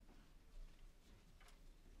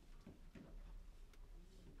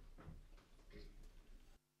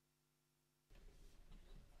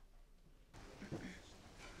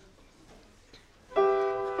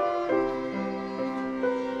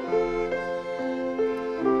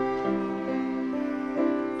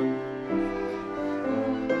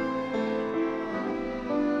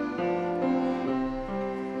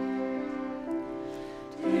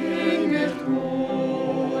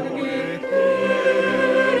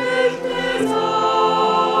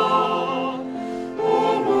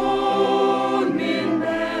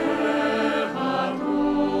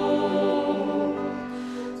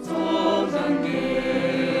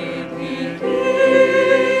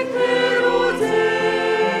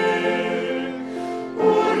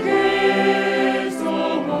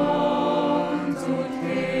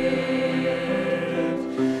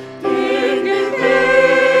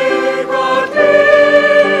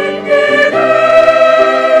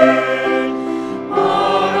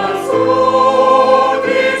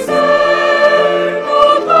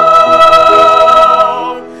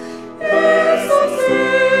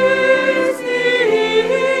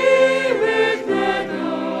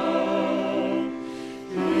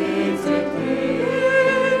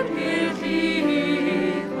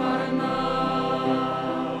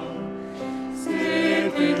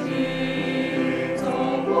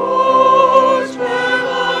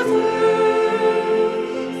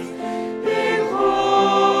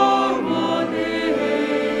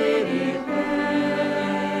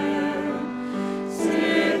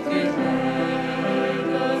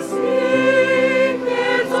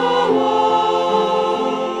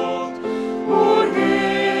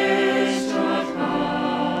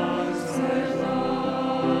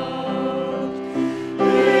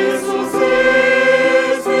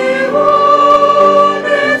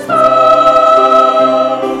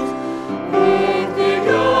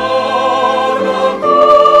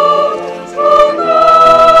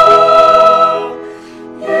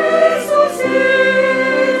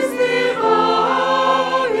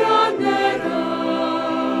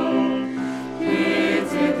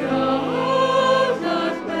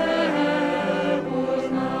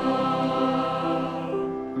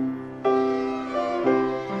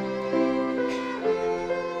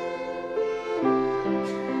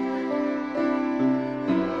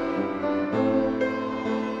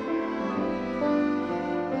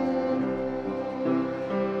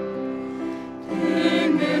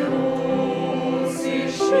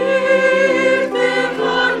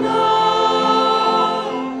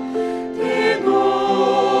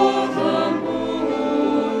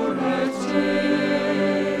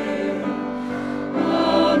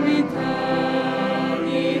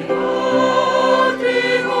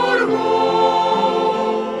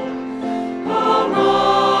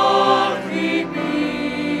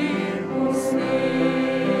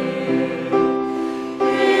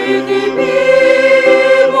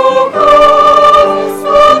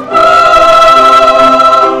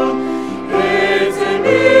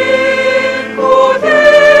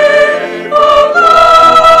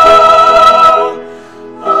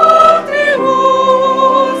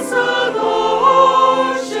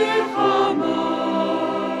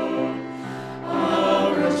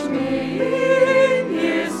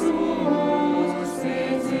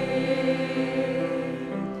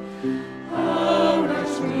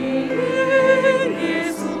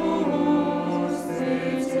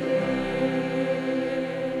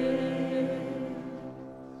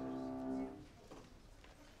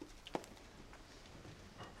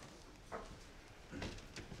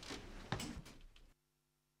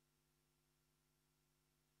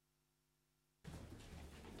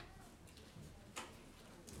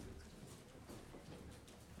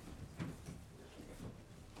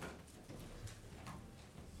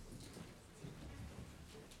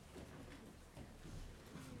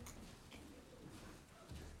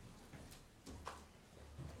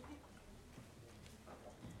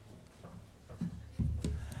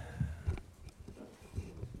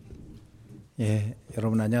예,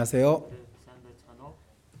 여러분 안녕하세요.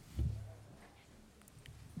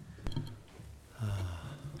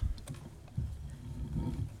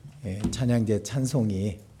 찬양제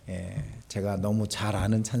찬송이 제가 너무 잘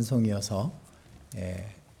아는 찬송이어서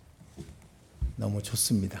너무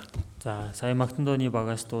좋습니다. За, сая магтан дууны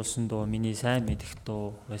багаас дуулсан дуу миний сайн мэдэх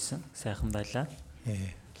дуу байсан. Сайхан байлаа.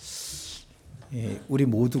 우리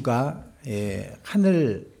모두가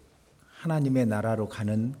하나님의 나라로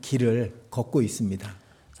가는 길을 걷고 있습니다.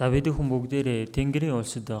 За, бид хүн бүгдээрээ Тэнгэрийн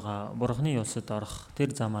улсад байгаа Бурханы улсад орох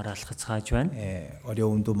тэр замаар алхацгааж байна.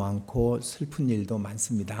 어려움도 많고 슬픈 일도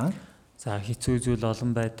많습니다. За, хэцүү зүйл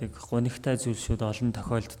олон байдаг, гонигтай зүйлсүүд олон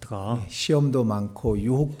тохиолддог. 시험도 많고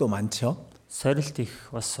유혹도 많죠. Сорилт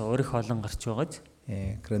их бас урих олон гарч байгааз.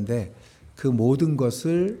 그런데 그 모든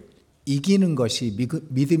것을 이기는 것이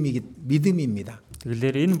믿음입니다.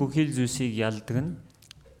 Тэгэхээр энэ бүхий л зүйлсийг ялдаг нь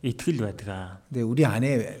итгэл байдаг. 근데 우리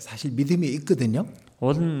안에 사실 믿음이 있거든요.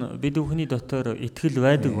 Уул нь бид бүхний дотор итгэл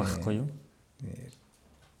байдаг байхгүй юу?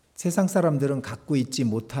 세상 사람들은 갖고 있지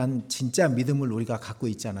못한 진짜 믿음을 우리가 갖고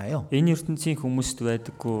있잖아요. Энэ ертөнцийн хүмүүст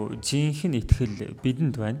байдаггүй жинхэнэ итгэл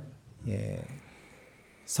бидэнд байна.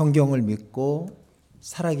 성경을 믿고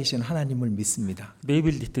살아계신 하나님을 믿습니다.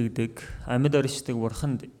 Библиэд итгэдэг, амьд оршдог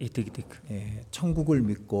бурханд итгэдэг. 천국을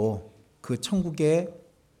믿고 그 천국에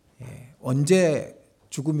언제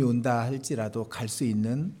죽음이 온다 할지라도 갈 수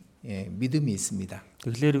있는 믿음이 있습니다.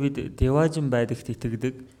 Тэгэхээр бид деважин байдагт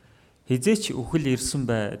итгэдэг. Хизээч үхэл ирсэн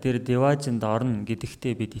бай тэр деважинд орно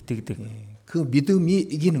гэдэгтээ бид итгэдэг. 그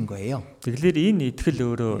믿음이 이기는 거예요. Тэгэхээр энэ итгэл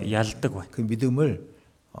өөрөө ялдаг бай. 그 믿음을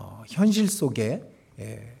현실 속에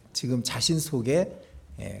지금 자신 속에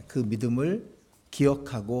그 믿음을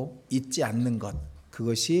기억하고 잊지 않는 것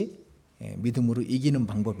그것이 믿음으로 이기는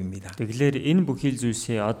방법입니다. Тэгэхээр энэ бүхий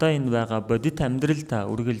зүйлсээ одоо энэ байгаа бодит амьдралдаа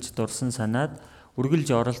үргэлж дурсан санаад үргэлж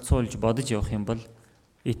оролцуулж бодож явах юм бол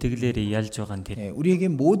итгэлээр ялж байгаа нь тэр. 우리에게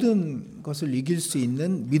모든 것을 이길 수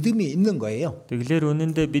있는 믿음이 있는 거예요. Тэгэхээр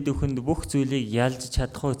үнэндээ бид бүхэнд бүх зүйлийг ялж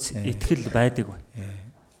чадах үс итгэл байдаг бай.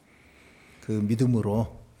 그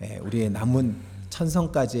믿음으로 우리의 남은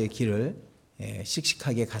천성까지의 길을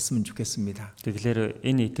씩씩하게 갔으면 좋겠습니다. Тэгэхээр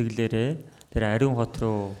энэ итгэлээрээ тэр ариун хот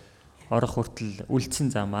руу орох хүртэл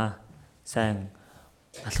үлдсэн замаа сайн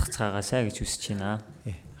алхацгаагаасай гэж хүсэж байна.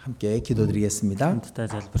 함께 기도드리겠습니다.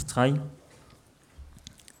 хамтдаа залбирцгаая.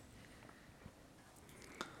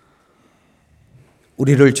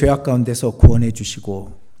 우리를 죄악 가운데서 구원해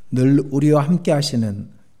주시고 늘 우리와 함께 하시는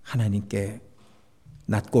하나님께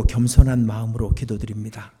낮고 겸손한 마음으로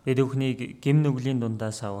기도드립니다. Бид бүхнийг гэм нүглийн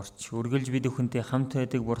дундаас аварч үргэлж бид бүхэнтэй хамт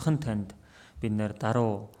байдаг бурхан танд бид нар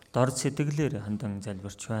даруй дор сэтгэлээр хандан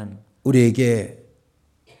залбирч байна. 우리에게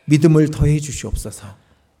믿음을 더해 주시옵소서.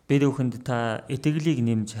 Бид бүхэнд та итгэлийг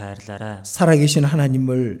нэмж хайрлаарай. 살아계신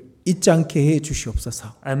하나님을 잊지 않게 해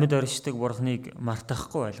주시옵소서. Амьд оршдог бурханыг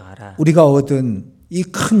мартахгүй байлгаарай. 우리가 얻은 이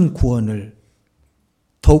큰 구원을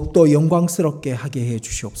더욱더 영광스럽게 하게 해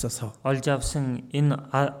주시옵소서. Олж авсан энэ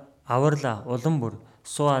аварла улам бүр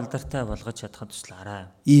суу алдартай болгож чадхад туслаарай.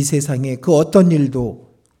 이 세상에 그 어떤 일도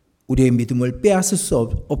우리의 믿음을 빼앗을 수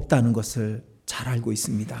없다는 것을 잘 알고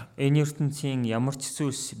있습니다. Энэ ертөнцийн ямар ч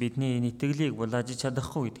зүйлс бидний энэ итгэлийг булааж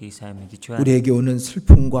чадахгүй гэдгийг сайн мэдж байна. 우리에게 오는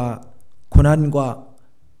슬픔과 고난과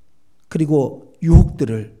그리고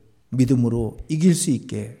유혹들을 믿음으로 이길 수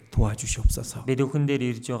있게 도와주시옵소서. Бид бүхэн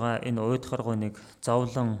дээр ирж байгаа энэ уйдхар гоныг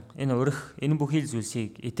зовлон, энэ урих, энэ бүхий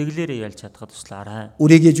зүйлсийг итгэлээрээ ялж чадхад туслаарай.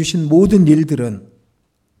 우리에게 주신 모든 일들은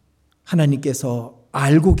하나님께서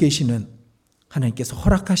알고 계시는 하나님께서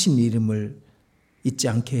허락하신 이름을 잊지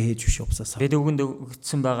않게 해 주시옵소서. Бид өгөнд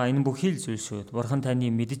өгсөн байгаа энэ бүх хил зүйлсүүд Бурхан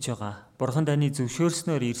таны мэдж байгаа. Бурхан таны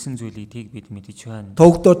зөвшөөрснөөр ирсэн зүйлийг тийг бид мэдж байна.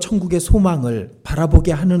 더욱더 천국의 소망을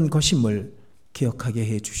바라보게 하는 것임을 기억하게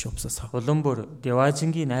해 주시옵소서. Улам бүр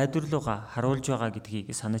Деважингийн найдварлууга харуулж байгаа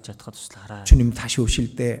гэдгийг санаж чадхад туслаарай. 주님 다시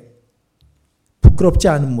오실 때 부끄럽지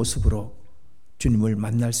않은 모습으로 주님을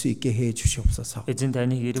만날 수 있게 해 주시옵소서. Эзэн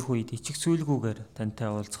таныг ирэх үед ичгцүүлгүйгээр тантай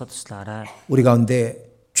уулзахад туслаарай. 우리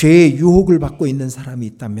가운데 죄의 유혹을 받고 있는 사람이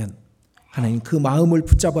있다면 하나님 그 마음을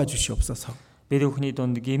붙잡아 주시옵소서. Бид бүхний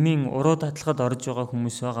дунд гмийн уруу татлагад орж байгаа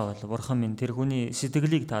хүмүүс байгаа бол Бурхан минь тэр хүний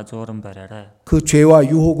сэтгэлийг та зууран бариарай. 그 죄와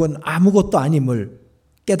유혹은 아무것도 아님을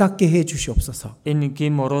깨닫게 해 주시옵소서. Энэ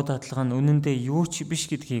гм уруу татлага нь үнэндээ юу ч биш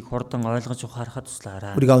гэдгийг хурдан ойлгож ухаарахад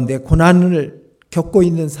туслаарай. 우리 가운데 고난을 겪고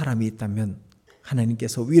있는 사람이 있다면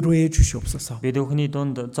하나님께서 위로해 주시옵소서. Бид бүхний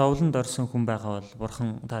дунд зовлонд орсон хүн байгаа бол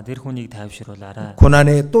Бурхан та тэр хүнийг тайвшруулаарай.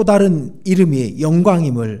 고난의 또 다른 이름이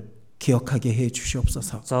영광임을 기억하게 해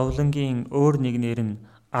주시옵소서. Зовлонгийн өөр нэг нэр нь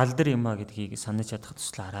алдар юмаа гэдгийг санаж чадах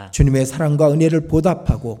туслаарай. 주님의 사랑과 은혜를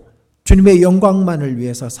보답하고 주님의 영광만을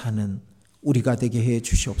위해서 사는 우리가 되게 해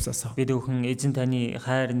주시옵소서. Бид бүхэн эзэн таны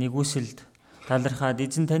хайр нэгүсэлд талархаад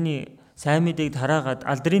эзэн таны сайн мэдээг тараагаад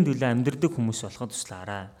алдрын төлөө амьдрдаг хүмүүс болоход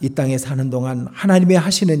туслаарай. 이 땅에 사는 동안 하나님의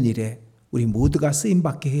하시는 일에 우리 모두가 쓰임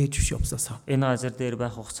받게 해 주시옵소서. Энэ газар дээр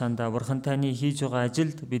байх хугацаанд Бурхан таны хийж байгаа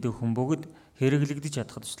ажилд бид бүхэн бүгд хэрэглэгдэж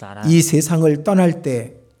чадах туслаарай. 이 세상을 떠날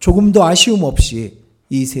때 조금도 아쉬움 없이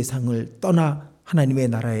이 세상을 떠나 하나님의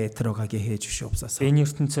나라에 들어가게 해 주시옵소서. Энэ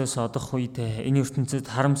ертөнцөөс одох үедээ энэ ертөнцид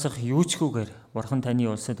харамсах юучгүйгээр Бурхан таны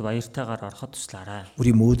улсад баяртайгаар ороход туслаарай.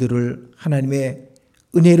 우리 모두를 하나님의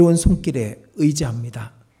은혜로운 손길에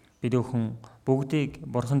의지합니다. Бид бүхэн бүгдийг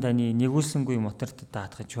Бурхан таны нэгүүлсэнгүй мотортод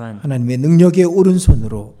даатгаж байна. 하나님의 능력의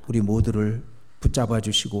오른손으로 우리 모두를 붙잡아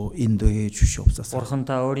주시고 인도해 주시옵소서. Бурхан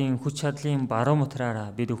та өөрийн хүч чадлын баруун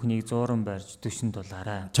мотраараа бид бүхнийг зууран барьж түшин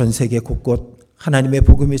дулаарай. 전 세계 곳곳 하나님의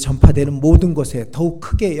복음이 전파되는 모든 곳에 더욱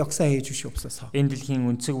크게 역사해 주시옵소서. Энэ дэлхийн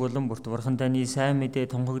өнцөг булан бүрт Бурхан таны сайн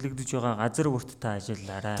мэдээ тунхаглагдж байгаа газар бүрт та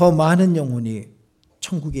ажиллаарай. 더 많은 영혼이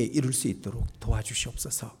천국에 이룰 수 있도록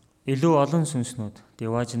도와주시옵소서. Илүү олон сүнснүүд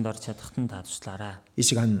Деважинд орж чадахад нь та туслаарай. 이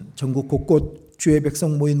시간 전국 곳곳 주의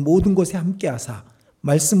백성 모인 모든 곳에 함께하사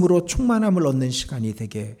말씀으로 충만함을 얻는 시간이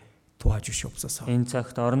되게 도와주시옵소서. Энэ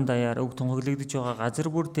цагт орон даяар үг тунхаглагдж байгаа газар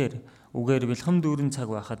бүр дээр үгээр бэлхэм дүүрэн цаг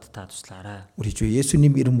байхад та туслаарай. 우리 주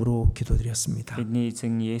예수님 이름으로 기도드렸습니다. Бидний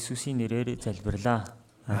эзэн Есүсийн нэрээр залбирлаа.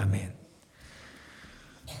 아멘.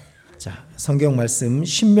 자, 성경 말씀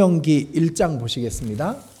신명기 1장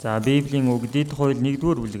보시겠습니다. За, Библийн үг Дэд хууль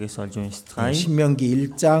 1-р бүлгээс олж уншицгаая. 신명기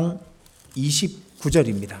 1장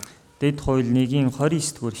 29절입니다. Дэд хууль 1-ийн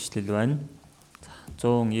 29-р ишлэл байна.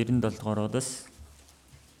 197 дугаараас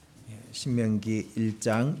신명기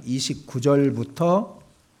 1장 29절부터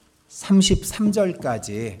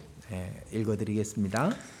 33절까지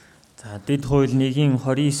읽어드리겠습니다. За, Дэд хууль 1-ийн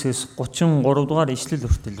 29-с 33 дугаар ишлэл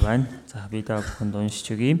хүртэл байна. За, би та бүхэнд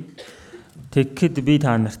уншиж өгье. Тэгэхэд би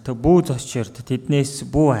та нарт бүү зочирт тэднээс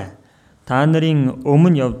бүү ай. Та нарын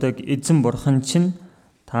өмнө явдаг эзэн бурхан чинь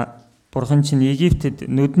Египтэд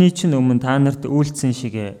нүдний чинь өмнө та нарт үйлцсэн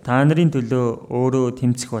шигэ та нарын төлөө өөрөө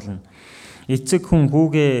тэмцэх болно. Эцэг хүн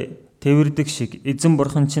хүүгээ тэвэрдэг шиг эзэн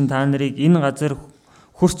бурхан чинь та нарыг энэ газар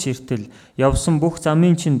хурц иртэл явсан бүх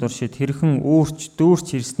замын чинь туршид хэрхэн үүрч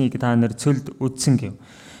дүүрч ирснийг та нар цөлд үдсэн гэв.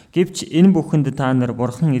 Гэвч энэ бүхэнд та нар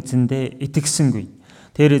бурхан эзэндээ итгэсэнгүй.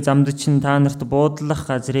 Тэр замд чинь та нарт буудлах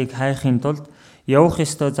газрыг хайхын тулд явах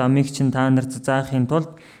ёстой замыг чинь та нарт заахын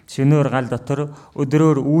тулд шөнөөр гал дотор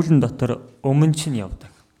өдрөөр үүлэн дотор өмнө чинь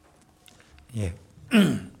явдаг. 예.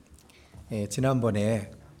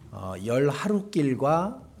 지난번에 열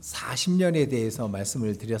하루길과 40년에 대해서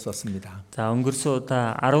말씀을 드렸었습니다. За, өнгөрсөн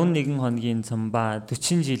удаа 11 хоногийн зам ба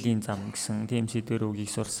 40 жилийн зам гэсэн тийм сэдвээр үгийг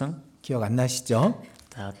сурсан. 기억 안 나시죠?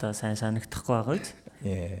 За, одоо сайн санагдахгүй байгаа биз?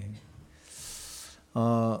 예.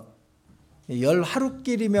 열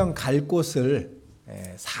하루길이면 갈 곳을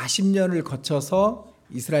 40년을 거쳐서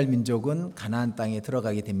이스라엘 민족은 가나안 땅에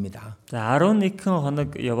들어가게 됩니다. За, 11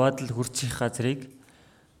 хоног яваад л хүрчих газрыг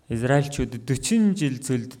Израильчууд 40 жил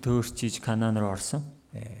зөлд төөрчиж Канаан руу орсон.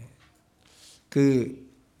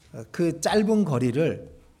 그 짧은 거리를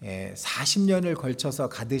 40년을 걸쳐서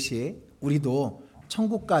가듯이 우리도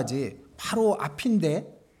천국까지 바로 앞인데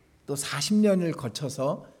또 40년을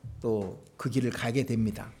거쳐서 또 그 길을 가게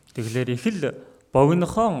됩니다. Тэгэхээр их л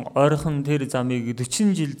богинохон ойрхон тэр замыг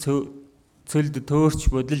 40 жил цөлд төөрч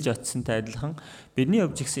бодлож очсонтай адилхан бидний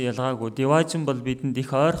явж гисэн ялгаагүй Деважин бол бидэнд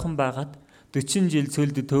их ойрхон байгаад 40 жил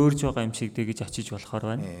цөлд төөрж байгаа юм шиг тэгж очиж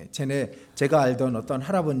болохоор байна. 제가 알던 어떤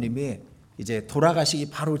할아버님이 이제 돌아가시기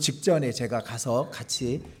바로 직전에 제가 가서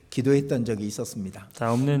같이 기도했던 적이 있었습니다. За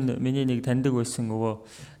өмнө нь миний нэг таньдаг байсан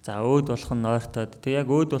өвөө. За өөд болох нь ойртоод. Тэг яг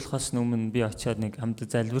өөд болохоос өмнө би очиод нэг хамт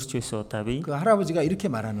залбирч байсан удаа би. 그 할아버지가 이렇게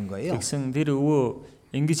말하는 거예요. Тэгсэн тэр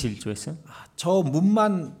өвөө ингэж хэлж байсан. 저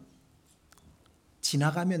문만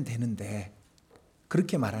지나가면 되는데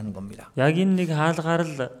그렇게 말하는 겁니다. Яг энэ нэг хаалгаар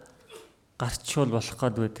л гарчвал болох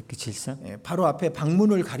гээд байдаг гэж хэлсэн. 바로 앞에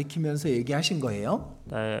방문을 가리키면서 얘기하신 거예요.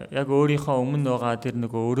 Яг өөрийнхөө өмнө байгаа тэр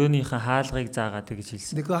нөгөө өрөөнийхөө хаалгыг заагаад гэж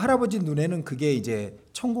хэлсэн. 근데 그 할아버지 눈에는 그게 이제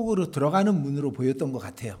천국으로 들어가는 문으로 보였던 것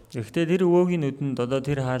같아요. Гэхдээ тэр өвөөгийн нүдэнд одоо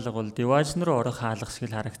тэр хаалга бол деважн руу орох хаалга шиг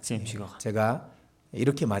л харагдсан юм шиг байна. 제가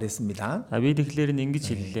이렇게 말했습니다. Би тэгэхээр ингэж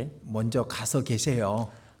хэллээ. 먼저 가서 계세요.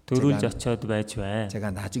 Дөрүүлж очиод байж бай. 제가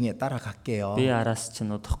나중에 따라갈게요. Би араас чинь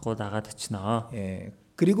удахгүй дагаад очино.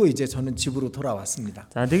 그리고 이제 저는 집으로 돌아왔습니다.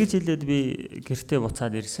 За тэгж хэлээд би гэртээ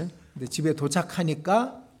буцаад ирсэн. 근데 집에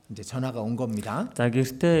도착하니까 이제 전화가 온 겁니다. За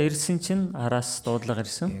гэртээ ирсэн чинь араас дуудлага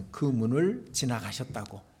ирсэн. 그 문을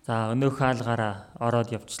지나가셨다고. За өнөөх хаалгаараа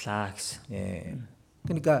ороод явчлаа гэсэн.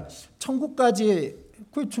 그러니까 천국까지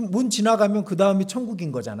그 문 지나가면 그 다음이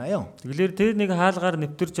천국인 거잖아요. Тэгэхээр тэр нэг хаалгаар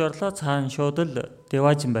нэвтэрч орлоо цаана шууд л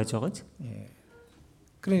деважин байж байгаа.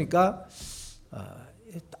 그러니까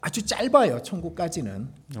아주 짧아요.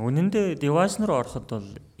 천국까지는. Үнэндээ деважн руу ороход бол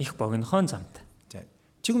их богинохон замтай.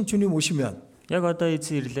 지금 주님 오시면 Яг одоо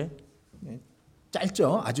эзэн ирлээ.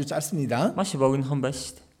 짧죠. 아주 짧습니다. Маш богинохон байна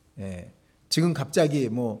шүү дээ. 지금 갑자기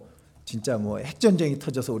뭐 진짜 뭐 핵전쟁이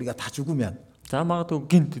터져서 우리가 다 죽으면 За магадгүй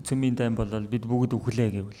гинт цөмийн дайм болол бид бүгд өглөө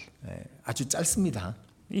гэвэл 아주 짧습니다.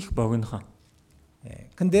 их богинохон.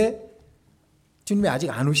 근데 주님이 아직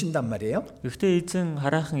안 오신단 말이에요. Гэхдээ эзэн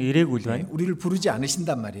хараахан ирээгүй л байна. 우리를 부르지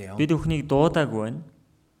않으신단 말이에요. Бид өхнийг дуудаагүй байна.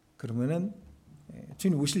 그러면은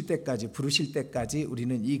주님 오실 때까지 부르실 때까지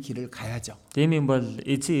우리는 이 길을 가야죠. Тийм юм бол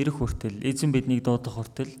эзэн ирэх хүртэл, эзэн биднийг дуудах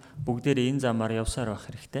хүртэл бүгдээрээ энэ замаар явсаар байх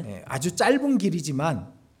хэрэгтэй. 아주 짧은 길이지만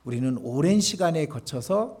우리는 오랜 시간에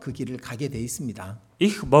거쳐서 그 길을 가게 돼 있습니다.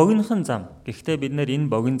 Их богинохон зам. Гэхдээ бид нэр энэ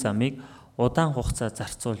богино замыг удаан хугацаа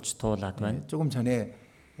зарцуулж туулаад байна. 조금 전에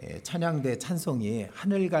찬양대 찬송이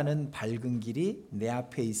하늘 가는 밝은 길이 내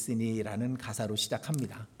앞에 있으니라는 가사로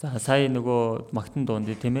시작합니다. За сая нөгөө магтан дуунд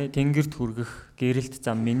тийм ээ тэнгэрт хүргэх гэрэлт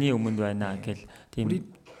зам миний өмнөд байна гэл тийм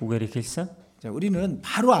үгээр хэлсэн. 자, 우리는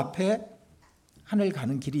바로 앞에 하늘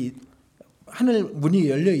가는 길이 하늘 문이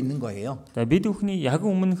열려 있는 거예요. За бид бүхний яг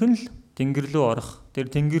өмнөх нь л тэнгэр рүү орох тэр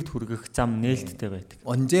тэнгэрт хүргэх зам нээлттэй байдаг.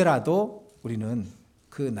 언제라도 우리는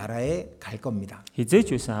그 나라에 갈 겁니다.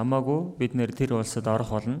 Хизээч байсан хамаагүй бид нэр тэр улсад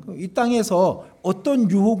орох болно. 이 땅에서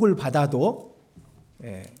어떤 유혹을 받아도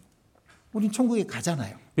우린 천국에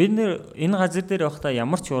가잖아요. Бид нэр энэ газар дээр явахдаа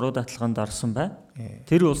ямар ч уруу даатгаланд орсон бай.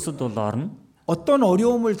 Тэр улсад бол орно. 어떤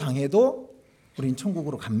어려움을 당해도 우린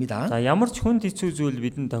천국으로 갑니다. За ямар ч хүнд хэцүү зүйл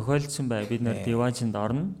бидэнд тохиолдсон бай бид нэр деважинд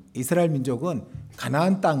орно. 이스라엘 민족은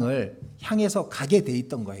가나안 땅을 향해서 가게 돼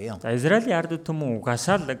있던 거예요. За Израилийн ард түмэн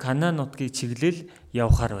угаасаа л Канаан нутгийг чиглэл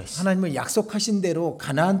явхаар байсан. 하나님은 약속하신 대로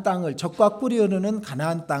가나안 땅을 적과 꿀이 흐르는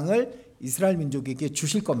가나안 땅을 이스라엘 민족에게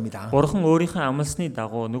주실 겁니다. Бурхан өөрийнхөө амласны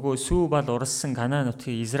дагуу нөгөө сүү бал урссан Канаан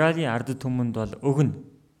нутгийг Израилийн ард түмэнд бол өгнө.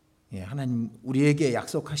 하나님 우리에게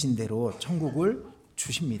약속하신 대로 천국을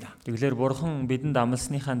주십니다. Тэгэхээр Бурхан бидэнд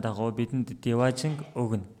амласныхаа дагуу бидэнд деважин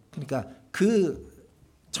өгнө. 그러니까 그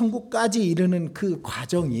천국까지 이르는 그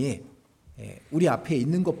과정이 우리 앞에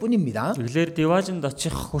있는 것뿐입니다. Тэгэхээр деважинд очих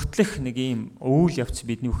хүртэлх нэг ийм өвөл явц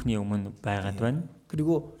бидний бүхний өмнө байгаад байна.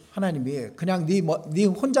 그리고 하나님이 그냥 네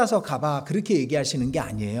혼자서 가봐 그렇게 얘기하시는 게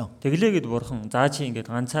아니에요. Тэглээгээд Бурхан заа чи ингээд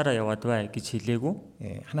ганцаараа яваад бай гэж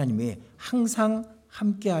хэлээгүй. 하나님이 항상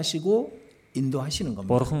함께 하시고 인도하시는 겁니다.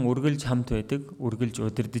 Бурхан үргэлж хамт байдаг, үргэлж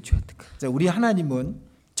удирдах байдаг. 자, 우리 하나님은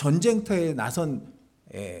전쟁터에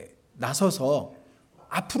나서서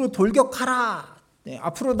앞으로 돌격하라.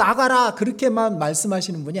 앞으로 나가라 그렇게만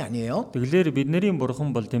말씀하시는 분이 아니에요. Тэглэр бидний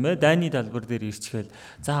Бурхан бол тийм ээ дайны талбар дээр ирчихэл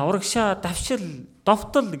за урагшаа давшил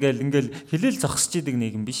довтол гэл ингээл хэлэл зогсож идэг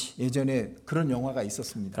нэг юм биш. 예전에 그런 영화가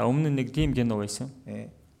있었습니다. За өмнө нэг тийм кино байсан.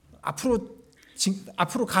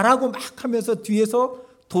 앞으로 가라고 막 하면서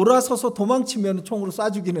뒤에서 돌아서서 도망치면 총으로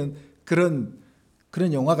쏴 죽이는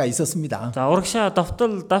그런 영화가 있었습니다. За урагшаа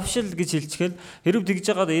довтол давшил гэж хэлчихэл хэрэг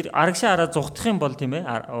тэгж байгаад арагшаа араа зүгтах юм бол тийм ээ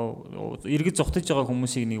эргэж зүгтаж байгаа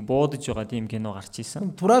хүмүүсийг нэг буудаж байгаа тийм кино гарч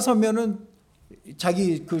ирсэн. 돌아서면은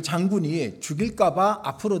자기 그 장군이 죽일까봐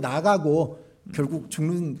앞으로 나가고 결국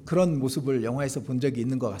죽는 그런 모습을 영화에서 본 적이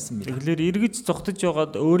있는 것 같습니다. Тэгэхээр эргэж зүгтаж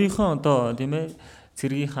байгаад өөрийнхөө одоо тийм ээ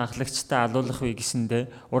цэргийн хахлагчтай алуулах вэ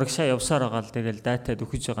гэсэндээ урагшаа явсаар байгаа л тэгэл дайтад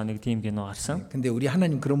өгөж байгаа нэг тийм кино гарсан. 근데 우리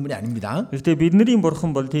하나님 그런 분이 아닙니다. Гэхдээ бидний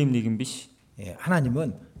Бурхан бол тийм нэг юм биш.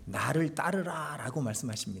 하나님은 나를 따르라라고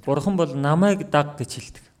말씀하십니다. Бурхан бол намайг даг гэж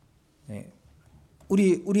хэлдэг.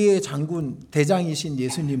 우리의 장군 대장이신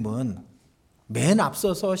예수님은 맨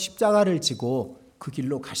앞서서 십자가를 지고 그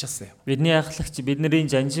길로 가셨어요. Бидний ахлагч бидний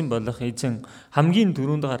жанжин болох эзэн хамгийн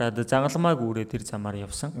дөрөнд гараад загалмааг үрээ тэр замаар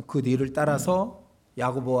явсан. 그 뒤를 따라서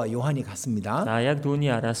야고보와 요한이 갔습니다. За яг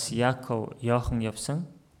түүний араас Яаков, Йохан явсан.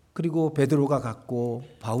 그리고 베드로가 갔고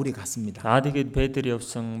바울이 갔습니다. За тэгээд Петр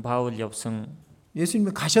явсан, Паул явсан.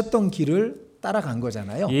 예수님이 가셨던 길을 따라간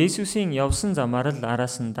거잖아요. 예수스ийн явсан замаар л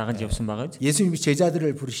араас нь дагаж явсан байгаа. 예수님이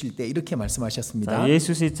제자들을 부르실 때 이렇게 말씀하셨습니다. За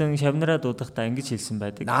예수스 эзэн шавнараа дуудахдаа ингэж хэлсэн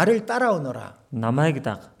байдаг. 나를 따라오너라. Намайг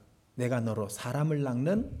даг. 내가 너로 사람을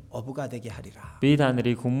낚는 어부가 되게 하리라. Би та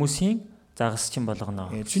нарыг хүмүүсийн загасчин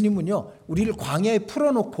болгоно. 주님은요, 우리를 광야에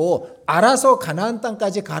풀어놓고 알아서 가나안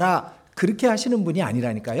땅까지 가라 그렇게 하시는 분이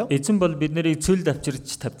아니라니까요. Эзэн бол бид нарыг цөлд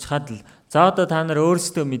авчирч тавьчихад л за одоо та нар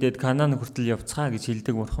өөрсдөө мэдээд Канаан хүртэл явцгаа гэж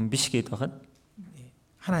хэлдэг бурхан биш гээд байна.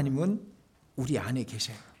 하나님은 우리 안에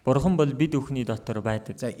계셔요. Бурхан бол бид бүхний дотор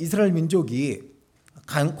байдаг. 자, 이스라엘 민족이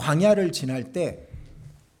광야를 지날 때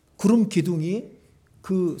구름 기둥이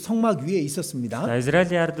그 성막 위에 있었습니다. За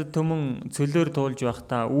Израилийн ард түмэн цөлөөр туулж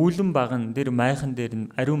байхдаа үүлэн баган дээр майхан дээр нь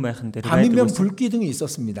ариун майхан дээр 밤이면 байдаг. 불 기둥이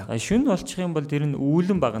있었습니다. Шүн болчих юм бол тэр нь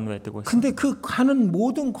үүлэн баган байдаг байсан. 근데 그 가는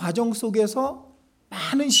모든 과정 속에서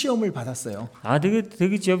많은 시험을 받았어요. Тэгээд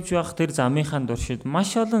тэгж явж байх тэр замынхаа дуршид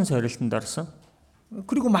маш олон сорилтонд орсон.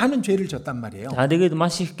 그리고 많은 죄를 졌단 말이에요. Тэгээд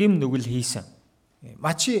маш их гэм нүгэл хийсэн.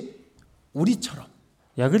 마치 우리처럼.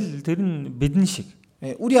 Яг л тэр нь бидэн шиг.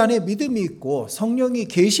 우리 안에 믿음이 있고 성령이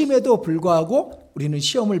계심에도 불구하고 우리는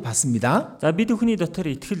시험을 받습니다. За бид бүхний дотор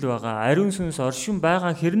итгэл байгаа. Ариун сүнс оршин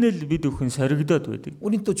байгаа хэрнээл бид бүхэн соригдоод байдаг.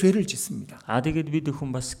 우린 또 죄를 짓습니다. Тэгээд бид бүхэн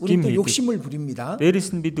бас 우린 또 гэм хийдэг. 욕심을 부립니다.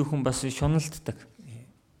 Дээрэс нь бид бүхэн бас шуналтдаг.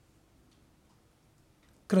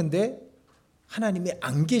 그런데 하나님이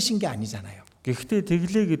안 계신 게 아니잖아요. Гэхдээ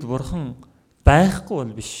тэглээгээд бурхан байхгүй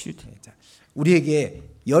бол биш шүү дээ. 우리에게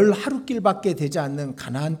열 하루길밖에 되지 않는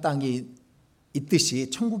가나안 땅이 있듯이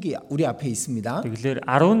천국이 우리 앞에 있습니다. Тэгэхээр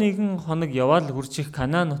 11 хоног яваал хүрчих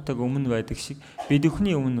Канаан нутаг өмнө байдаг шиг бид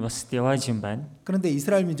бүхний өмнө бас явааж юм байна. 그런데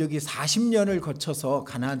이스라엘 민족이 40년을 거쳐서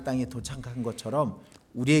가나안 땅에 도착한 것처럼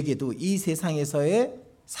우리에게도 이 세상에서의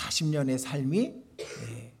 40년의 삶이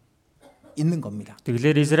있는 겁니다.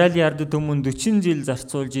 Тэгэхээр Израилийн ард түмэн 40 жил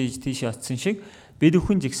зарцуулж ийж тийш очсон шиг бид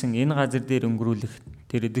бүхэн жигсэн энэ газар дээр өнгөрүүлэх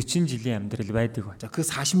тэр 40 жилийн амьдрал байдаг байна. 자, 그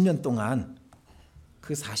 40년 동안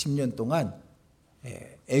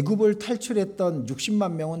애굽을 탈출했던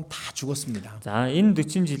 60만 명은 다 죽었습니다. За энэ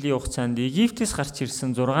 40 жилийн хугацаанд Египтээс гарч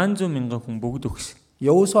ирсэн 600 мянган хүн бүгд өгсөн.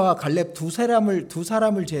 여호수아와 갈렙 두 사람을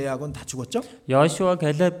제외하고는 다 죽었죠? Йошуа,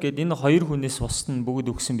 Калеб гэд энэ хоёр хүнээс бусд нь бүгд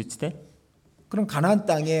өгсөн биз дээ. 그럼 가나안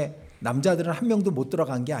땅에 남자들은 한 명도 못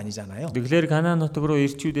들어간 게 아니잖아요. Тэгэхээр Канаан нутаг руу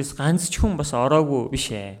ирчүүдээс ганц ч хүн бас ороогүй биш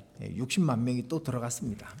ээ. 60만 명이 또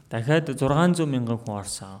들어갔습니다. Дахиад 600 мянган хүн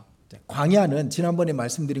орсон. 광야는 지난번에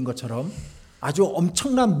말씀드린 것처럼 아주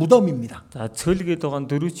엄청난 무덤입니다. За цөл гээд байгаа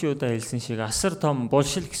дөрвчийн удаа хэлсэн шиг асар том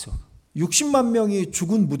булшил гэсэн. 60만 명이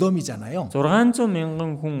죽은 무덤이잖아요. 600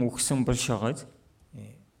 мянган хүн өгсөн булшиогоос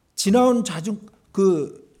지나온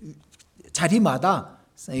그 자리마다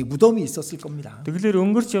무덤이 있었을 겁니다. тэгэлэр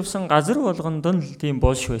өнгөрч явсан газар болгонд нь л тийм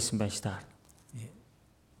булш байсан байж та.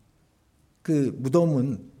 그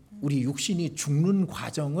무덤은 우리 육신이 죽는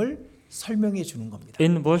과정을 설명해 주는 겁니다.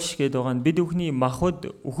 Энэ булш гээд байгаа нь бид бүхний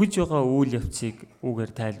махбод өгөж байгаа үйл явцыг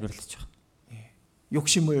үгээр тайлбарлаж байгаа.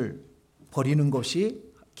 욕심을 버리는 것이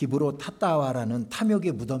기브로 탔다와라는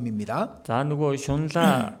탐욕의 무덤입니다. За нөгөө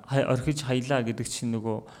шунлаа орхиж хаялаа гэдэг чинь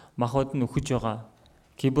нөгөө махбод нь өгөж байгаа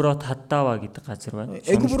기브로 탔다와 гэдэг газар байна.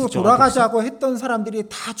 애굽으로 돌아가자고 했던 사람들이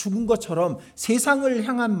다 죽은 것처럼 세상을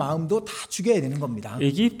향한 마음도 다 죽여야 되는 겁니다.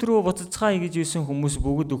 Египт рүү буцацгаая гэж юусэн хүмүүс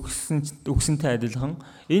бүгд өгсөнтэй адилхан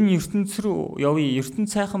энэ ертөнц рүү явъя,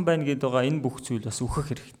 ертөнц сайхан байна гэдэг байгаа энэ бүх зүйл бас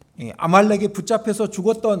өөхөх хэрэгтэй. 아말렉에 붙잡혀서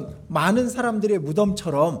죽었던 많은 사람들의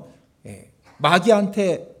무덤처럼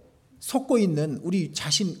마귀한테 속고 있는 우리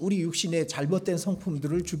육신의 잘못된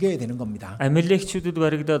성품들을 죽여야 되는 겁니다. Амилекчүүдэд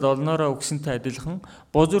баригдаад олноороо өгсөнтэй адилхан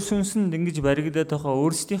бозор сүнсэнд ингэж баригдаад байгаа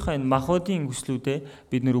өөрсдийнхөө энэ махбодын хүслүүдээ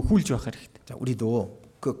бид нэр өхүүлж байх хэрэгтэй. 자, 우리도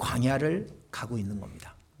그 광야를 가고 있는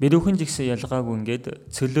겁니다. Бид бүхэн жигсэн ялгаагүй ингээд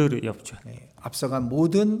цөлөөр явж байна. 앞서간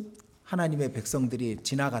모든 하나님의 백성들이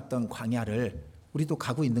지나갔던 광야를 우리도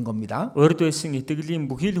가고 있는 겁니다. Урд байсан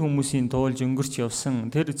итгэлийн бүхий л хүмүүсийн туулж өнгөрч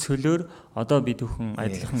явсан тэр цөлөөр одоо бид бүхэн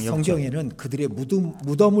адилхан явж байна. 성경에는 그들의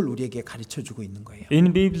무덤을 우리에게 가르쳐 주고 있는 거예요.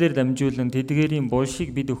 Энэ Библиэр дамжуулан тэдгээрийн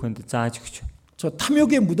булшийг бид бүхэнд зааж өгч байна. 저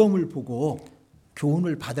탐욕의 무덤을 보고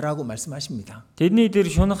교훈을 받으라고 말씀하십니다. Тэдний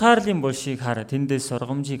дээр шунхаарлын булшийг хараа тэндээс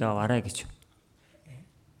сургамжийг аваарай гэж.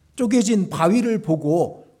 쪼개진 바위를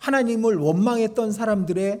보고 하나님을 원망했던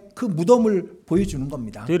사람들의 그 무덤을 보여주는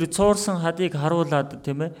겁니다. Тэр цуурсан хадыг харуулад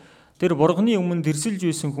тийм ээ. Тэр бурганы өмнө дэрсэлж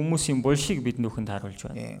байсан хүмүүсийн булшийг бид нүхэнд харуулж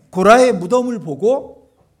байна. 고라의 무덤을 보고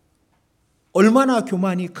얼마나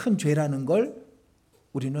교만이 큰 죄라는 걸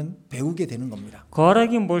우리는 배우게 되는 겁니다.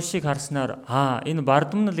 Корагийн булшийг харснаар энэ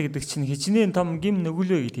бардамнал гэдэг чинь хичнээн том гим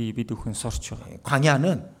нүглөө гэдгийг бид бүхэн сурч байгаа.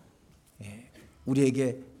 광야는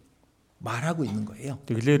우리에게 말하고 있는 거예요.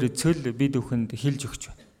 Тэглэр цөл бид бүхэнд хэлж өгч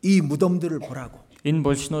байна. 이 무덤들을 보라고. Энэ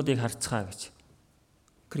булшнуудыг харцгаа гэж.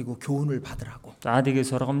 그리고 교훈을 받으라고. За тэгээ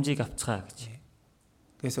сургамжийг авцгаа гэж.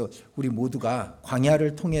 그래서 우리 모두가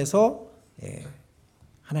광야를 통해서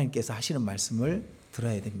하나님께서 하시는 말씀을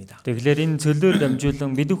들어야 됩니다. Тэглэр энэ цөлөөр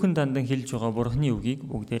дамжуулан бид бүхэн дандан хэлж байгаа бурхны үгийг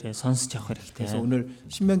бүгдээрээ сонсож авах хэрэгтэй. 그래서 오늘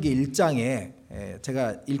신명기 1장에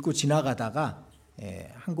제가 읽고 지나가다가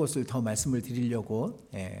한 곳을 더 말씀을 드리려고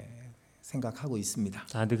생각하고 있습니다.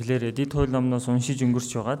 За тэгэхээр эдит хууль номноос уншиж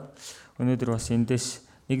өнгөрч байгаад өнөөдөр бас эндээс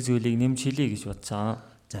нэг зүйлийг нэмж хэлье гэж бодсон.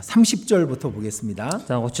 자, 30절부터 보겠습니다.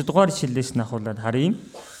 За 30 дугаар ишлэлээс нахуулаад харъя.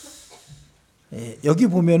 여기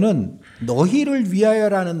보면은 너희를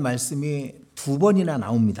위하여라는 말씀이 두 번이나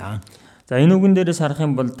나옵니다. За энэ үгэн дээрээс харах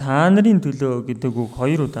юм бол та нарын төлөө гэдэг үг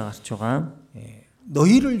хоёр удаа гарч байгаа.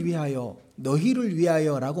 너희를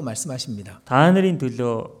위하여라고 말씀하십니다. та нарын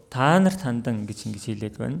төлөө та нарт хандан гэж ингэж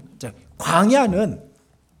хэлээд байна. 자, 광야는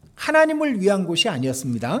하나님을 위한 곳이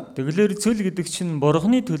아니었습니다. Тэгэлэр цөл гэдэг чинь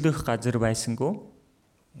бурхны төлөөх газар байсангүй.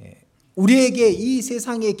 우리에게 이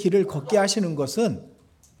세상의 길을 걷게 하시는 것은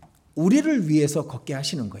우리를 위해서 걷게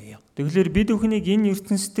하시는 거예요. Тэгэлэр бид бүхнийг энэ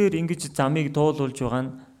ертөнцийн ингэж замыг дуулуулж байгаа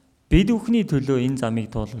нь бид бүхний төлөө энэ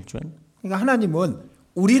замыг дуулуулж байна. 그러니까 하나님은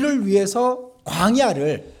우리를 위해서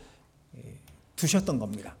광야를 두셨던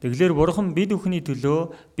겁니다. Тэгэлэр бурхан бид бүхний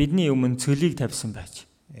төлөө бидний өмнө цөлийг тавьсан байж.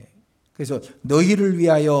 그래서 너희를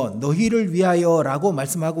위하여라고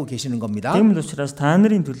말씀하고 계시는 겁니다. Тийм л учраас та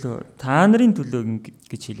нарын төлөө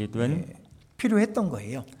гэж хэлээд байна. 필요했던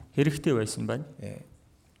거예요. хэрэгтэй байсан байна.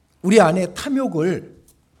 우리 안에 탐욕을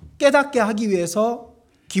깨닫게 하기 위해서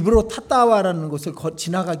기브로 탔다와라는 것을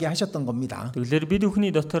지나가게 하셨던 겁니다. Тэгэлэр бид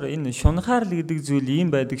бүхний дотор энэ шунхаарл гэдэг зүйл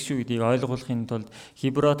ийм байдаг шүү гэдгийг ойлгуулахын тулд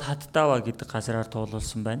Хибро Таттава гэдэг газараар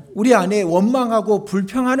туулуулсан байна. 우리 안에 원망하고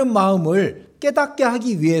불평하는 마음을 깨닫게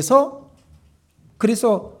하기 위해서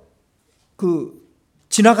그래서 그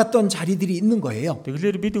지나갔던 자리들이 있는 거예요.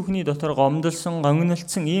 Тэгэлэр бид бүхний дотор гомдолсон,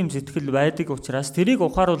 гогнолцсон ийм сэтгэл байдаг учраас тэрийг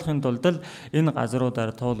ухааруулахын тулд л энэ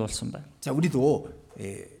газруудаар туулуулсан байна. 자, 우리도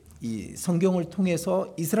이 성경을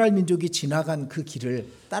통해서 이스라엘 민족이 지나간 그 길을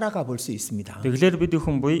따라가 볼 수 있습니다. Тэгэлэр бид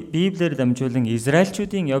бүхэн Библиэр дамжуулан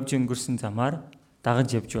Израильчүүдийн явж өнгөрсөн замаар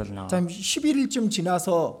дагаж явж болно. 자, 11일쯤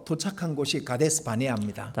지나서 도착한 곳이 가데스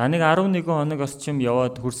바네아입니다. За нэг 11 хоног осчим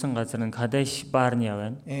яваад хүрсэн газар нь Кадеш Барнеа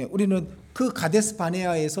байна. 우리는 그 가데스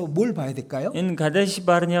바네아에서 뭘 봐야 될까요? Энэ Кадеш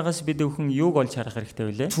Барнеагаас бид бүхэн юуг олж харах хэрэгтэй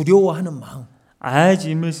вэ? 두려워하는 마음, Айж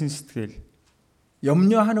имээсэн сэтгэл,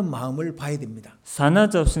 염려하는 마음을 봐야 됩니다.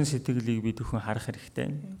 санаа зовсон сэтгэлийг бид бүхэн харах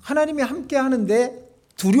хэрэгтэй. 하나님이 함께 하는데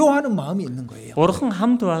두려워하는 마음이 있는 거예요. Бурхан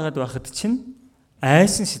хамт байгаад байхад чинь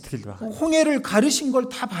айсан сэтгэл байна. 홍해를 가르신 걸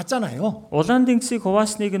다 봤잖아요. Улаан дэнгисийг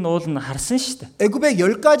хуваасныг нь уул нь харсан шүү дээ. 애굽에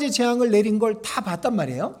 10가지 재앙을 내린 걸 다 봤단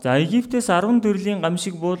말이에요. За Египтээс 10 төрлийн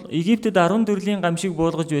гамшиг Египтэд 10 төрлийн гамшиг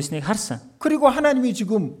буулгаж байсныг харсан. 그리고 하나님이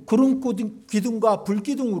지금 구름 기둥과 불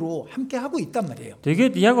기둥으로 함께 하고 있단 말이에요.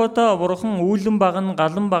 Тэгээд яг одоо бурхан үүлэн багн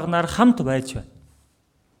галан багнаар хамт байж байна.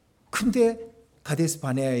 근데 가데스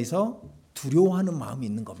바네아에서 두려워하는 마음이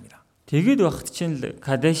있는 겁니다. Тэгээд багт чинь л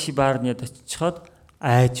Кадеш Барнеад очиход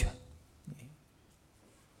айж байна.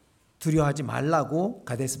 두려워하지 말라고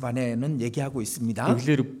가데스 바네아는 얘기하고 있습니다.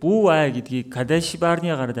 Тэгэлэр бүү ай гэдгийг Кадеш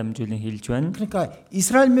Барнеагаар дамжуулан хэлж байна. 그러니까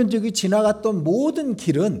이스라엘 민족이 지나갔던 모든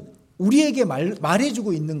길은 우리에게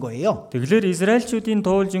말해주고 있는 거예요. Тэгэлэр Израильчүүдийн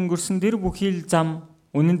туулж өнгөрсөн тэр бүхий зам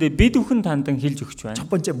үнэндээ бид бүхэн тандан хэлж өгч байна. 첫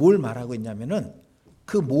번째 뭘 말하고 있냐면은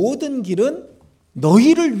그 모든 길은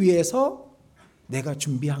너희를 위해서 내가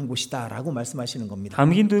준비한 곳이다라고 말씀하시는 겁니다.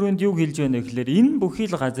 хамгийн дөрөнд юу хэлж байна гэхээр энэ бүхий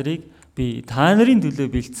л газрыг би та нарын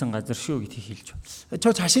төлөө бэлдсэн газар шүү гэдгийг хэлж байна.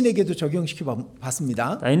 저 자신에게도 적용시켜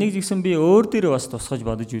봤습니다. За энийг жигсэн би өөр дээрээ бас тусгаж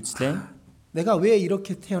бодож үзлээ. 내가 왜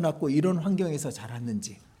이렇게 태어났고 이런 환경에서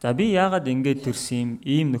자랐는지, За би яагаад ингэж төрсөн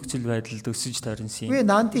ийм нөхцөл байдалд өсөж төрсөн юм? 왜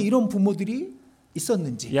나한테 이런 부모들이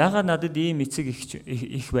있었는지, яагаад надад ийм эцэг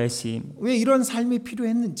их байсан юм? 왜 이런 삶이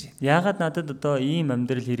필요했는지, яагаад надад одоо ийм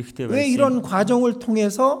амьдрал хэрэгтэй 왜 байсан юм? 이런 과정을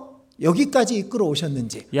통해서 여기까지 이끌어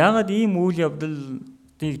오셨는지, яагаад ийм үйл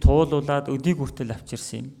явдлыг туулуулад өдийг хүртэл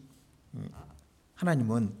авчирсан юм?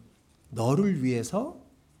 하나님은 너를 위해서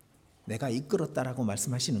내가 이끌었다라고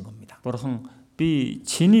말씀하시는 겁니다. Бурхан би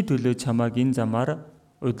чиний төлөө чамааг энэ замаар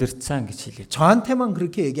удирдсан гэж хэлээ. 저한테만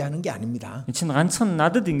그렇게 얘기하는 게 아닙니다. Чин ганцхан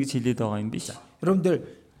надад ингэж хэлээд байгаа юм биш. 여러분들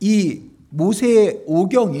이 모세의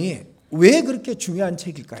오경이 왜 그렇게 중요한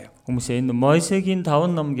책일까요? Хүмүүсээ энэ Мойсегийн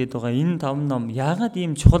 5 ном гэдэг байгаа энэ 5 ном яагаад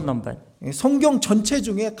ийм чухал ном байна? 성경 전체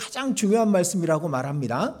중에 가장 중요한 말씀이라고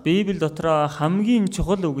말합니다. Библи дотроо хамгийн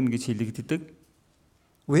чухал үг нь гэж хэлэгддэг.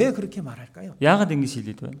 왜 그렇게 말할까요? Яагаад ингэж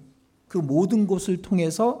хэлээд байна? 그 모든 것을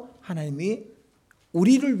통해서 하나님이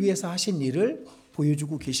우리를 위해서 하신 일을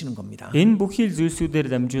보여주고 계시는 겁니다. Энэ бүхий л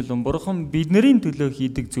зүйлсүүдээр дамжуулан Бурхан бидний төлөө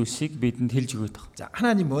хийдэг зүйлсийг бидэнд хэлж өгöd байгаа. 자,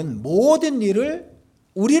 하나님은 모든 일을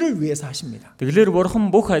우리를 위해서 하십니다. Тэгэлэр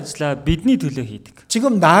Бурхан бүх ажлаа бидний төлөө хийдэг.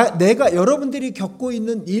 지금 내가 여러분들이 겪고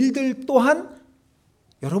있는 일들 또한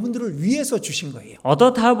여러분들을 위해서 주신 거예요.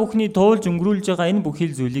 Одоо та бүхний туулж өнгөрүүлж байгаа энэ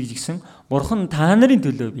бүхий л зүйлийг жигсэн Бурхан та нарын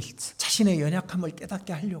төлөө бэлдсэн. 자신의 연약함을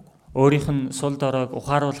깨닫게 하려고. Өөрийнх нь сул дороог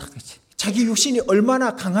ухааруулах гэж. 자기 육신이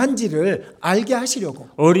얼마나 강한지를 알게 하시려고.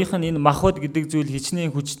 Өөрийнх нь энэ махбод гэдэг зүйл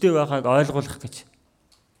хичнээн хүчтэй байгааг ойлгуулах гэж.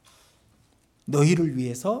 너희를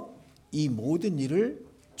위해서 이 모든 일을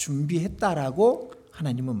준비했다라고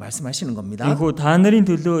하나님은 말씀하시는 겁니다. Ийхүү та нарын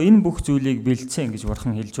төлөө энэ бүх зүйлийг бэлдсэн гэж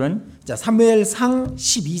Бурхан хэлж байна. 자, 사무엘상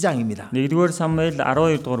 12장입니다. 1-р Самуэль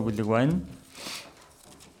 12 дугаар бүлэг байна.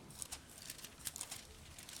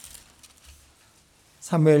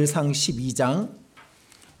 사무엘상 12장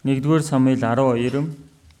 1-р Самуэль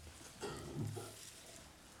 12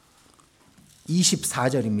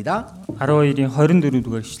 24절입니다. 12-ийн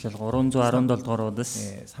 24-р ишлэл 317 дугаар удас.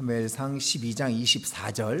 사무엘상 12장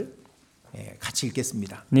 24절 같이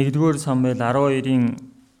읽겠습니다. 1-р Самуэль 12-ийн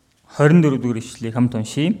 24-р ишлэлийг хамт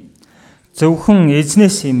уншийе. Зөвхөн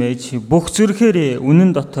эзнээс имэж бүх зүрхээрээ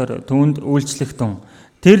үнэн дотор түүнд үйлчлэгтэн.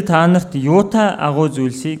 Тэр та нарт юутай агуу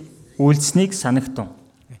зүйлсийг үйлсныг санагтун.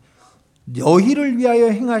 너희를 위하여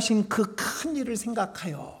행하신 그 큰 일을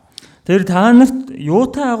생각하여. Тэр та нарт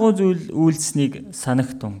юутай агуу зүйл үйлснийг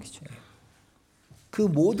санагтун гэж. 그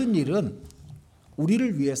모든 일은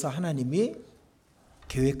우리를 위해서 하나님이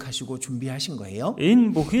계획하시고 준비하신 거예요.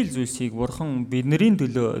 Энэ бүхий л зүйлсийг Бурхан бидний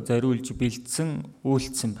төлөө зориулж бэлдсэн,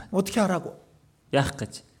 үйлдсэн байна. 어떻게 하라고? Яах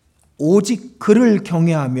гэж? 오직 그를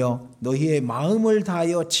경외하며 너희의 마음을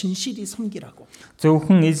다하여 진실이 섬기라고.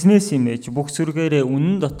 Зөвхөн эзнээс имэж бүх зүргээрээ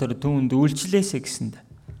үнэн дотор түүнд үйлчлээсэ гэсэндэ.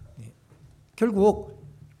 결국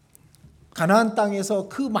가나안 땅에서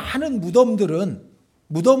그 많은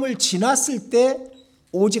무덤을 지났을 때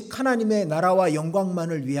오직 하나님의 나라와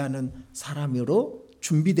영광만을 위하는 사람으로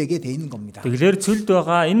준비되게 돼 있는 겁니다. Тэгэлэр цөлд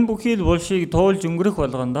байгаа энэ бүхий л булшийг туулж өнгөрөх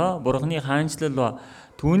болгондоо Бурханы хаанчлал ба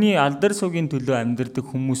түүний алдар сугийн төлөө амьдардаг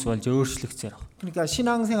хүмүүс болж өөрчлөгцөөр. 그러니까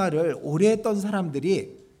신앙생활을 오래 했던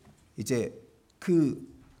사람들이 이제 그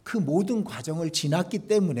모든 과정을 지났기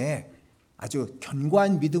때문에 아주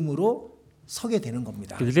견고한 믿음으로 서게 되는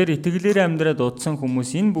겁니다. Тэгэлэр итгэлээр амьдраад удсан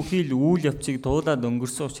хүмүүс энэ бүхий л үйл явцыг дуудаад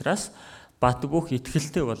өнгөрсөн учраас бат бүх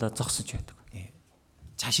итгэлтэй болоод зогсож байдаг.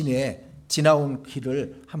 자신의 지나온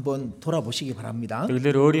길을 한번 돌아보시기 바랍니다.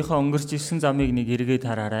 Тэгэлэр өөрийнхөө өнгөрч ирсэн замыг нэг эргээд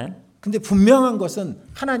хараарай. 근데 분명한 것은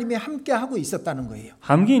하나님이 함께 하고 있었다는 거예요.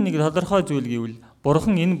 Хамгийн нэг тодорхой зүйл гэвэл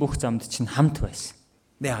Бурхан энэ бүх замд чинь хамт байсан.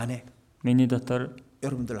 내 안에, Миний дотор,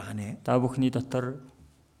 여러분들 안에, та бүхний дотор.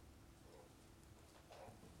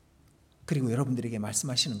 그리고 여러분들에게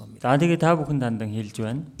말씀하시는 겁니다. За тэгээ та бүхэн дандан хэлж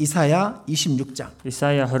байна. 이사야 26장.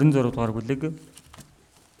 Исая 26 дугаар бүлэг.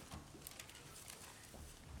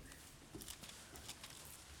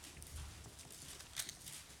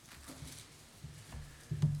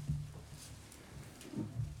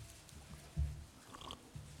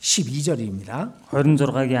 (12절입니다)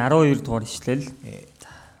 26-гийн 12 дугаар ишлэл.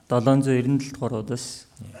 797 дугаар удас.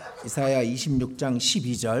 이사야 26장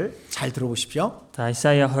 12절 잘 들어보십시오. За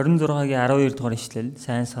Исая 26-гийн 12 дугаар ишлэл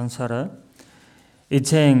сайн сонсоорой.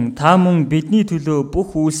 Эзэн та мөн бидний төлөө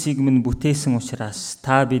бүх үйлсийг минь бүтээсэн учраас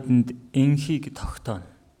та бидэнд энхийг тогтооно.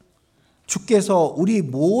 주께서 우리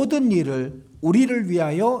모든 일을 우리를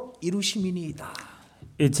위하여 이루심이니이다.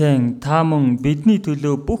 Эзэн та мөн бидний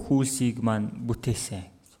төлөө бүх үйлсийг маань бүтээсэн.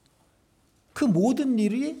 그 모든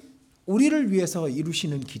일이 우리를 위해서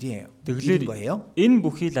이루시는 길이에요. 일인 거예요. Энэ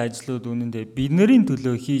бүхий л ажлууд үнэндээ бидний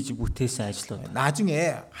төлөө хийж бүтээсэн ажлууд.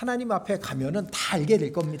 나중에 하나님 앞에 가면은 다 알게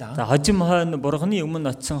될 겁니다. За хожим хойно Бурханы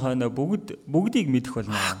өмнө очисон хойно бүгдийг мэдэх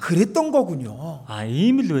болно. 그랬던 거군요.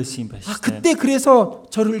 Ийм л байсан юм байна шүү дээ. 그때 그래서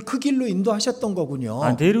저를 그 길로 인도하셨던 거군요.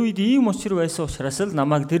 Тэр үед ийм учир байсан учраас л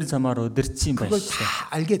намайг тэр замаар өдөрцсөн юм байна 그걸 шүү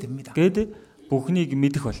다 дээ. 알게 됩니다. Гэд бүхнийг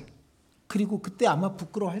мэдэх бол. 그리고 그때 아마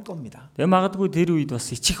부끄러워할 겁니다. Тэгээ магадгүй тэр үед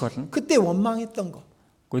бас ичих болно. 그때 원망했던 거.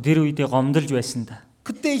 Гэхдээ тэр үедээ гомдолж байсан да.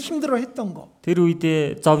 그때 힘들어했던 거, Тэр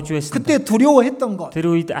үед зовж байсан. 그때 두려워했던 것,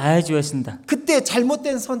 Тэр үед айж байсан да. 그때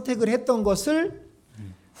잘못된 선택을 했던 것을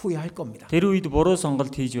후회할 겁니다. Тэр үед буруу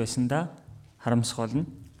сонголт хийж байсан да. 하람сах болно.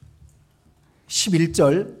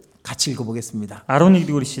 11절 같이 읽어보겠습니다.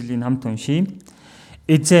 11-р ишлэлийн хамт уншийе.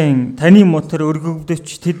 Эзэн таны мотор өргөгдөж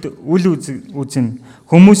тэд үл үзэн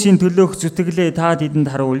хүмүүсийн төлөөх зүтгэлээ та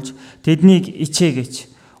тэдэнд харуулж тэднийг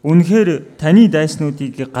ичээгээч. үнэхээр таны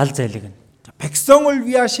дайснуудыг гал зайлгана. 백성을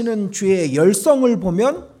위하시는 주의 열성을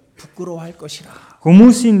보면 부끄러워할 것이라.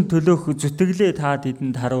 хүмүүсийн төлөөх зүтгэлээ та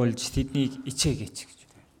тэдэнд харуулж тэднийг ичээгээч гэж.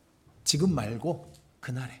 지금 말고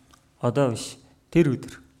그날에. Одоо биш. Тэр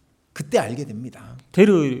өдөр. 그때 알게 됩니다. Тэр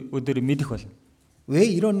өдөр мэдэх болно. 왜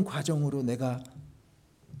이런 과정으로 내가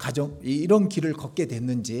이런 길을 걷게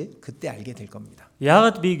됐는지 그때 알게 될 겁니다.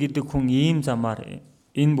 Яагаад би гэдэг хүн ийм замаар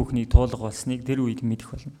энэ бүхнийг туулга болсныг тэр үед мэдэх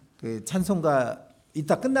болно. 그 찬송가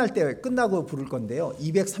이따 끝나고 부를 건데요.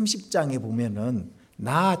 230장에 보면은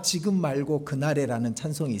나 지금 말고 그날에라는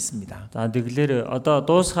찬송이 있습니다. За тэгэлэр одоо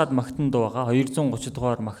дуусгаад магтан дуу байгаа 230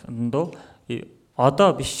 дугаар магтан дуу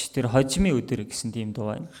одоо биш тэр хожимын өдөр гэсэн тийм дуу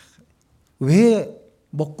байна. 왜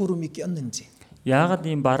먹구름이 꼈는지. Яагаад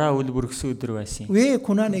ийм бараа үл бүргсэн өдөр байсан юм? 왜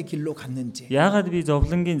고난의 길로 갔는지. Яагаад би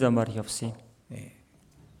зовлонгийн замаар явсан юм?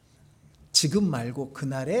 지금 말고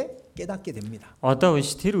그날에 깨닫게 됩니다. Одоо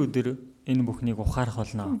биш тэр өдөр энэ бүхнийг ухаарах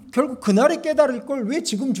болно. 결국 그날에 깨달을 걸 왜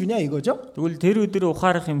지금 주냐 이거죠? Тэгвэл тэр өдөр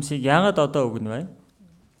ухаарах юмсыг яагаад одоо өгнө вэ?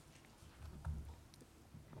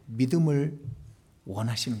 믿음을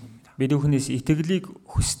원하시는 겁니다. Бид бүхнээс итгэлийг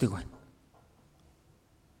хүсдэг байна.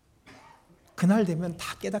 그날 되면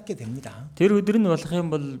다 깨닫게 됩니다. Тэр өдөр нь болох юм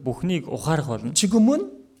бол бүхнийг ухаарах болно.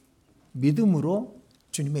 지금은 믿음으로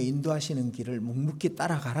주님의 인도하시는 길을 묵묵히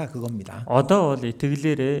따라가라 그겁니다. Одоо бол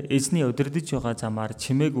итгэлээрээ эзний удирдах байгаа замаар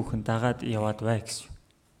чимээгүйхэн дагаад яваад бай гэсэн.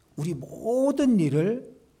 우리 모든 일을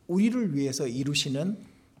우리를 위해서 이루시는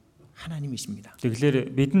하나님이십니다.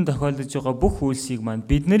 Тэгэхээр бидэнд тохиолдож байгаа бүх үйлсийг маань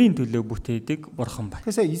бидний төлөө бүтээдэг бурхан байна.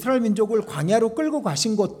 그래서 이스라엘 민족을 광야로 끌고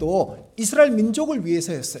가신 것도 이스라엘 민족을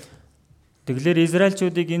위해서였어요. Тэгэхээр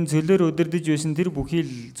Израильчүүдийг энэ зөвлөөр удирдах байсан тэр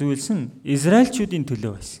бүхий зүйлс нь Израильчүүдийн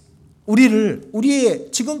төлөө байсан. 우리의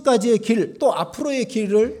지금까지의 길 또 앞으로의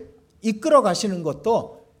길을 이끌어 가시는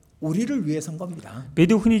것도 우리를 위해서인 겁니다. Бид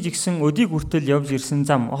бүхний жигсэн өдийг хүртэл явж ирсэн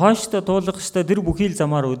зам хойштоо туулах ёстой тэр бүхий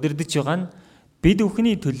замаар удирдах байгаа нь бид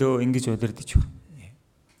бүхний төлөө ингэж удирдах байна.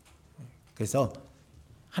 그래서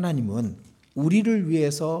하나님은 우리를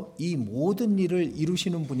위해서 이 모든 일을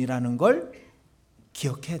이루시는 분이라는 걸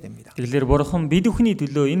기억해야 됩니다. Тэгэхээр бурхан бид бүхний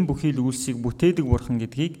төлөө энэ бүхий үйлсийг бүтээдэг бурхан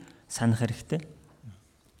гэдгийг санах хэрэгтэй.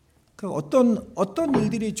 그 어떤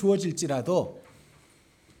일들이 주어질지라도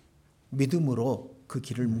믿음으로 그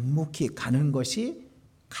길을 묵묵히 가는 것이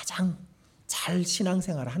가장 잘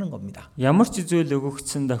신앙생활을 하는 겁니다. Ямар ч зүйл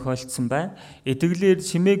өгөгдсөн тохиолдсон бай итгэлээр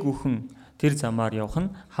чимээгүйхэн тэр замаар явах нь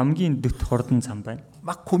хамгийн дэвт хурдан зам байна.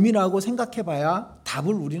 막 고민하고 생각해봐야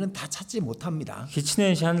답을 우리는 다 찾지 못합니다.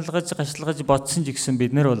 Хичнээн шаналгаж гашлагаж бодсон ч гэсэн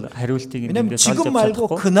бид нар бол хариултыг 왜냐면 지금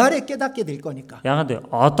말고 그날에 깨닫게 될 거니까. Яагаад вэ?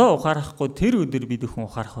 Одоо ухаарахгүй тэр өдөр бид бүхэн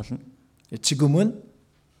ухаарах болно. 지금은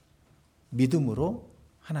믿음으로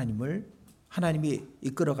하나님이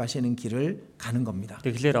이끌어 가시는 길을 가는 겁니다.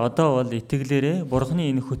 Тэгэхээр одоо бол итгэлээрээ бурханы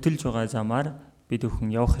энэ хөтөлж байгаа замаар бид бүхэн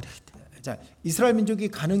явах хэрэгтэй. 자, 이스라엘 민족이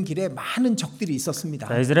가는 길에 많은 적들이 있었습니다.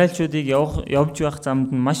 За Израильчүүдийг явж байх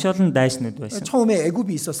замд нь маш олон дайснууд байсан. 처음에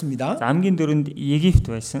애굽이 있었습니다. За хамгийн дөрөнд Египт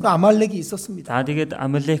байсан. 그 아말렉이 있었습니다. За тэгээд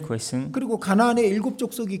Амалек байсан. 그리고 가나안에 7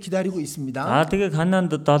 족속이 기다리고 있습니다. За тэгээд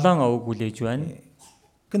Ханаанд 7 овг хүлээж байна.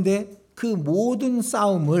 근데 그 모든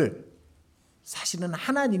싸움을 사실은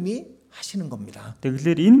하나님이 하시는 겁니다.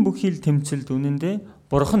 Тэгэхээр энэ бүхий л тэмцэлд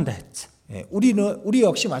үнэндээ бурхан дайцсан. 우리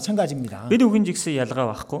역시 마찬가지입니다. Бид бүхэн жигсэн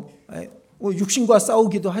ялгаа байхгүй. 육신과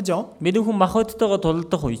싸우기도 하죠. Бид бүхэн махбодтойгоо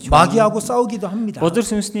тулдах үеч байна. 마귀하고 싸우기도 합니다. Бузар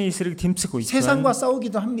сүнсний эсрэг тэмцэх үеч байна. 세상과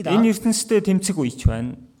싸우기도 합니다. Энэ ертөнцтэй тэмцэх үеч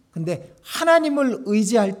байна. 근데 하나님을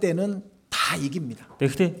의지할 때는 다 이깁니다.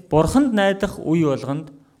 Тэгэхдээ бурханд найдах үе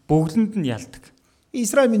болгонд бүгдэнд нь ялдаг.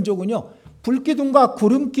 이스라엘 민족은요. 불기둥과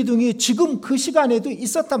구름 기둥이 지금 그 시간에도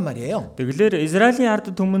있었단 말이에요. Тэгэхээр Израилийн ард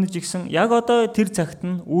түмэн жигсэн яг одоо тэр цагт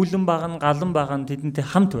нь үүлэн баган галан баган тэдэнтэй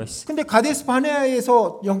хамт байсан. 근데 가데스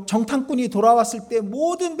바네아에서 정탐꾼이 돌아왔을 때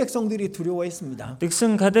모든 백성들이 두려워했습니다.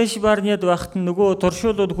 Тэгсэн Кадеш Барнеад байхад нь нөгөө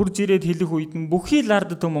туршуулууд хурж ирээд хэлэх үед нь бүхий л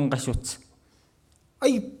ард түмэн гашууцсан.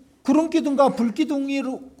 아이 구름 기둥과 불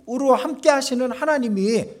기둥으로 함께 하시는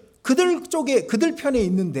하나님이 그들 편에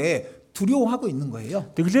있는데 두려워하고 있는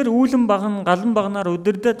거예요. Тэгэхээр үүлэн баган галан багнаар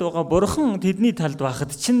удирдах байгаа бурхан тэдний талд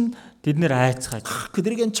байхад чинь Тэд нэр айцгааж.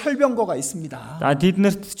 그들에겐 철병거가 있습니다.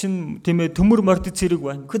 Тэднэрт чинь тийм ээ төмөр мордод цэрэг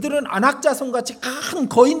байна. 그들은 안악자손 같이 큰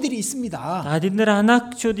거인들이 있습니다. Тэд нэр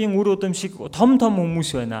анаакчуудын үр удам шиг том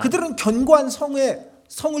хүмүүс байна. 그들은 견고한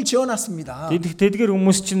성을 지어놨습니다. Тэдгэр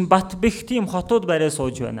хүмүүс чинь бат бэх тийм хотууд барай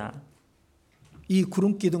сууж байна. 이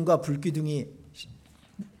구름 기둥과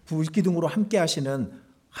불기둥으로 함께 하시는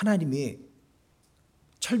하나님이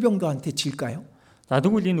철병거한테 질까요?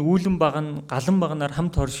 Тэгвэл энэ үүлэн баг нь галан багнаар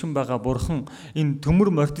хамт оршин байгаа бурхан энэ төмөр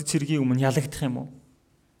мордод цэргийн өмнө ялагдах юм уу?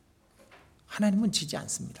 하나님은 지지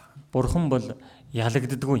않습니다. Бурхан бол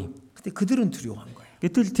ялагддаггүй юм. 근데 그들은 두려워한 거예요.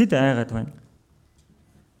 Гэтэл тэд айгаад байна.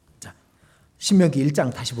 자, 신명기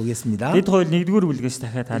 1장 다시 보겠습니다. Тэд хоёул 1-р бүлгээс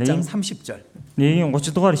дахиад 1장 харъя. 30절. 1-ийн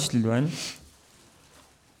 30 дугаар ишлэл байна.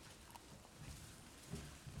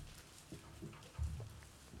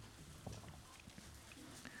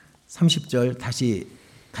 30절 다시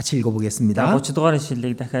같이 읽어보겠습니다. 30 дугаар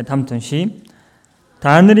ишлэлийг дахиад хамт уншийе.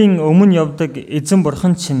 Та нарын өмнө явдаг эзэн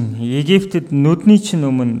бурхан чинь Египтэд нүдний чинь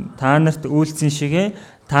өмнө та нарт үйлцэн шигэ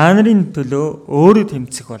та нарын төлөө өөрөө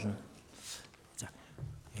тэмцэх болно.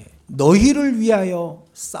 너희를 위하여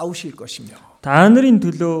싸우실 것이며. Та нарын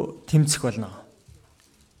төлөө тэмцэх болно.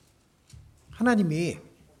 하나님이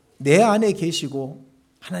내 안에 계시고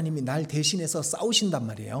하나님이 날 대신해서 싸우신단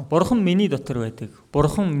말이에요. Бурхан миний дотор байдаг.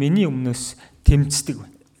 Бурхан миний өмнөөс тэмцдэг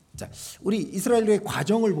байна. 자, 우리 이스라엘의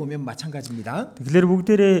과정을 보면 마찬가지입니다. Тэгэхээр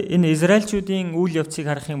бүгдээрээ энэ Израильчүүдийн үйл явцыг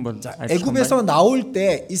харах юм бол 애굽에서 나올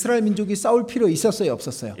때 이스라엘 민족이 싸울 필요 있었어요,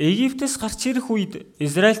 없었어요? Египтээс гарч ирэх үед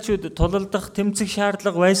Израильчүүд тулалдах тэмцэх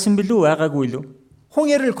шаардлага байсан билүү, байгаагүй лүү?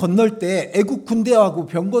 홍해를 건널 때 애굽 군대하고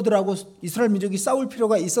병거들하고 이스라엘 민족이 싸울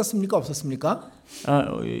필요가 있었습니까, 없었습니까?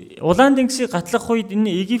 Улаан тэнгисийг гатлах үед энэ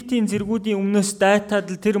Египтийн зэргүүдийн өмнөөс дайтаад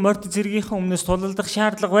тэр морд зэргийнхээ өмнөөс тулалдах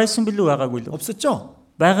шаардлага байсан билүү, байгаагүй лүү? 없었죠.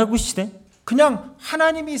 байгаагүй ч тийм. 그냥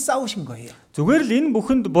하나님이 싸우신 거예요. Зүгээр л энэ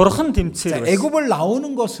бүхэнд бурхан тэмцээр байсан. 애굽을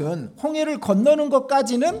나오는 것은 홍해를 건너는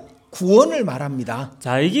것까지는 구원을 말합니다.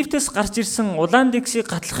 За Египтээс гарч ирсэн улаан тэнгисийг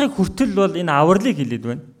гатлахыг хүртэл бол энэ авралыг хэлээд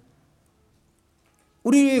байна.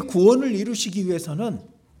 우리의 구원을 이루시기 위해서는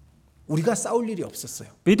우리가 싸울 일이 없었어요.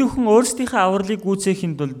 Бид бүхэн өөрсдийнхээ авралыг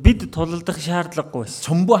гүйцээхэд бол бид тулалдах шаардлагагүй байсан.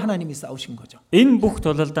 전부 하나님이 싸우신 거죠. Энэ бүх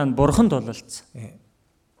тулалдаанд бурхан тулалдсан.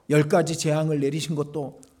 10가지 재앙을 내리신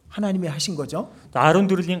것도 하나님이 하신 거죠.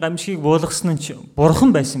 14лийн гамшигыг буулгасан нь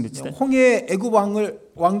бурхан байсан биз дээ. 홍해 애굽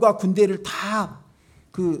왕과 군대를 다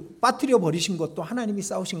빠뜨려 버리신 것도 하나님이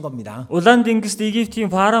싸우신 겁니다. Улаан тэнгист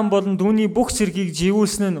Египтийн фараон болон түүний бүх зэргийг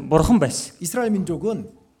живүүлсэн нь бурхан байсан. 이스라엘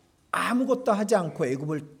민족은 아무것도 하지 않고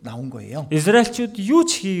애굽을 나온 거예요. Израильчууд юу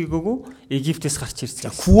ч хийгээгүй Египтээс гарч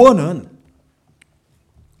ирсэн.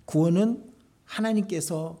 구원은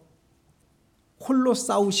하나님께서 홀로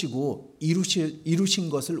싸우시고 이루신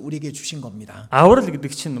것을 우리에게 주신 겁니다. Аврал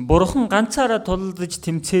гэдэг чинь бурхан ганцаараа тулалдаж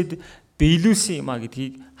тэмцээд биелүүлсэн юм а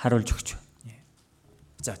гэдгийг харуулж өгч байна.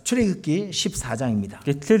 자, 출애굽기 14장입니다.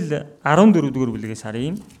 Гэтэл 14-р бүлгээс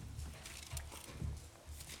харъя.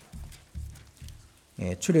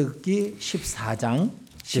 출애굽기 14장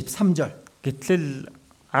 13절. Гэтэл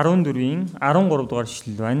 14-ийн 13 дугаар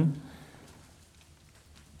ишлэл байна.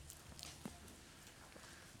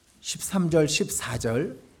 13절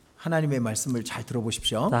 14절 하나님의 말씀을 잘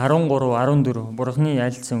들어보십시오. 13 14 бурхны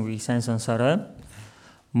ялцсан үгийг сайн сонсоорой.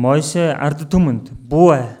 Мойсе ард түмэнд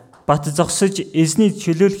бүү бат зогсож эзний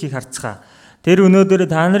чөлөөлөхийг харцгаа. Тэр өнөөдөр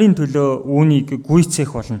та нарын төлөө үүнийг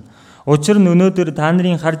гүйцээх болно. Учир нь өнөөдөр та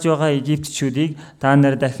нарын харж байгаа Египтчүүдийг та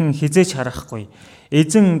нар дахин хизээж харахгүй.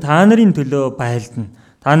 Эзэн та нарын төлөө байлдана.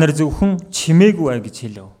 Та нар зөвхөн чимээгүй гэж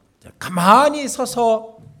хэлв. 가만히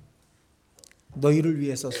서서 너희를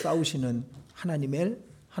위해서 싸우시는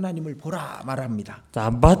하나님을 보라 말합니다. За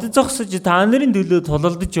бат зогсож та нарын төлөө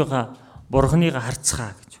тулалдаж байгаа бурхныг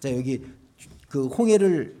харцгаа гэж. 자, 여기 그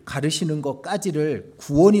홍해를 가르시는 것까지를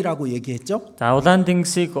구원이라고 얘기했죠. За улаан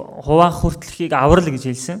тэнгисийг хуваах хүртэлхийг аврал гэж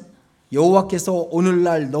хэлсэн. 여호와께서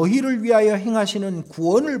오늘날 너희를 위하여 행하시는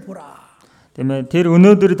구원을 보라. Тиймээ тэр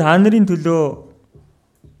өнөөдөр та нарын төлөө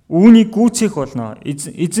үүнийг гүйцээх болно.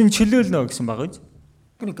 Эзэн чөлөөлнө гэсэн байгаа.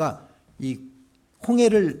 그러니까 이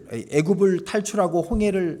홍해를 애굽을 탈출하고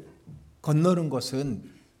홍해를 건너는 것은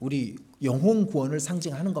우리 영혼 구원을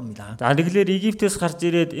상징하는 겁니다. За тэгэхээр Египтээс гарч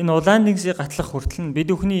ирээд энэ улаан тэнгисийг гатлах хүртэл нь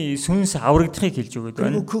бид бүхний сүнс аврагдахыг хэлж өгöd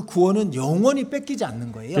байна. 그리고 그 구원은 영원히 뺏기지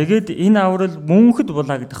않는 거예요. Тэгээд энэ аврал мөнхөд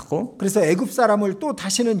булаагдахгүй. 그래서 애굽 사람을 또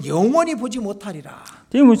다시는 영원히 보지 못하리라.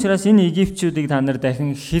 Тийм учраас энэ Египтчүүдийг та нар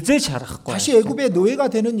дахин хизээж харахгүй. 다시 애굽의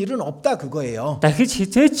노예가 되는 일은 없다 그거예요. Дахиж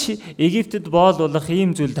хизээч Египтэд боолуулах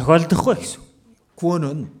ийм зүйл тохиолдохгүй гэсэн.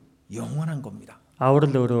 구원은 영원한 겁니다.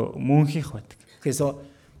 Аврал өөрөө мөнхийнх байдаг. 그래서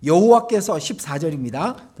여호와께서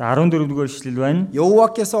 14절입니다. За 14-р эшлэл байна.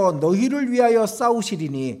 여호와께서 너희를 위하여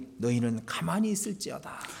싸우시리니 너희는 가만히 있을지어다.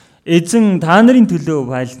 Эзэн та нарын төлөө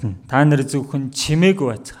байлдана. Та нар зөвхөн чимээгүй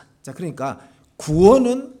байцгаа. 자, 그러니까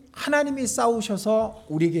구원은 하나님이 싸우셔서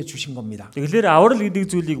우리에게 주신 겁니다. Тэгэхээр аврал гэдэг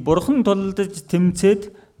зүйлийг бурхан тулалдаж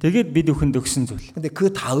тэмцээд тэгээд бид бүхэнд өгсөн зүйл. 근데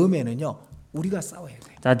그 다음에는요. 우리가 싸워야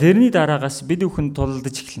돼요. За тэрний дараагаас бид бүхэн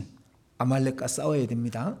тулалдаж эхэлнэ. 아말렉과 싸워야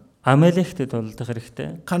됩니다. Амалектэй тулалдах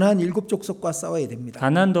хэрэгтэй. 가나안 7 족속과 싸워야 됩니다.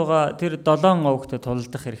 Канаанд байгаа тэр 7 овогтой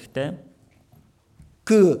тулалдах хэрэгтэй.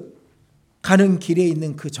 그 가는 길에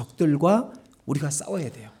있는 그 적들과 우리가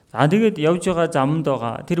싸워야 돼요. За тэгээд явж байгаа замд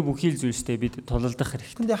байгаа тэр бүхий л зүйлстэй бид тулалдах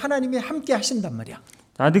хэрэгтэй. 근데 하나님이 함께 하신단 말이야.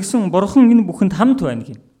 За тэгсэн бурхан энэ бүхэнд хамт байна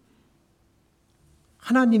гин.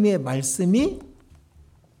 하나님의 말씀이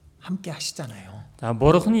함께 하시잖아요. За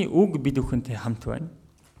бурханы үг бид бүхэнтэй хамт байна.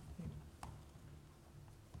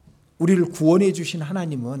 우리를 구원해 주신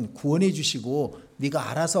하나님은 구원해 주시고 네가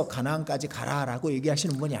알아서 가나안까지 가라라고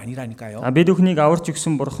얘기하시는 분이 아니라니까요. Бид бүхнийг аварч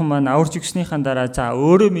өгсөн бурхан маань аварч өгснийхэн дараа за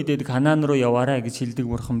өөрөө мэдээд Канаан руу яваарай гэж хэлдэг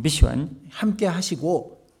бурхан биш байна. 함께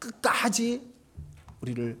하시고 끝까지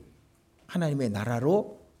우리를 하나님의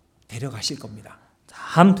나라로 데려가실 겁니다.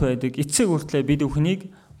 Хамт байдаг. Эцэг хүртлээр бид бүхнийг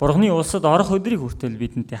бурханы улсад орох өдрийг хүртэл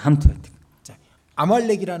бидэнтэй хамт байдаг. 자,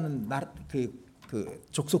 아말렉이라는 그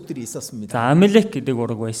족속들이 있었습니다. За Амелек гэдэг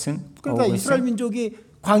ураг байсан. 그러니까 이스라엘 민족이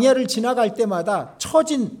광야를 지나갈 때마다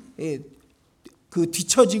처진 그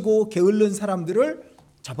뒤처지고 게을른 사람들을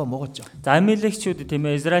잡아먹었죠. За Амелекчүүд тийм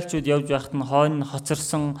ээ Израильчууд явж байхад нь хойно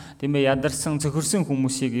хоцорсон, тийм ээ ядарсан, цөхөрсөн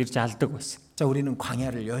хүмүүсийг ирж алдаг байсан. 자, 우리는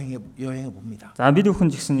광야를 여행해 봅니다. За бид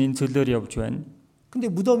бүхэн ч гэсэн энэ цөлөөр явж байна. 근데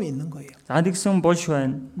무덤이 있는 거예요. За тэгсэн болж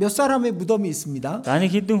байна. 몇 사람의 무덤이 있습니다. За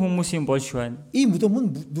нэг хэдэн хүмүүсийн болж байна. 이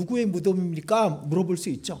무덤은 누구의 무덤입니까? 물어볼 수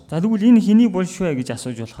있죠. За тэгвэл энэ хэний болж вэ гэж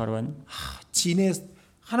асууж болохоор байна.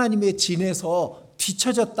 하나님의 진에서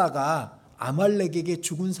뒤처졌다가 아말렉에게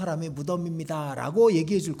죽은 사람의 무덤입니다라고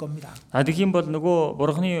얘기해 줄 겁니다. За тэгхийн бол нөгөө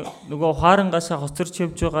бурхны нөгөө хаарангаасаа хоцорч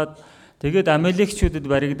явж байгаад тэгээд Амелекчүүдэд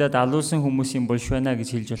баригдаад алуулсан хүмүүсийн болж байна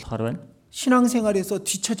гэж хэлж болохоор байна. 신앙생활에서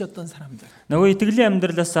뒤처졌던 사람들. Нөгөө итгэлийн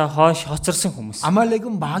амьдралаасаа хойш хоцорсон хүмүүс.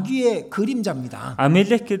 아말렉은 마귀의 그림자입니다.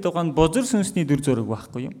 Амелек гэдэг нь бузар сүнсний дүр зураг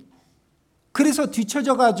байхгүй юу? 그래서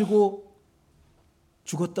뒤처져 가지고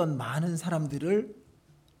죽었던 많은 사람들을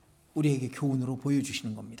우리에게 교훈으로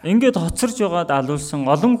보여주시는 겁니다. Ингээд хоцорж байгаад алуулсан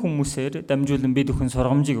олон хүмүүсээр дамжуулан бид бүхэн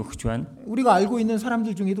сургамжийг өгч байна. 우리가 알고 있는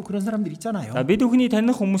사람들 중에도 그런 사람들 있잖아요. Бид бүхний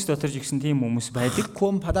таних хүмүүс дотор ч гэсэн тийм хүмүүс байдаг.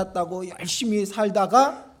 구원 받았다고 열심히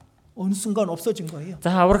살다가 어느 순간 없어진 거예요.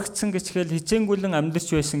 За аврагдсан гэчгээл хичээнгүйлэн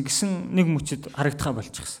амьдарч байсан гэсэн нэг мөчөд харагдахаа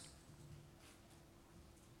болчихсон.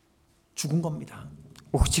 죽은 겁니다.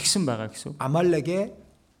 Өгчихсэн байгаа гэсэн. 아말렉에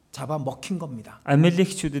잡아 먹힌 겁니다.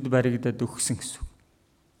 Амелекчүүдэд баригдаад өгсөн гэсэн.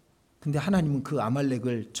 근데 하나님은 그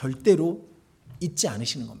아말렉을 절대로 잊지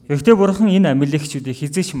않으시는 겁니다. Гэхдээ бурхан энэ Амелекчүүдийг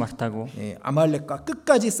хизээч мартаагүй. 예, 아말렉과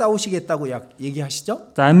끝까지 싸우시겠다고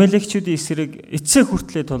얘기하시죠? За Амелекчүүдийн эсрэг эцэг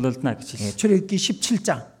хүртлээр тулалдана гэж 예, хэлсэн. 출애굽기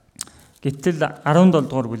 17장 Гэтэл 17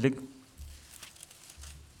 дугаар бүлэг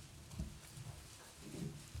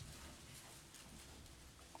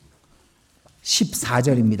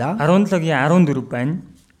 14절입니다. 17-гийн 14 байна.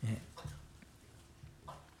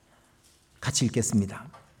 같이 읽겠습니다.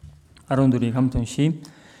 14-ийг хамт уншийе.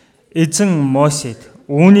 Эзэн Мосед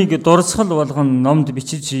үүнийг дурсгал болгон номд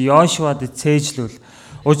бичиж Йошуад цээжлүүл.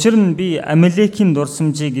 Учир нь би Амелекийн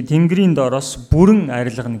дурсамжийг тэнгэрийн доороос бүрэн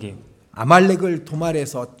арилгана гэв. 아말렉을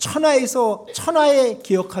도말해서 천하에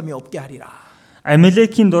기억함이 없게 하리라.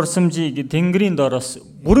 Амелекийн дурсамжийг тэнгэрийн доороос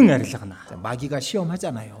бүрэн арилгана. 마귀가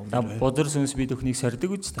시험하잖아요. Бузар сүнс бид өхнийг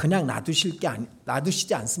сордог үст. 그냥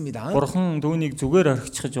놔두시지 않습니다. Бурхан түүнийг зүгээр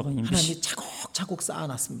орхичихж байгаа юм биш. 하나님이 차곡차곡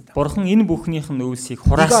쌓아놨습니다. Бурхан энэ бүхнийх нь үйлсийг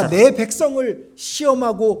네가 хураасаа. 내 백성을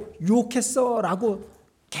시험하고 유혹했어라고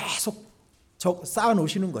계속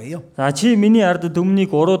쌓아놓으시는 거예요. За чи миний ард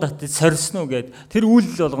дүмнийг уруу татаж сорьсон уу гэд тэр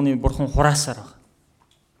үйлдэл болгоныг бурхан хураасаар байгаа.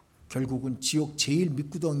 결국은 지옥 제일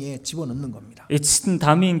밑구덩이에 집어넣는 겁니다. Эцэст нь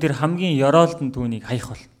тамийн тэр хамгийн ёроолд нь түүнийг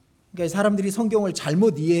хаях бол. 그러니까 사람들이 성경을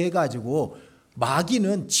잘못 이해해가지고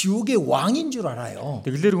마귀는 지옥의 왕인 줄 알아요.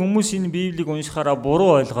 Тэгэлэр хүмүүс энэ Библийг уншихаараа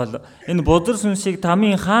буруу ойлгоод энэ бузар сүнсийг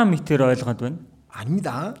тамийн хаан мэтэр ойлгоод байна.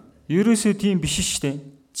 아닙니다. Ерөөсөө тийм биш шүү дээ.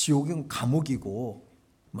 지옥은 감옥이고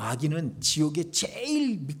마귀는 지옥의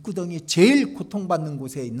제일 밑구덩이에 제일 고통받는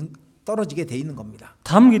곳에 떨어지게 돼 있는 겁니다.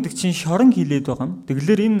 Там гэдэг чинь шорон хилээд байгаа юм.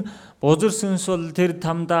 Тэгэлэр энэ бузар сүнс бол тэр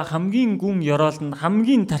тамда хамгийн гүн ёроолд нь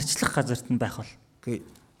хамгийн тарчлах газарт нь байх бол.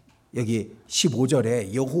 여기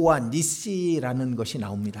 15절에 여호와 니시라는 것이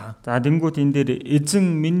나옵니다. За дэнгүүт энэ дээр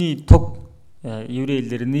эзэн миний туг еврей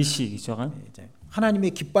хэлээр нийши гэж байгаа. 이제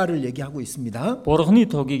하나님의 깃발을 얘기하고 있습니다. Бурхны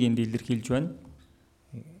тогийг энд илэрхийлж байна.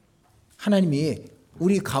 하나님이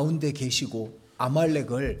우리 가운데 계시고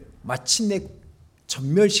아말렉을 마침내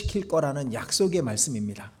전멸시킬 거라는 약속의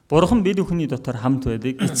말씀입니다. Бурхан бид бүхний дотор хамт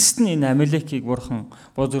байдаг. Эцэст нь энэ Амалекийг Бурхан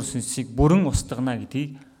бозор сүнсийг бүрэн устгана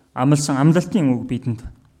гэдгийг амласан амлалтын үг бидэнд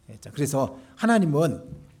байна. 그래서 하나님은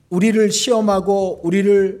우리를 시험하고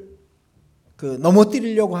우리를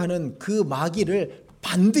넘어뜨리려고 하는 그 마귀를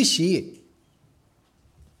반드시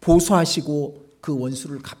보수하시고 그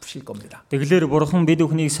원수를 갚으실 겁니다. Тэгэлэр Бурхан бид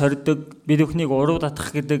бүхнийг сордог, бид бүхнийг уруу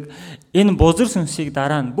татах гэдэг энэ бозор сүнсийг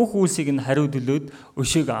дараа нь бүх үйлсийг нь хариу төлөөд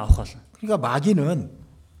өшөөг авах болно. 그러니까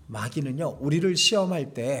마귀는요 우리를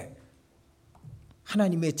시험할 때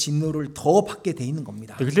하나님의 진노를 더 받게 돼 있는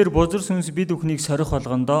겁니다. Тэгэлэр бозор сүнс бид бүхнийг сорих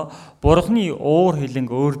болгондоо Бурханы уур хилэнг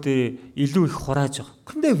өөр дээр илүү их хурааж байгаа.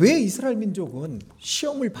 근데 왜 이스라엘 민족은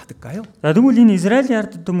시험을 받을까요? За тэгвэл энэ Израилийн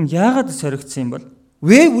ард түмэн яагаад соригдсан юм бол?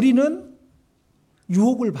 왜 우리는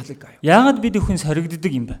유혹을 받을까요? Яагаад бид бүхэн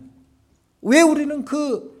соригддаг юм бэ? 왜 우리는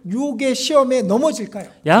그 유혹의 시험에 넘어질까요?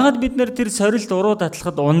 Яагаад бид нар тэр сорилт уруу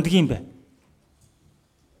татлахад ундаг юм бэ?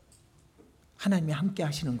 하나님이 함께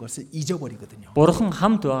하시는 것을 잊어버리거든요. Бурхан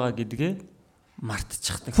хамт байгаа гэдгээ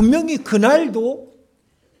мартчихдаг. 분명히 그날도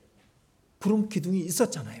구름 기둥이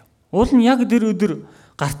있었잖아요. Уул нь яг тэр өдөр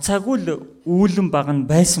гарцаагүй л үүлэн баг нь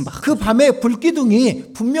байсан баг. 그 밤에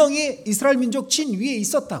불기둥이 분명히 이스라엘 민족 진 위에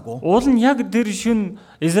있었다고. Уул нь яг тэр шүн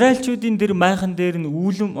Израильчүүдийн тэр майхан дээр нь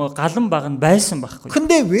үүлэн галан баг нь байсан байхгүй.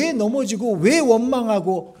 근데 왜 넘어지고 왜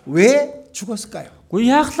원망하고 왜 죽었을까요? Гэхдээ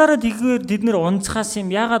яахлаараа тэгэхээр бид нэр унцхаас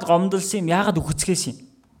юм, яагаад гомдолсон юм, яагаад үхцгээс юм?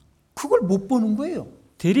 그걸 못 보는 거예요.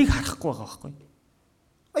 Тэрийг харахгүй байгаа байхгүй.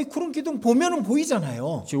 아니 구름 기둥 보면은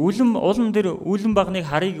보이잖아요. Чи улам дээр үүлэн багныг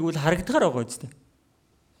харъя гэвэл харагдахаар байгаа үстэй.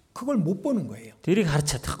 그걸 못 보는 거예요. Тэрийг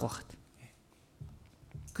харж чадахгүй байна.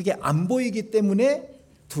 그게 안 보이기 때문에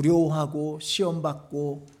두려워하고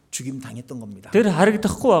시험받고 죽임 당했던 겁니다. Тэр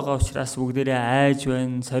харагдахгүй байгаа учраас бүгдээрээ айж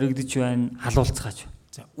байна, соригдож байна, халуулцгааж байна.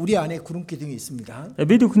 자, 우리 안에 구름 기둥이 있습니다.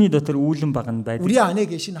 Бид бүхний дотор үүлэн баг нь байдаг. 우리 안에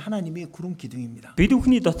계신 하나님이 구름 기둥입니다. Бид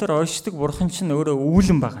бүхний дотор оршдог Бурхан чинь өөрөө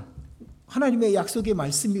үүлэн баг. 하나님의 약속의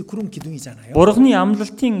말씀이 구름 기둥이잖아요. Бурханы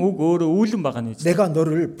амлалтын үг өөрөө үүлэн баг нь. 내가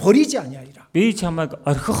너를 버리지 아니하리라. Би чамайг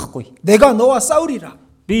орхихгүй. 내가 너와 싸우리라.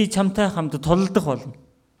 Би чамтай хамт тулдах болно.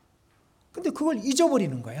 근데 그걸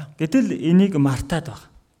잊어버리는 거야. Гэтэл энийг мартаад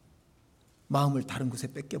байна. 마음을 다른 곳에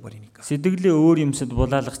뺏겨 버리니까. Сэтгэлээ өөр юмсад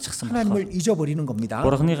булаалгачихсан байна. 하나님을 잊어버리는 겁니다.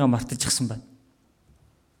 Бурханыгаа мартчихсан байна.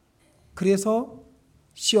 그래서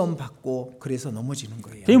시험 받고 그래서 넘어지는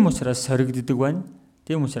거예요. Тийм учраас соригддаг байна.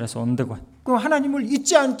 Тийм учраас ундаг байна. 그럼 하나님을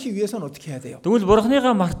잊지 않기 위해서는 어떻게 해야 돼요? Тэгвэл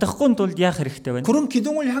Бурханыгаа мартахгүй тулд яах хэрэгтэй вэ? 구름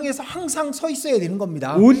기둥을 향해서 항상 서 있어야 되는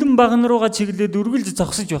겁니다. Үүлэн багн руугаа чиглээд үргэлж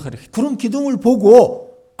зогсож байх хэрэгтэй. 구름 기둥을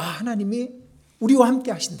보고 하나님이 우리와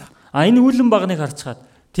함께 하신다. Энэ үүлэн багныг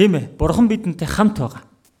харцгаад тийм ээ, Бурхан бидэнтэй хамт байгаа.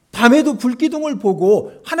 밤에도 불기둥을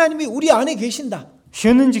보고 하나님이 우리 안에 계신다.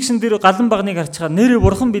 Шөнөн жигсэн дээр галан багныг харцгаад нэрээ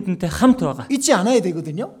Бурхан бидэнтэй хамт байгаа. 잊지 않아야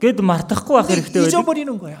되거든요. Гэд мартахгүй байх хэрэгтэй байдаг. 잊어버리는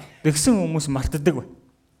거야. Тэгсэн хүмүүс мартдаг бай.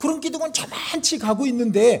 구름 기둥은 저만치 가고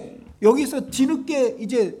있는데 여기서 뒤늦게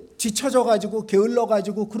이제 지쳐져 가지고 게을러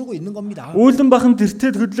가지고 그러고 있는 겁니다. Үүлэн бахан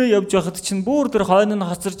тэртээ хөдлөө явж байхад чинь бүр тэр хойно нь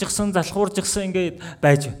хоцоржсэн, залхууржсэн ингээд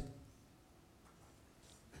байж байна.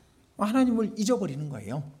 하나님을 잊어버리는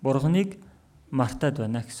거예요. Бурханыг мартаад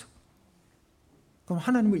байна гэсэн. 그럼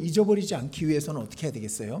하나님을 잊어버리지 않기 위해서는 어떻게 해야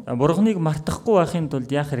되겠어요? Бурханыг мартахгүй байхын тулд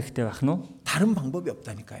яах хэрэгтэй байх нь? 다른 방법이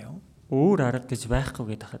없다니까요. Өөр арга гэж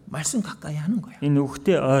байхгүй гэдэг. 말씀 가까이 하는 거야. Энэ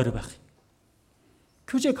үхтэй ойр байх.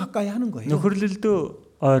 교제 가까이 하는 거예요. Нөхөрлөлдөө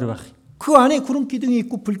ойр байх. 그 안에 구름 기둥이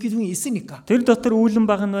있고 불 기둥이 있으니까. Тэр дотор үүлэн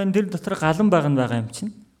баг нь байна, тэр дотор галан баг нь байгаа юм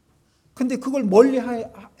чинь. 근데 그걸 멀리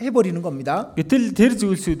해버리는 겁니다. Гэтэл тэр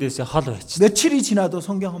зүйлсүүдээс хол байж. 며칠이 지나도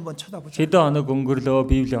성경 한번 쳐다보죠. Хэдэн хоног өнгөрлөө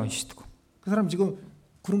Библийг уншдаг. 그 사람 지금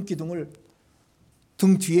구름 기둥을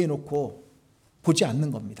등 뒤에 놓고 보지 않는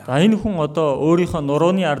겁니다. Энэ хүн одоо өөрийнхөө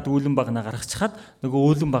нурууны ард үүлэн багнаа гаргачихад нөгөө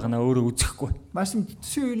үүлэн багнаа өөрөө үзэхгүй. 말씀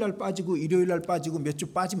수요일 날 빠지고 일요일 날 빠지고 몇 주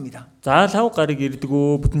빠집니다. За лав гарыг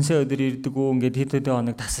ирдэггүй, бүтэнсэ өдөр ирдэггүй ингээд хэд хэдэн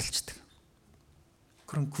хоног тасалчдаг.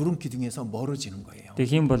 그럼 구름 기둥에서 멀어지는 거예요.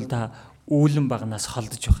 Тэгэх юм бол та үүлэн багнаас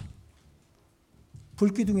холдож байгаа. 불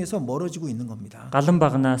기둥에서 멀어지고 있는 겁니다. Галан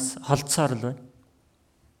багнаас холдсоор л байна.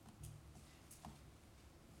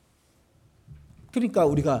 그러니까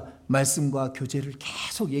우리가 말씀과 교제를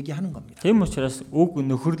계속 얘기하는 겁니다. Тийм учраас үг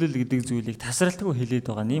нөхөрлөл гэдэг зүйлийг тасралтгүй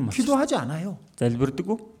хэлээд байгаа юм. 기도하지 않아요.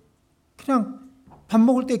 Залбирдаггүй. 그냥 밥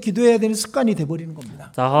먹을 때 기도해야 되는 습관이 돼 버리는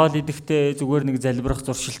겁니다. За хоол идэхдээ зүгээр нэг залбирах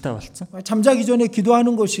зуршилтай болсон. 잠자기 전에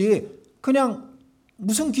기도하는 것이 그냥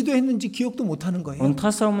무슨 기도했는지 기억도 못 하는 거예요.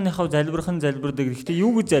 Унтахаас өмнөхөө залбирхан залбирдаг. Гэхдээ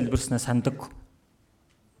юу гэж залбирснаа сандаг.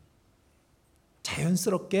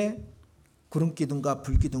 자연스럽게 구름 기둥과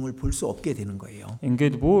불 기둥을 볼 수 없게 되는 거예요.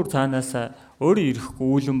 Ингээд бүр цаанаас өөрөө ирэхгүй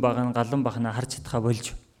үүлэн багна галан багна харж чадхаа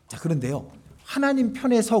болж. 자, 그런데요. 하나님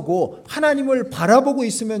편에 서고 하나님을 바라보고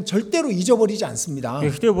있으면 절대로 잊어버리지 않습니다.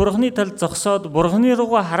 Гэхдээ бурхны талд зогсоод бурхны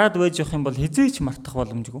руугаа хараад байж явах юм бол хизээч мартах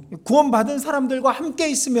боломжгүй. 구원받은 사람들과 함께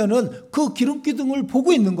있으면은 그 기름 기둥을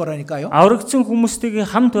보고 있는 거라니까요. Аврагдсан хүмүүстэйгээ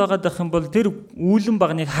хамт байгаад байх юм бол тэр үүлэн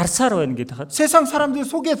багныг харсаар байна гэдэг хаад. 세상 사람들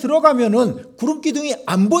속에 들어가면은 구름 기둥이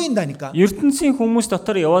안 보인다니까. ертөнцийн хүмүүс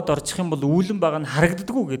дотор яваад орчих юм бол үүлэн баг нь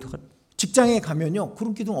харагддаггүй гэдэг хаад. 직장에 가면요.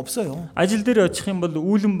 구름 기둥 없어요. Ажил дээр очих юм бол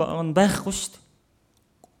үүлэн баг нь байхгүй шүү дээ.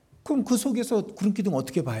 그럼 그 속에서 구름 기둥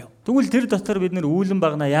어떻게 봐요? Тэгвэл тэр дотор бид нэр үүлэн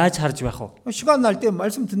багнаа яаж харж байх вэ? 시간 날 때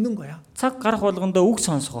말씀 듣는 거야. Цаг гарах болгондоо үг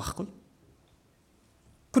сонсох байхгүй.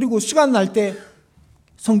 그리고 시간 날 때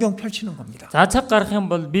성경 펼치는 겁니다. За цаг гарах юм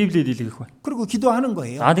бол Библийг дэлгэх байна. 그리고 기도하는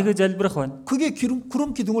거예요. Тэгээ залбирах байна. 그게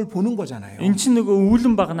구름 기둥을 보는 거잖아요. Эн чинь нөгөө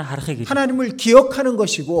үүлэн багнаа харахыг хэлдэг. 하나님을 기억하는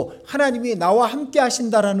것이고 하나님이 나와 함께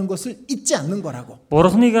하신다라는 것을 잊지 않는 거라고.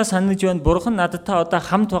 Бурхныгаа санаж байна. Бурхан надтай одоо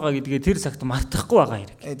хамт байгаа гэдгээ тэр цагт мартахгүй байгаа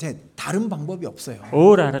хэрэг. 다른 방법이 없어요.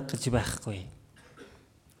 Өөр арга гэж байхгүй.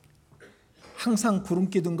 항상 구름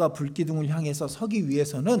기둥과 불 기둥을 향해서 서기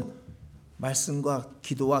위해서는 말씀과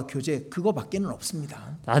기도와 교제 그거밖에는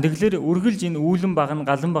없습니다. Тэгэхээр үргэлж энэ үүлэн баг нь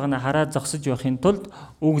галан багнаа хараад зогсож явахын тулд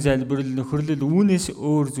үг залбирал нөхөрлөл үүнээс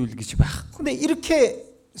өөр зүйл гэж байхгүй. 근데 이렇게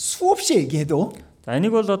수없이 얘기해도 За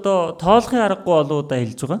энийг бол одоо тоолохын аргагүй олоудаа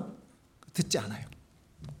хэлж байгаа. 듣지 않아요.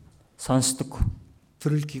 Сонсдог.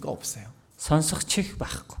 들을 기가 없어요. сонсох чих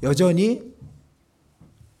байхгүй. 여전히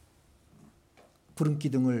구름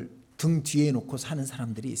기둥을 등 뒤에 놓고 사는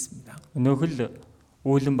사람들이 있습니다. Нөхөл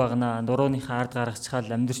үүлэн багнаа нурууныхаа ард гаргацгаал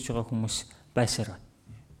амьдэрч байгаа хүмүүс байсаар байна.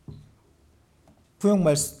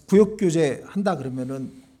 구역 교제 한다 그러면은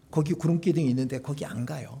거기 구름 기둥이 있는데 거기 안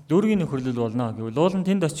가요. Дүүргийн нөхөрлөл болно гэвэл уулын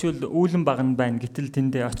тэнд очивол үүлэн баг нь байна гэтэл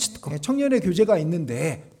тэндээ очтгоо. 청년의 교제가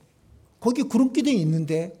있는데 거기 구름 기둥이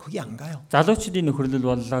있는데 거기 안 가요. Залуучдын нөхөрлөл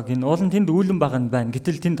боллоо гин уулын тэнд үүлэн баг нь байна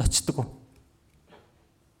гэтэл тэнд очтгоо.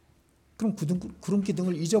 그럼 구름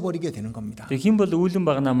기둥을 잊어버리게 되는 겁니다. Тэгэх юм бол үүлэн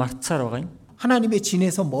багнаа мартсаар байгаа юм. 하나님의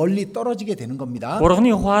진에서 멀리 떨어지게 되는 겁니다.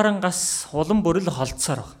 Бурхны хуарангаас улам бүрэл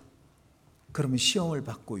холдсоор байна. 그러면 시험을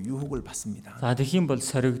받고 유혹을 받습니다. За тэгэх юм бол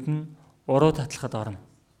соригдно, уруу татлахад орно.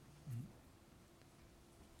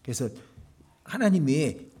 그래서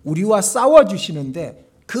하나님이 우리와 싸워 주시는데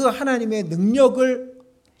그 하나님의 능력을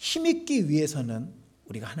힘입기 위해서는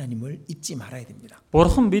우리가 하나님을 잊지 말아야 됩니다.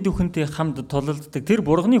 Бурхан бид бүхэнтэй хамт тулалддаг. Тэр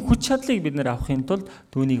бурхны хүч чадлыг бид нэр авахын тулд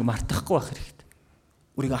түүнийг мартахгүй байх хэрэгтэй.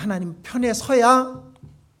 우리가 하나님 편에 서야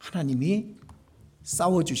하나님이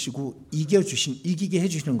싸워 주시고 이기게 해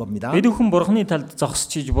주시는 겁니다. Бид бүхэн бурхны талд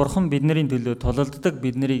зогсчиж бурхан бидний төлөө тулалддаг,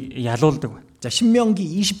 биднийг ялуулдаг байна. 자, 신명기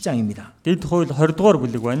 20장입니다. Дэд хууль 20 дугаар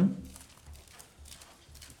бүлэг байна.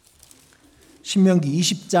 신명기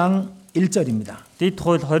 20장 1절입니다. Дэд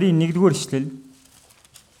хууль 21 дугаар ишлэл.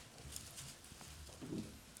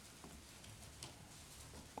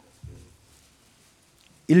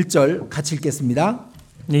 1절 같이 읽겠습니다.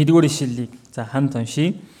 1-р ишлэлийг за хамт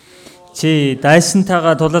уншийе. Чи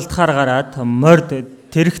дайсантайгаа тулалдахаар гараад морд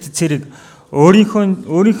тэрэгт цэрэг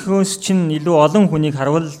өөрийнхөөс чинь илүү олон хүнийг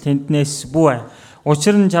харвал тэнднээс бүү.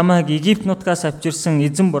 Учир нь чамайг Египт нутгаас авчирсан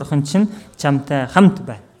эзэн бурхан чинь чамтай хамт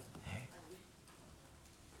байна.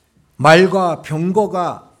 말과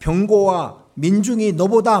병거와 민중이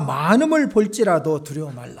너보다 많음을 볼지라도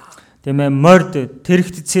두려워 말라. Тэмээ морд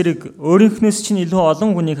тэрэгт цэрэг өөрийнхнөөс чинь илүү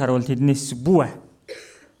олон хүнийг харвал тэднээс бүү.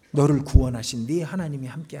 너를 구원하신 네 하나님이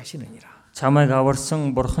함께 하시느니라. Чамайг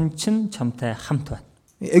аварсан бурхан чинь чамтай хамт байна.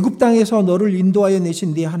 애굽 땅에서 너를 인도하여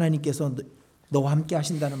내신 네 하나님께서 너와 함께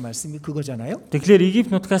하신다는 말씀이 그거잖아요. Тэгэхээр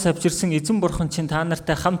Египт нутгаас авчирсан эзэн бурхан чинь та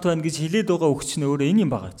нартай хамт байна гэж хэлээд байгаа өгч нь өөрөө энэ юм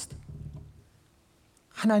байгаа ч.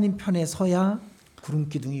 하나님 편에 서야 구름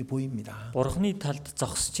기둥이 보입니다. Бурхны талд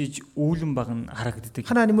зогсчиж үүлэн баг нь харагддаг.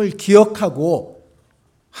 하나님을 기억하고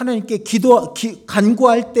하나님께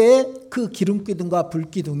간구할 때 그 기름 기둥과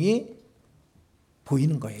불 기둥이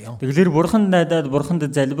보이는 거예요. Тэгэхээр бурхан найдаад бурханд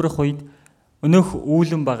залбирах үед өнөөх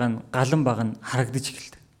үүлэн баг нь галан баг нь харагдаж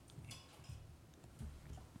эхэлдэг.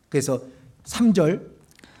 그래서 3절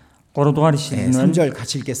 3-р ишлэл нь 3절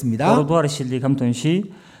같이 읽겠습니다. 3-р ишлэлийг хамт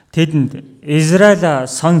уншийе. Тэдэнд Израиль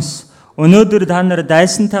сонс өнөөдөр та нар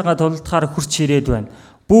дайсантайгаа тулалдахаар хурц ирээд байна.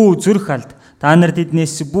 Бүү зүрх алд та нар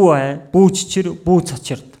тэднээс бүү чичир бүү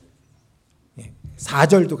цочирд.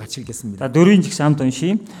 4절도 같이 읽겠습니다. 4-ийн жигс хамт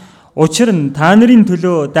уншийе. Учир нь та нарын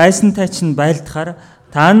төлөө дайсантай чинь байлдахаар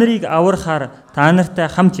Та нарыг аврахаар та нартай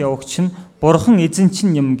хамт явагч нь бурхан эзэн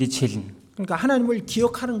чинь юм гэж хэлнэ. 그러니까 하나님을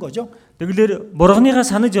기억하는 거죠. Тэгэлэр бурганыгаа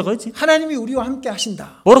санаж байгаа 지. 하나님이 우리와 함께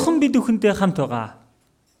하신다. Бурхан бид бүхэнтэй хамт байгаа.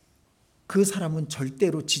 그 사람은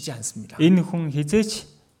절대로 지지 않습니다. Энэ хүн хизээч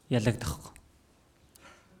ялагдахгүй.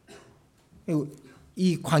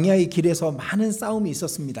 이 광야의 길에서 많은 싸움이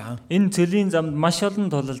있었습니다. Энэ цэлийн замд маш олон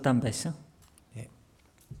тулалдаан байсан.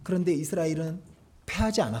 그런데 이스라엘은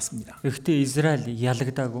패하지 않았습니다. Гэхдээ Израиль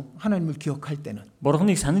ялагдаагүй. 하나님을 기억할 때는.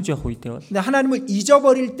 Бурганыг санаж явах үедээ бол. 근데 하나님을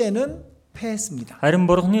잊어버릴 때는 패했습니다. Харин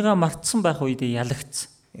бурганыгаа мартсан байх үедээ ялагдсан.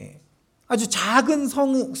 아주 작은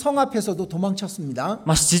성 앞에서도 도망쳤습니다.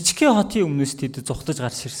 Маш жижигхэн хотын өмнөөс тэд зүхтаж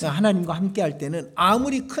гарч ирсэн. 하나님과 함께 할 때는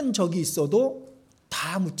아무리 큰 적이 있어도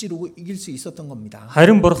다 무찌르고 이길 수 있었던 겁니다.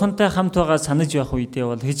 Харин бурхантай хамт байгаа санаж явах үедээ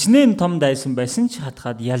бол хичнээн том дайсан байсан ч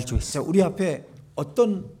хатгаад ялж байсан. 자, 우리 앞에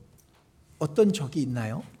어떤 적이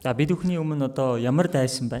있나요? За бид бүхний өмнө одоо ямар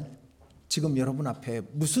дайсан байна? 지금 여러분 앞에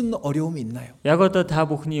무슨 어려움이 있나요? Яг одоо та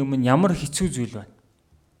бүхний өмнө ямар хэцүү зүйл байна?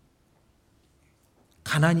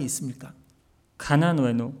 가난이 있습니까? Канаан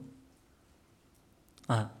байна уу?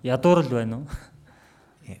 ядуурл байна уу?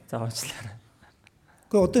 За уучлаарай.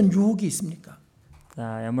 그 어떤 유혹이 있습니까?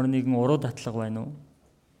 За ямар нэгэн уруу татлага байна уу?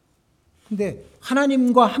 근데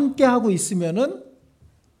하나님과 함께 하고 있으면은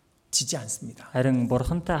지지 않습니다. Харин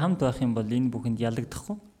бурхантай хамт байх юм бол энэ бүхэнд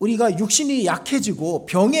ялагдахгүй. 우리가 육신이 약해지고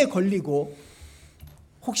병에 걸리고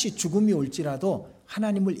혹시 죽음이 올지라도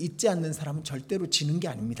하나님을 잊지 않는 사람은 절대로 지는 게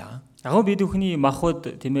아닙니다. Яг бид бүхний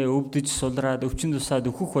махбод тийм ээ өвдөж сулраад өвчин тусаад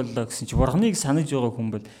өөхөх боллоо гэсэн чи бурханыг санаж байгаа хүн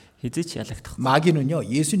бол хэзээч ялагдахгүй. 마귀는요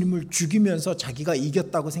예수님을 죽이면서 자기가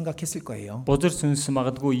이겼다고 생각했을 거예요. Бузар сүнс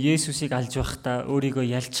магадгүй Есүсийг алж байхдаа өөрийгөө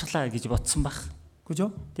ялцглаа гэж бодсон байх.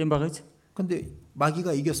 그죠? Тийм багаж. 근데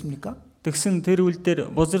마귀가 이겼습니까? Тэгсэн тэр үйл дээр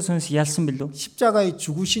бузар сүнс ялсан билүү? 십자가에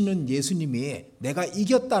죽으시는 예수님이 내가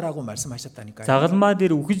이겼다라고 말씀하셨다니까요. Загалмаа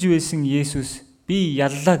дээр үхэж байсан Есүс би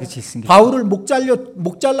яллаа гэж хэлсэн. 바울을 목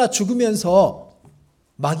잘라 죽으면서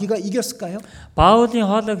마귀가 이겼을까요? Паулын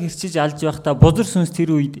хоолойг хэрчиж алж байхдаа бузар сүнс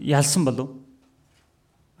тэр үед ялсан болов?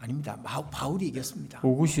 아닙니다. 바울이 이겼습니다.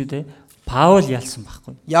 Үгүй шүү дээ. Паул ялсан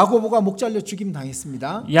байхгүй. 야고보가 목 잘려 죽임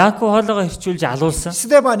당했습니다. Яаков хоолойгоо хэрчүүлж алуулсан.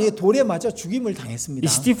 스데반이 돌에 맞아 죽임을 당했습니다.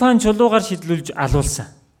 Стефан чулуугаар шидлүүлж алуулсан.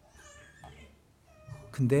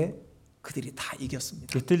 근데 그들이 다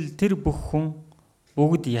이겼습니다. Гэтэл тэр бүх хүн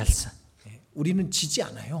бүгд ялсан. 우리는 지지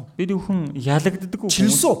않아요. Бид хүн ялагддаггүй. 질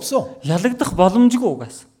수 없어. Ялагдах боломжгүй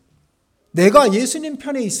угаас. 내가 예수님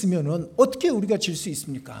편에 있으면은 어떻게 우리가 질 수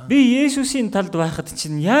있습니까? Би Есүсийн талд байхад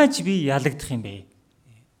чинь яаж би ялагдах юм бэ?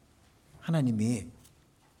 하나님이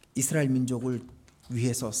이스라엘 민족을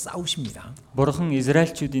위해서 싸우십니다. Бурхан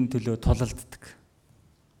Израильчүүдийн төлөө тулалддаг.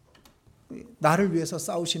 나를 위해서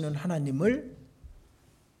싸우시는 하나님을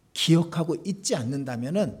기억하고 잊지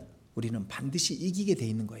않는다면은 우리는 반드시 이기게 돼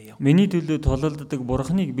있는 거예요. Миний төлөө тулалддаг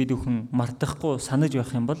Бурханыг бид бүхэн мартахгүй санаж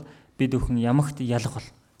байх юм бол бид бүхэн ямагт ялах бол.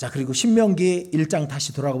 자, 그리고 신명기 1장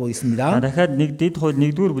다시 돌아가 보겠습니다. Дахиад дэд хууль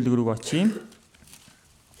 1-р бүлэг рүү очие.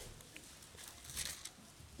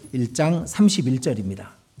 1장 31절입니다.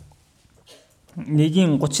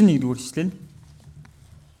 1-ийн 31-р эшлэл.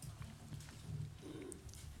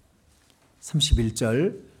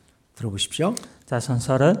 31절 들어보십시오. За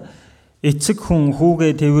сонсоорой. Эцэг хүн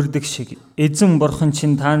хүүгээ тэвэрдэг шиг эзэн бурхан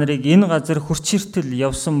чинь та нарыг энэ газар хүрч иртэл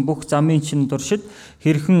явсан бүх замын чинь туршид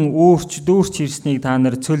хэрхэн өөрч дүүрч ирснийг та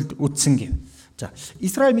нар цөлд үтсэн гэв. 자,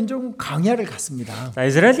 이스라엘 민족은 광야를 갔습니다. За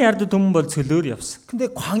Израилийн ард түмэн бол цөлөөр явсан. 근데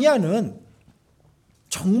광야는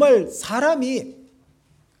정말 사람이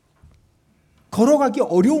걸어가기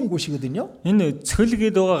어려운 곳이거든요. Энэ цөл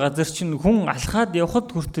гээд байгаа газар чинь хүн алхаад явхад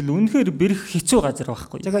хүртэл үнэхээр бэрх хэцүү газар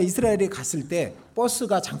байхгүй. 제가 이스라엘에 갔을 때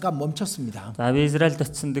버스가 잠깐 멈췄습니다. За би Израильд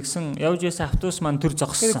очсон гэсэн явж байсан автобус маань төр 그래서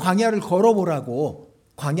зогссон. 광야를 걸어보라고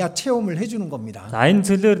광야 체험을 해주는 겁니다. За энэ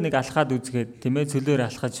цөлөөр нэг алхаад үзгээд тийм ээ цөлөөр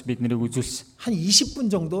алхаж бид нарыг үзүүлсэн. 한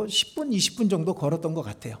 20분 정도, 10분, 20분 정도 걸었던 것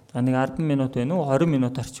같아요. За нэг 10 минут байна уу 20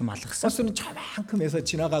 минут орчим алхсан. 버스는 저만큼에서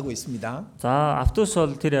지나가고 있습니다. За автобус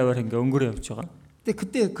бол тэр яваар ингээ өнгөрөө явж байгаа. 근데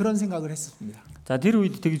그때 그런 생각을 했습니다. За тэр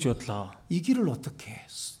үед тэгж бодлоо. 이 길을 어떻게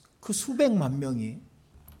그 수백만 명이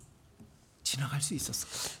지나갈 수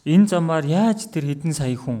있었을까? Энэ замаар яаж тэр хэдэн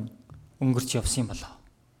сая хүн өнгөрч явсан юм болоо?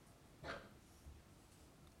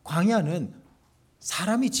 광야는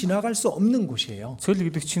사람이 지나갈 수 없는 곳이에요. Цөл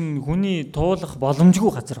гэдэг чинь хүний туулах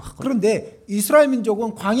боломжгүй газар байхгүй. 그런데 이스라엘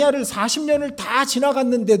민족은 광야를 40년을 다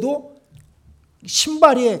지나갔는데도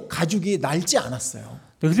신발에 가죽이 낡지 않았어요.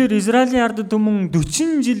 Тэгэхээр Израилийн ард түмэн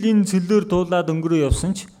 40 жилийн цөлөөр дуулаад өнгөрөө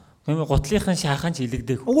явсан ч гутлынхан шаахан ч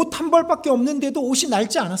илэгдээх. 옷 한 벌밖에 없는데도 옷이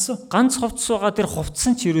낡지 않았어. Ганц хувцс байгаа тэр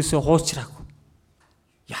хувцсан ч ерөөсөө хуучраагүй.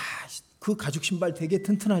 그 가죽 신발 되게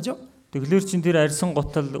튼튼하죠? Тэглэр чин тэр арьсан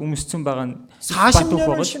готал өмссөн байгаа нь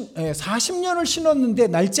 40년을 신었는데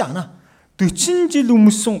낡지 않아. 40 жил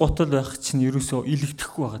өмссөн готал байх чинь ерөөсөө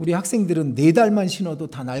илэгдэхгүй байгаа. 우리 학생들은 4달만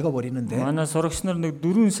신어도 다 낡아버리는데 манай сурагч нар нэг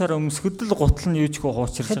 4 сар өмсгөд л готал нь юучгүй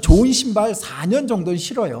хуучирч. 좋은 신발 4년 정도는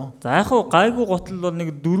신어요. За яг хуу гайгүй готал бол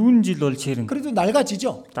нэг 4 жил бол чирнэ. 그래도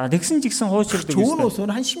낡아지죠. За тэгсэн ч гэсэн хуучирдаг. 좋은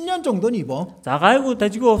옷은 한 10년 정도는 입어. За гайгүй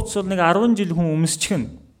дажгүй хувцс бол нэг 10 жил хүн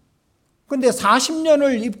өмсчихнэ. 근데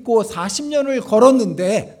 40년을 입고 40년을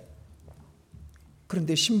걸었는데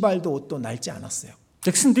그런데 신발도 옷도 낡지 않았어요.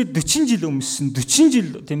 Тэгсэн тэд 40 жил өмссөн 40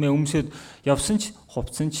 жил тийм ээ өмсөд явсан ч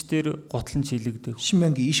хувцсан ч тэр готлон ч илэгдэг.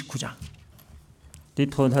 신명기 29장.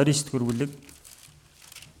 Дэд хол 29 дэх бүлэг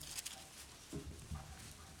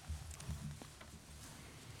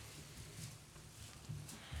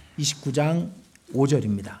 29장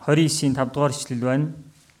 5절입니다. 29-ийн 5 дугаар ишлэл байна.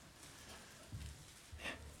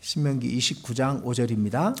 신명기 29장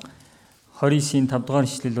 5절입니다. 29-ийн 5 дугаар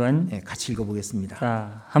ишлэл байна. 네, 같이 읽어보겠습니다.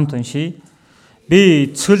 За хамт уншия. Би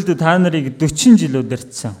цөлд та нарыг 40 жил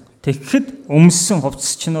удирдсан. Тэгэхэд өмссөн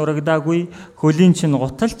хувцс чинь урагдаагүй, хөлийн чинь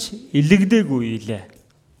гуталч илэгдээгүй илээ.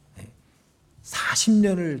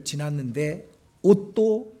 40년을 지났는데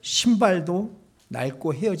옷도 신발도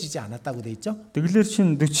낡고 헤어지지 않았다고 돼 있죠? Тэглэр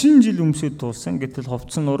чинь 40 жил өмсөд тулсан гэтэл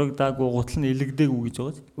хувцс нь урагдаагүй, гутал нь илэгдээгүй гэж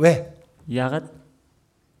байгаа. 왜? Яагаад?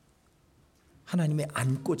 하나님이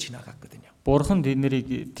안고 지나갔거든요. БУРХАН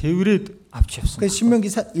тэднийг тэрвэрэд авч явсан. 그래서 신명기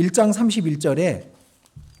 1장 31절에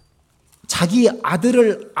자기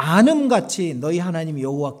아들을 안음같이 너희 하나님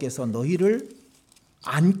여호와께서 너희를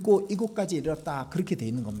안고 이곳까지 이르렀다 그렇게 돼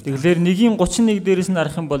있는 겁니다. Тэгэхээр 1:31 дээрээс нь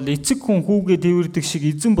харах юм бол эцэг хүн хүүгээ тэрвэрдэг шиг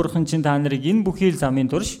эзэн бурхан чинь та нарыг энэ бүхий л замын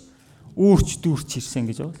турш үүрч дүүрч ирсэн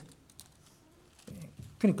гэж байна.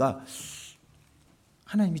 그러니까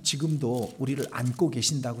하나님이 지금도 우리를 안고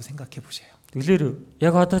계신다고 생각해 보세요. Тэгэхээр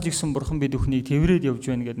яг одоо ч гэсэн бурхан бид бүхнийг тэрвэрэд явж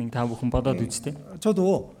байна гэдэг нэг та бүхэн бодоод үзтээ.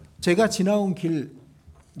 저도 제가 지나온 길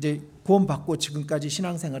이제 구원 받고 지금까지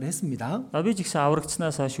신앙생활을 했습니다. Би ч гэсэн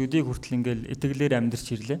аврагцнаас хойш өдийг хүртэл ингээл итгэлээр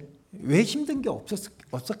амьдарч ирлээ. 왜 힘든 게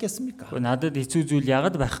없었겠습니까? Надад хэцүү зүйл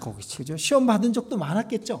яагаад байхгүй гэж. 그죠? 시험 받은 적도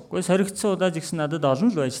많았겠죠. Гэхдээ соригдсон удаа ч гэсэн надад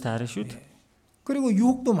олон л байж таарна шүү дээ. 그리고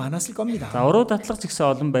유혹도 많았을 겁니다. За уруу татлах ч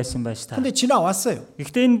гэсэн олон байсан байж таарна. 근데 지나왔어요.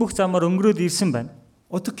 Гэхдээ энэ бүх замаар өнгөрөөд ирсэн байна.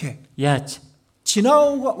 어떻게? Яаж?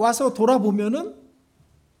 지나와서 돌아보면은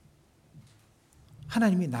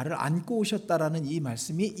하나님이 나를 안고 오셨다라는 이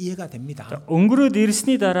말씀이 이해가 됩니다. Өнгөрөөд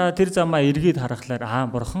ирсний дараа тэр замаа эргээд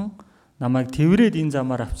харахлаар бурхан намайг тэрвэрэд энэ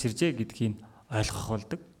замаар авчиржээ гэдгийг ойлгох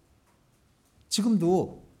болдог.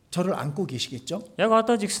 지금도 저를 안고 계시겠죠? Яг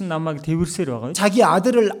одоо ч гэсэн намайг тэрвэрсээр байгаа. 자기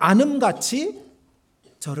아들을 안음같이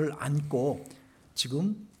저를 안고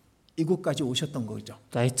지금 이곳까지 오셨던 거죠.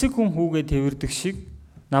 За эцэг хүн хүүгээ тэрвэрдэг шиг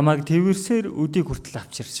намайг тэрвэрсээр өдийг хүртэл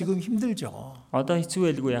авчирсан. 지금 힘들죠. Одоо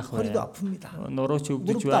хэцүү байлгүй яах вэ? 허리도 아픕니다. Нурууч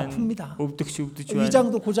өвдөж 무릎도 байна. 아픕니다. Өвдөгч өвдөж байна.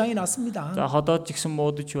 위장도 고장이 났습니다. За ходоод ч гэсэн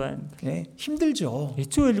муудаж байна. 네, 힘들죠.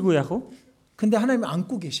 Хэцүү байлгүй яах вэ? 근데 하나님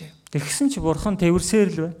안고 계셔요. Тэгсэн ч бурхан тэрвэрсээр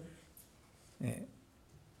л байна. 네.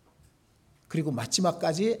 그리고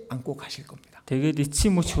마지막까지 안고 가실 겁니다. Тэгээд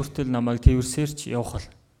эцсийн мөч хүртэл намайг тэрвэрсээр ч явах бол.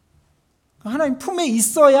 하나님 품에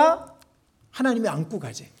있어야 하나님이 안고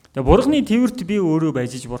가지. Тэгээ бурхны тэрвэрт би өөрөө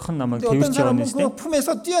байж бурхан намайг 어떤 тэрвэрч явна 사람은 шүү 그 дээ. 품에서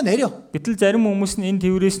뛰어내려. Гэтэл зарим хүмүүс нь энэ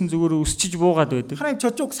тэрвэрээс нь зүгээр өсчиж буугаад байдаг. 하나님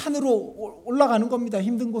저쪽 산으로 올라가는 겁니다.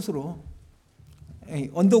 힘든 곳으로.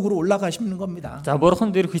 언덕으로 올라가시는 겁니다. За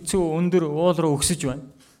бурхан дээр хэцүү өндөр уул руу өгсөж байна.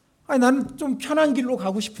 아니 나는 좀 편한 길로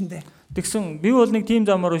가고 싶은데. Тэгсэн би бол нэг тийм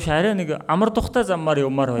замаар биш арай нэг амар тухтай замаар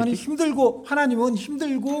явмаар 아니 байдаг. 힘들고 하나님은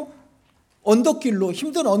힘들고 언덕길로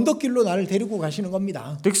힘든 언덕길로 나를 데리고 가시는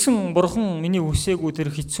겁니다. Тэгсэн бурхан миний хүсээгүй тэр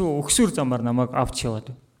хэцүү өгсөр замаар намайг авч яваад.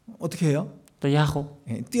 어떻게 해요? Одоо яах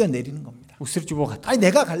вэ? 뛰어내리는 겁니다. Өсөрж буугаад. 아니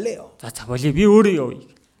내가 갈래요. За болио би өөрөө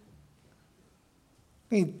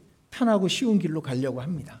явъя. 편하고 쉬운 길로 가려고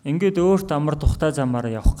합니다. Ингээд өөрт амар тухтай замаараа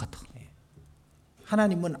явах гэдэг.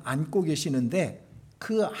 하나님은 안고 계시는데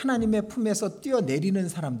그 하나님의 품에서 뛰어내리는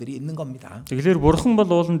사람들이 있는 겁니다. Тэгэхээр бурхан бол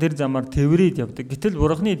уулан тэр замаар тэрвэрэд явдаг. Гэтэл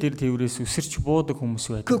бурханы тэр тэрвэрээс өсөрч буудаг хүмүүс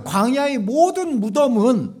байдаг. 그 광야의 모든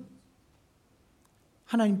무덤은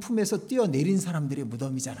하나님 품에서 뛰어내린 사람들의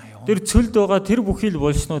무덤이잖아요. Тэр цөлд байгаа тэр бүхий л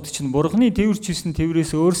болснууд чинь бурханы тэрвэрч хийсэн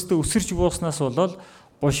тэрвэрээс өөрсдөө өсөрч бууснаас болоод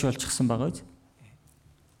бош болчихсон байгаа биз.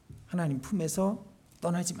 하나님 품에서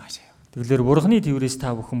떠나지 마세요. Тэгэхээр бурханы тэрвэрээс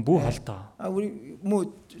та бүхэн бүү холдоо. 우리 뭐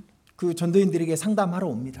그 전도인들에게 상담하러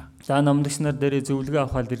옵니다. За намдагч нар дээрээ зөвлөгөө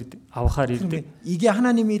авахаар ирдэг. 이게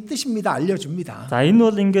하나님의 뜻입니다. 알려줍니다. За энэ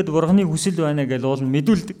бол ингээд бурханы хүсэл байна гэж уул нь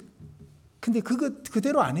мэдүүлдэг. 근데 그거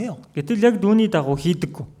그대로 안 해요. Гэтэл яг дүүний дагуу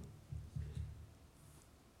хийдэггүй.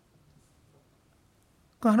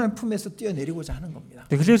 그 하나님 품에서 뛰어내리고자 하는 겁니다.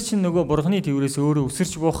 Тэгэхээр чин нөгөө бурхны тээврээс өөрөө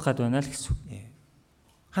өсөрч буух гээд байна л гэсэн.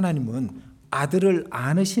 하나님은 아들을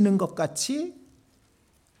안으시는 것 같이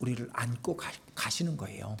우리를 안고 가시는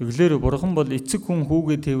거예요. Тэгэхээр бурхан бол эцэг хүн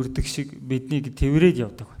хүүгээ тээвэрдэг шиг биднийг тээврээд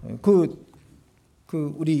явдаг.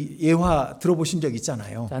 그 우리 예화 들어보신 적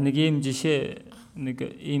있잖아요. За нэг ийм жишээ нэг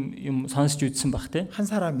ийм юм сонсч үзсэн бах те. 한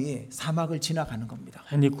사람이 사막을 지나가는 겁니다.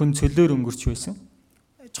 Нэг хүн цөлөөр өнгөрч байсан.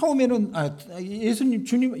 처음에는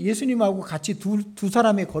예수님하고 같이 두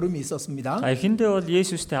사람의 걸음이 있었습니다. Эхэндээ бол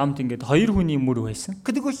Есүстэй хамт ингээд хоёр хүний мөр байсан.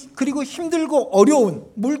 그리고 힘들고 어려운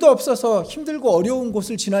물도 없어서 힘들고 어려운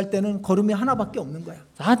곳을 지날 때는 걸음이 하나밖에 없는 거야.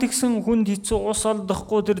 За тэгсэн хүнд хэцүү ус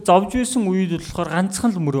олдохгүй тэр зовж байсан үед болохоор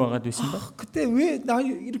ганцхан л мөр байгаад байсан ба. 그때 왜 나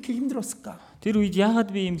이렇게 힘들었을까? Тэр үед яагаад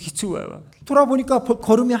би ийм хэцүү байв? 돌아보니까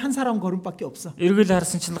걸음이 한 사람 걸음밖에 없어. Эргэл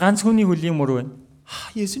харсан чинь ганц хүний хөлийн мөр байна.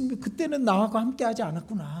 예수님이 그때는 나하고 함께 하지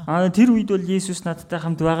않았구나. Тэр үед бол Есүс надтай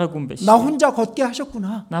хамт байгаагүй юм байна. 나 혼자 걷게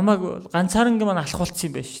하셨구나. Намайг ганцаарнгийн алхуулсан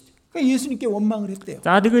юм байна шүү дээ. 그러니까 예수님께 원망을 했대요.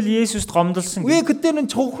 За тэгэл Есүст гомдолсон. 왜 그때는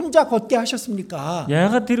저 혼자 걷게 하셨습니까?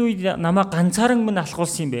 Яагаад тэр үед намайг ганцаарнгийн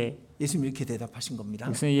алхуулсан юм бэ? 예수님이 이렇게 대답하신 겁니다.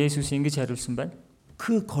 그래서 예수스 ингэж хариулсан байна.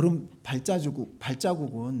 그 걸음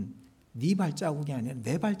발자국은 네 발자국이 아니라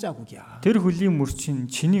내 발자국이야. Тэр хөлийн мөр чинь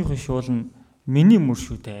чиний шуул нь миний мөр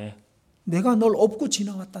шүү дээ. 내가 널 업고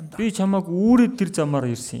지나왔단다. Би чамайг үүрээд тэр замаар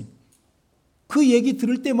ирсэн юм. 그 얘기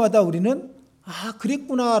들을 때마다 우리는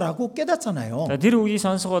그랬구나라고 깨닫잖아요. 자, тэр үгийг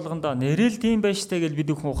сонсох болгондоо нэрэл тийм байж таа гэж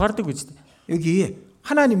бид ухаардаг үстэй. 여기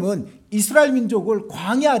하나님은 이스라엘 민족을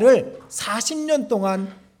광야를 40년 동안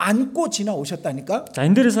안고 지나오셨다니까. За,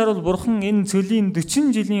 энэ дээрээс харуул бурхан энэ цөлийн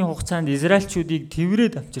 40 жилийн хугацаанд Израильчүүдийг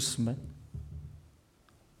тэврээд авчирсан байна.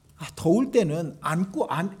 더울 때는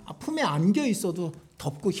품에 안겨 있어도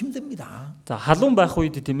덥고 힘듭니다. За, халуун байх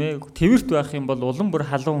үед тийм ээ тэвэрт байх юм бол улам бүр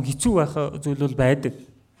халуун хэцүү байх зүйл бол байдаг.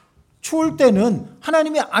 추울 때는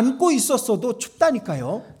하나님이 안고 있었어도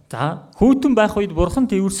춥다니까요. За, хөйтөн байх үед бурхан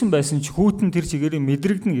тэвэрсэн байсан ч хөйтөн тэр чигээрээ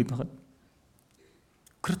мэдрэгдэнэ гэдэг байна.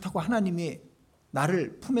 그렇다고 하나님이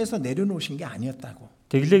나를 품에서 내려놓으신 게 아니었다고.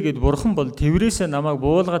 Тэглээгээд бурхан бол тэврээсээ намайг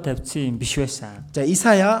буулга тавьсан юм биш байсан. 자,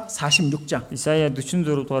 이사야 46장. Исая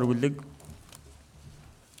 46 дугаар бүлэг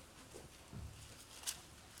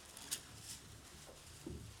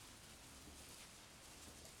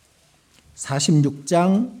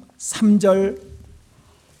 46장 3절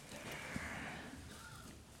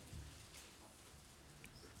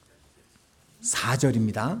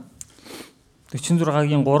 4절입니다.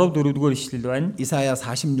 46-гийн 3-4-р ишлэл байна. 이사야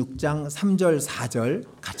 46장 3절 4절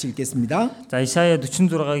같이 읽겠습니다. За, Исая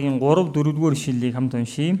 46-гийн 3-4-р ишлэлийг хамт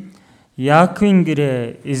уншийе. Яаковын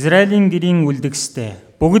гэрээ, Израилийн гэрийн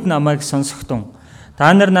үлдгэстэй бүгд намайг сонсохтун.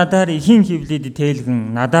 Та нар надаар ихийн хөвлөд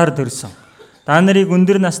тээлгэн надаар дөрсөн. Та нарыг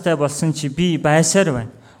өндөр настай болсон чи би байсаар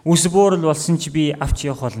байна. Үс буурал болсон чи би авч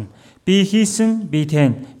явах болно. Би хийсэн, би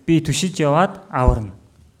тэн, би түшиж яваад аварна.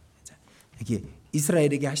 여기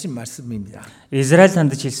이스라엘에게 하신 말씀입니다. Израиль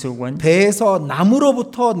хандж хэлсэн үг байна. 배에서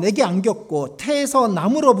나무로부터 내게 안겼고 태에서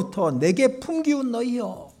나무로부터 내게 품기운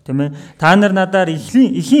너희여. Тэ мэ? Та нар надаар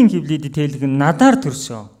ихийн хөвлөд тээлгэн надаар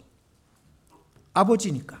төрсөн.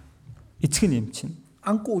 아버지니까 Эцэг нь юм чинь.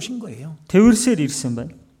 안고 오신 거예요. Тэвэрсээр ирсэн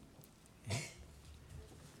байна.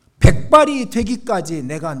 백발이 되기까지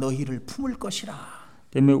내가 너희를 품을 것이라.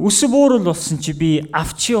 Тэ мэ? Үс буурал болсон чи би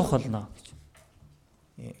авч явах болно.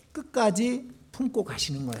 끝까지 품고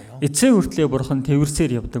가시는 거예요. Эцэг хүртлээ бурхан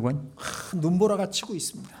тэвэрсээр явдаг байна. 눈보라가 치고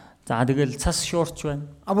있습니다. За, тэгэл цас шуурч байна.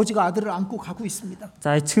 아버지가 아들을 안고 가고 있습니다.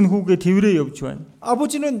 За, эцэг нь хүүгээ тэврээ явж байна.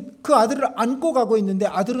 아버지는 그 아들을 안고 가고 있는데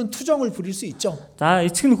아들은 투정을 부릴 수 있죠. За,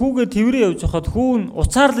 эцэг нь хүүгээ тэврээ явж хахад хүү нь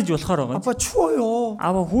уцаарлаж болохоор байгаа. 아빠 추워요.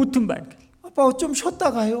 Аава хүүтэн байна. 아빠 좀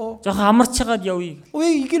쉬었다 가요. Жохо амарч хагаад явъя.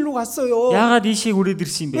 왜 이 길로 갔어요? Яагаад ийшээ хүрээд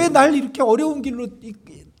ирсэн юм бэ? 왜 날 이렇게 어려운 길로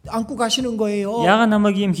안고 가시는 거예요? Яагаад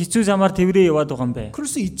намайг ийм хэцүү замаар тэврээ яваад байгаа юм бэ? 그럴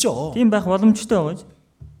수 있죠. Тийм байх боломжтой байгаа.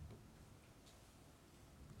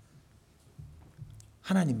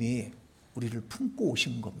 하나님이 우리를 품고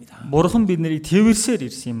오신 겁니다. Бурхан биднийг тэвэрсээр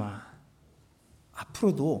ирсэн юм аа.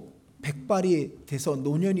 앞으로도 백발이 돼서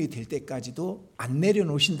노년이 될 때까지도 안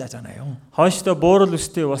내려놓으신다잖아요. Хойшдоо буурал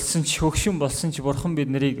өстэй болсон ч хөгшин болсон ч бурхан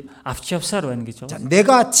биднийг авч явсаар байна гэж 자, байна.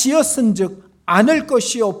 내가 지었은즉 안을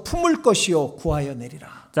것이요 품을 것이요 구하여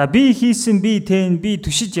내리라. За, би хийсэн, би тэн, би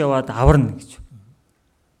түшиж яваад аварна гэж.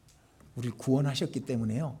 우리 구원하셨기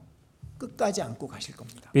때문에요. 끝까지 안고 가실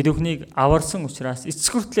겁니다. Бид өхнийг аварсан учраас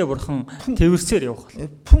эцэг хүртлээ бурхан тэвэрсээр явах болно.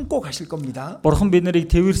 품고 가실 겁니다. Бурхан биднийг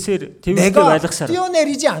тэвэрсээр 내가 байлгасаар.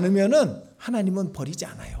 뛰어내리지 않으면은 하나님은 버리지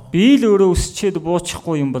않아요. Би л өөрөө өсчээд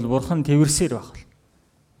буучихгүй юм бол бурхан тэвэрсээр байх.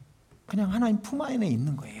 그냥 하나님 품 안에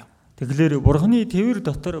있는 거예요. Тэгэхээр бурхны тээвэр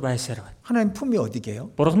дотор байсаар байна. 하나님 품이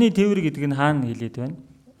어디게요? бурхны тээвэр гэдэг нь хаана хэлээд байна?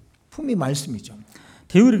 품이 말씀이죠.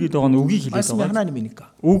 тээвэр гэдэг нь үгийг хэлээд 말씀이 байгаа. 하나님이니까.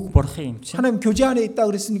 үг бурхан юм чинь. 하나님 교제 안에 있다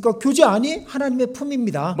그랬으니까 교제 안이 하나님의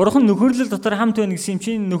품입니다. бурхан нөхөрлөл дотор хамт байна гэсэн юм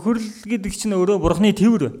чинь нөхөрлөл гэдэг чинь өөрөө бурхны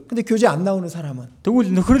тээвэр байна. 근데 교제 안 나오는 사람은 тэгвэл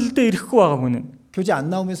нөхөрлөлдөө ирэхгүй байгаа хүн нь 교제 안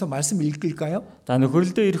나오면서 말씀 읽을까요? за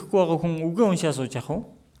нөхөрлөлдөө ирэхгүй байгаа хүн үгээ уншаа сууж яах вэ?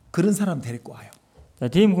 그런 사람 데리고 와요. за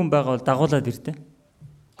тийм хүн байгаад дагуулад ирдэ.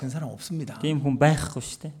 그런 사람 없습니다. тийм хүн байхгүй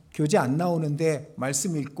шүү дээ. 교제 안 나오는데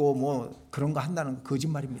말씀 읽고 뭐 그런 거 한다는 거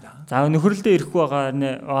거짓말입니다. за нөхөрлөлдөө ирэхгүй байгаа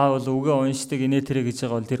нэ бол үгээ уншдаг инээ тэрэ гэж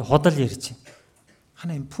байгаа бол тэр ходол ярьж байна.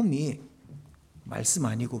 하나님 품이 말씀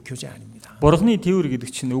아니고 교제 아닙니다. бурхны тээвэр гэдэг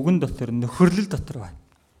чинь үгэн дотор нөхөрлөл дотор байна.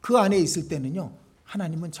 그 안에 있을 때는요.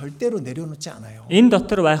 하나님은 절대로 내려놓지 않아요. энэ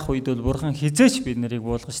дотор байх үед бол бурхан хизээч бид нарыг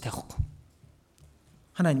буулгаж тавихгүй.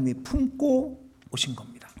 하나님이 품고 오신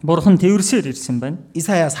겁니다. бурхан тээвэрсээр ирсэн байна.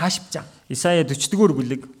 이사야 40장 Исая 40-р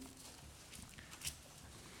бүлэг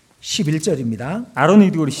 11절입니다.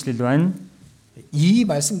 11-р ишлэл байна. 이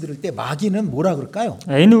말씀 들을 때 마귀는 뭐라 그럴까요?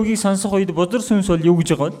 Энэ үгийг сонсох үед бузар сүнс бол юу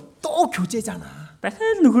гэж байгаа вэ? 또 교제잖아.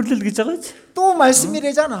 дахиад нөхөрлөл гэж байгаа ч. 또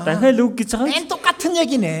말씀이래잖아. дахиад үг гэж байгаа ч. 맨 똑같은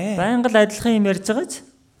얘기네. байнга л адилхан юм ярьж байгаа ч.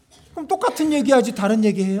 그럼 똑같은 얘기하지 다른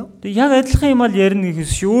얘기해요? Тэг яг адилхан юм ал ярина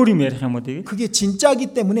гэхээс өөр юм ярих юм уу тэгээ? 그게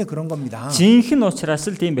진짜기 때문에 그런 겁니다. Жинхэнэ учраас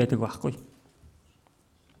л тийм байдаг байхгүй.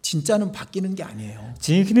 진짜는 바뀌는 게 아니에요.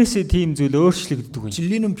 Жинхнээсээ тийм зүйл өөрчлөгддөг юм.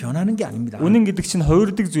 진리는 변하는 게 아닙니다. Үнэн гэдэг чинь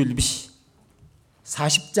хувирдаг зүйл биш.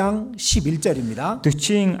 40장 11절입니다.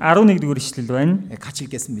 40-ийн 11-р ишлэл байна. 같이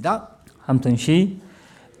읽겠습니다. хамт уншийе.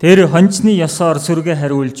 Тэр хончны ёсоор сүргээ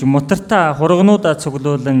хариулж мутартаа хургнуудаа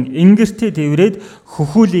цуглуулan ингэртээ тэврээд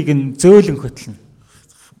хөхүүлийг нь зөөлөн хөтлөнө.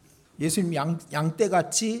 예수님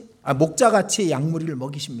양떼같이 목자같이 양무리를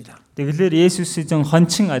먹이십니다. Тэгэлэр Есүсийн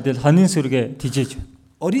хончин адил хонын сүргээ тижээж байна.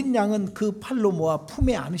 어린 양은 그 팔로 모아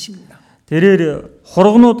품에 안으십니다. Тэрээр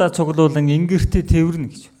хургнуудаа цуглуулan ингэртээ тэврэнэ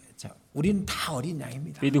гэж. 자, 우리는 다 어린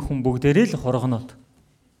양입니다. Бид хүн бүгдээрээ л хургнууд.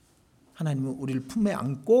 하나님은 우리를 품에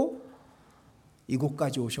안고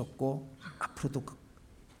이곳까지 오셨고 앞으로도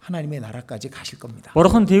하나님의 나라까지 가실 겁니다.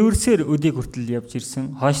 Бурхан тэвэрсээр өдийг хүртэл явж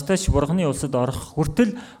ирсэн. Хойштоош Бурханы улсад орох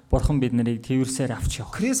хүртэл Бурхан бид нарыг тэвэрсээр авч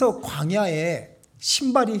явах. 그래서 광야에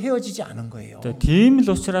신발이 헤어지지 않은 거예요. Тийм л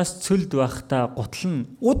учраас цөлд байхдаа гутал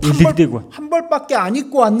нь 옷 илэгдэг ба. 한 벌밖에 안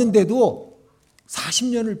입고 왔는데도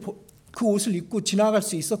 40년을 그 옷을 입고 지나갈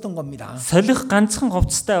수 있었던 겁니다. Солих ганцхан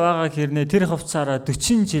хувцастай байгаа хэрнээ тэр хувцаараа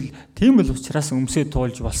 40 жил тийм л учраас өмсөө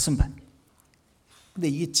туулж болсон байна. 근데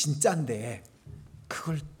이게 진짜인데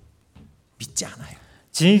그걸 믿지 않아요.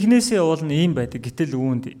 Жинхнээсээ уул нь ийм байдаг. Гэтэл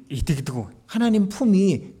үүнд итгэдэг. 하나님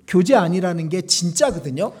품이 교제 아니라는 게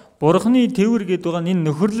진짜거든요. Бурханы тэвэр гэдэг байгаа энэ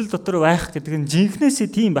нөхөрлөл дотор байх гэдэг нь жинхнээсээ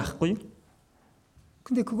тийм байхгүй.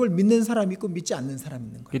 근데 그걸 믿는 사람 있고 믿지 않는 사람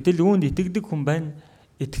있는 거예요. Гэтэл үүнд итгэдэг хүн байна,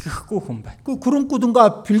 итгэхгүй хүн байна. 그 구름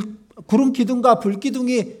기둥과 불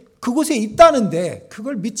기둥이 그곳에 있다는데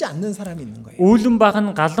그걸 믿지 않는 사람이 있는 거예요. Үүлэн баг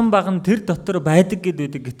нь галан баг нь тэр дотор байдаг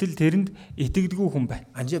гэдэг. Гэтэл тэрэнд итгэдэггүй хүн байна.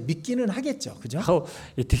 아니죠. 믿기는 하겠죠. 그죠? Яг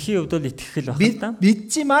итгэхийн хувьд бол итгэх л байна.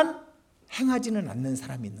 믿지만 행하지는 않는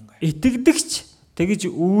사람이 있는 거예요. Итгэдэгч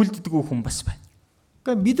тэгж үйлддэггүй хүн бас байна.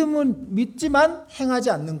 그러니까 믿음은 믿지만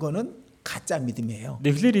행하지 않는 거는 가짜 믿음이에요.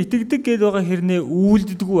 Тэгэхээр итгэдэг гэдээ байгаа хэрнээ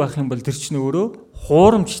үйлддэггүй байх юм бол тэр чинь өөрөө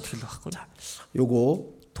хуурамч итгэл байхгүй.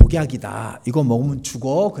 요거 독약이다. 이거 먹으면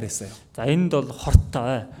죽어 그랬어요. За энд бол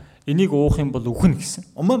хортой. Энийг уух юм бол үхнэ гэсэн.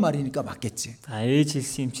 엄마 말이니까 맞겠지. За ээж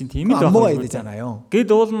хэлсэн юм чинь тийм л 안 먹어야 байх. 되잖아요. Гэд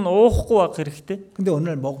уул нь уухгүй байх хэрэгтэй. 근데 어느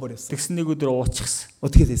날 먹어버렸어. Тэгсэн нэг өдөр уучихсан.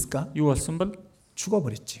 어떻게 됐을까? Юу болсон бол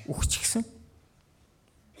죽어버렸지. үхчихсэн.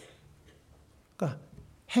 그러니까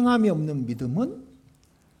행함이 없는 믿음은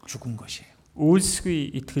죽은 것이에요.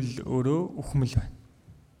 Үйлсгүй итгэл өөрөө үхмэл байна.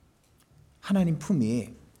 하나님 품이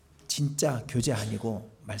진짜 교제 아니고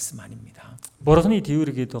말씀 아닙니다. Бурханы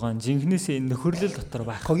тэвэр гэдэг байгаа нь жинхнээсээ нөхөрлөл дотор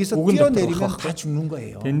байх. 거기서 үгэн дотор 뛰어내리면 байх. 다 죽는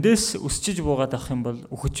거예요. Тэндээс өсчиж буугаад авах юм бол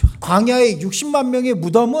үхэж байх. 광야의 60만 명의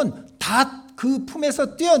무덤은 다 그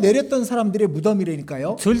품에서 뛰어내렸던 사람들의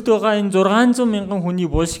무덤이라니까요. Цөлд байгаа энэ 600 мянган хүний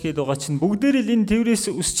булш гэдэг байгаа чинь бүгдээр л энэ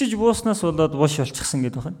тэврээс өсчиж бууснаас болоод булш болчихсон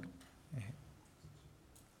гэдэг байна.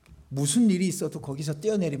 무슨 일이 있어도 거기서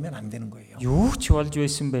뛰어내리면 안 되는 거예요. Юу ч болж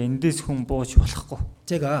байсан бай эндээс хүн бууж болохгүй.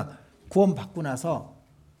 제가 구원 받고 나서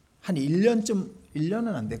한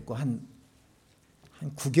 1년은 안 됐고 한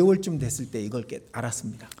 9개월쯤 됐을 때 이걸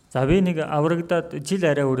알았습니다. За би нэг аврагдаад жил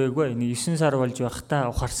арай өрөөгөө энэ 9 сар болж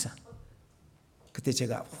байхдаа ухаарсан. 그때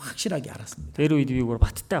제가 확실하게 알았습니다. Тэр үед би бүр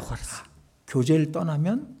баттай ухаарсан. 교제를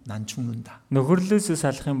떠나면 난 죽는다. Нөхөрлөөс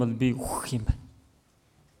салах юм бол би үхэх юм байна.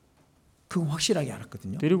 그거 확실하게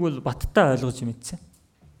알았거든요. Тэрийг бол баттай ойлгож мэдсэн.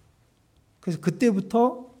 그래서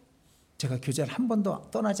그때부터 제가 교제를 한 번도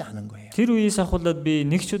떠나지 않은 거예요. Тэр үеэс ахуулаад би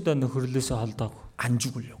нэг ч удаа нөхөрлөөсөө холдоогүй. 안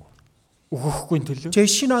죽으려고. Өгөхгүй төлөө. 제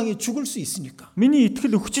신앙이 죽을 수 있으니까. Миний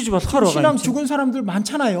итгэл өгчөж болохоор байгаа 신앙 юм. 죽은 사람들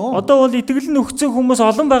많잖아요. Одоо бол итгэл нь өгцөө хүмүүс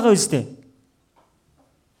олон байгаа үстэй.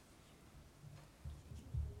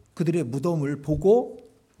 그들의 무덤을 보고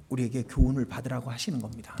우리에게 교훈을 받으라고 하시는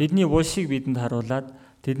겁니다. Тэдний булшийг бидэнд харуулад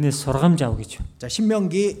тэднээс сургамж ав гэж. 자,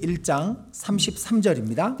 신명기 1장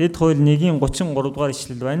 33절입니다. Дэд хууль 1-ийн 33 дугаар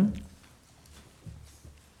ишлэл байна.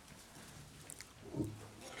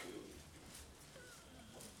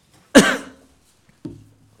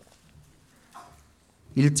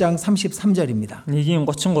 (1장 33절입니다) 1-ийн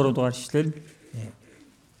 33 дугаар ишлэл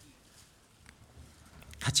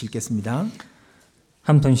같이 읽겠습니다.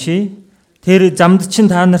 хамт уншия. Тэр замд чинь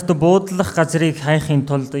та нарт буудлах газрыг хайхын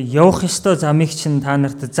тулд явах ёстой замыг чинь та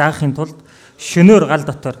нарт заахын тулд шөнөөр гал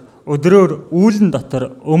дотор өдрөөр үүлэн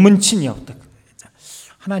дотор өмнө чинь явдаг.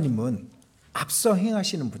 하나님은 앞서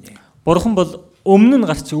행하시는 분이에요. Бурхан бол өмнө нь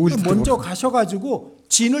гарч үйлддэг. 먼저 가셔가지고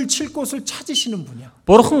진을 칠 곳을 찾으시는 분이야.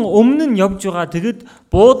 Бурхан өмнө нь явж байгаа тэгэд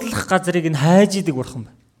буудлах газрыг нь хайж идэг бурхан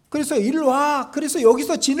байна. 그래서 일로 와. 그래서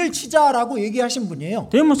여기서 진을 치자라고 얘기하신 분이에요.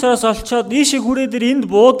 Тэм учраас олцоод ийшээ хүрээд энд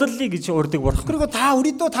буудлыг гэж урддаг бурхан. 그리고 다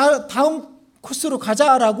우리 또 다음 코스로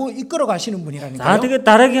가자라고 이끌어 가시는 За 분이라니까요. тэгээд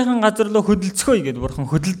дараагийнхан газар руу хөдөлцгөөе гэд бурхан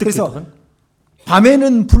хөдөлдөг 그래서 гэдэг байна.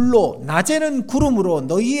 밤에는 불로 낮에는 구름으로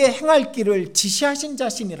너희의 행할 길을 지시하신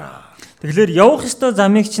자신이라. Тэгэхээр явах ёстой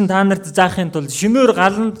замыг чинь та нарт заахын тулд шөнөөр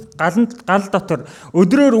гал дотор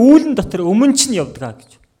өдрөөр үүлэн дотор өмнө чинь явдаг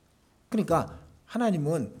гэж. 그러니까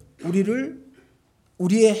하나님은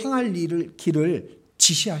우리의 행할 길을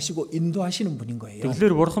지시하시고 인도하시는 분인 거예요.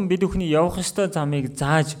 Тэгэхээр бурхан бид бүхний явах ёстой замыг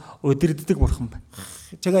зааж өдөрддөг бурхан байна.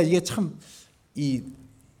 제가 이게 참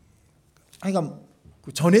하여간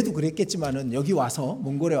전에도 그랬겠지만은 여기 와서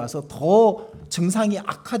몽골에 와서 더 증상이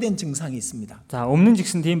악화된 증상이 있습니다. За өмнө нь ч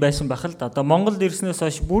гэсэн тийм байсан байх л да. Одоо Монголд ирснээс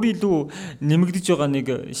хойш бүр илүү нэмэгдэж байгаа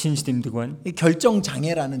нэг шинж тэмдэг байна. 이 결정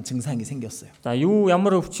장애라는 증상이 생겼어요. За юу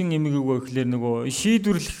ямар өвчин эмгэг вэ гэхлээр нөгөө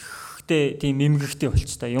шийдвэрлэхдээ тийм эмгэгтэй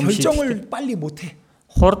болчихсон. Юм 결정을 빨리 못 해.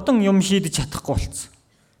 хурдан юм шийдэж чадахгүй болчихсон.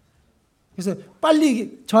 그래서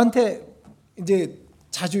빨리 저한테 이제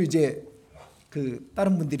자주 이제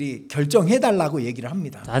다른 분들이 결정해 달라고 얘기를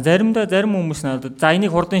합니다. За заримдаа зарим хүмүүс надад за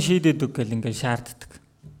энийг хурдан шийдээд өг гэл ингээд шаарддаг.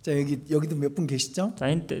 자 여기도 몇 분 계시죠? За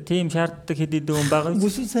энд тийм шаарддаг хэд хэдэн хүн байгаа.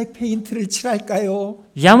 무슨 색 페인트를 칠할까요?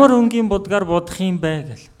 Ямар өнгийн будгаар будах юм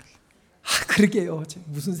бэ гэл. 그러게요.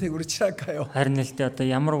 무슨 색으로 칠할까요? Харин л дээ одоо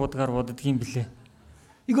ямар будгаар буддаг юм блэ?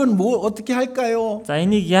 이건 뭐 어떻게 할까요? За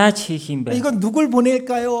энийг яаж хийх юм бэ? 이건 누굴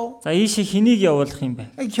보낼까요? За ийшээ хэнийг явуулах юм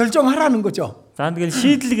бэ? 결정하라는 거죠. За тэгэл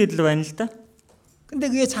шийдэл гэдэл байна л да. 근데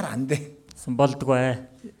그게 잘 안 돼. болдгоо.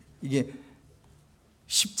 이게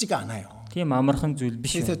쉽지가 않아요. Тийм амархан зүйл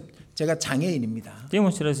биш. 그래서 제가 장애인입니다. Тийм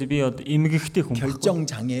учраас би одоо эмгэгтэй хүн. 결정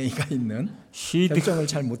장애가 있는 결정을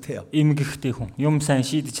잘 못해요. эмгэгтэй хүн. Юм сайн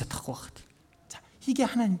шийдэж чадахгүй байх. 자, 이게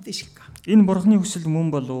하나님 뜻일까? Энэ бурхны хүсэл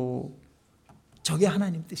мөн болов? 저게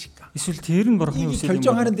하나님 뜻일까? эсвэл тэр нь бурхны 이게 хүсэл юм болов?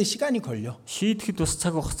 결정하는데 시간이 걸려. Шийдэхэд бас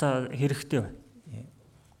цаг хугацаа хэрэгтэй байна.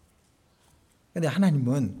 근데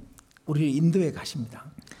하나님은 우리를 인도해 가십니다.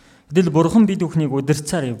 Гэтэл бурхан бид бүхнийг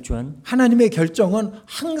удирцаар явж байна. 하나님의 결정은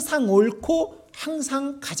항상 옳고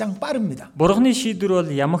항상 가장 빠릅니다. Бурханы шийдвэр бол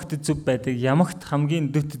ямагт зөв байдаг, ямагт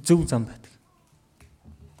хамгийн дөт зөв зам байдаг.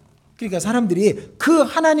 그러니까 사람들이 그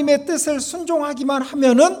하나님의 뜻을 순종하기만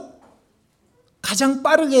하면은 가장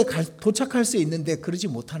빠르게 도착할 수 있는데 그러지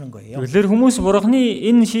못하는 거예요. Тэгэхээр хүмүүс бурханы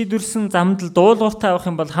энэ шийдвэрсэн замд л дуулууртай авах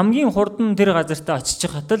юм бол хамгийн хурдан тэр газартаа очиж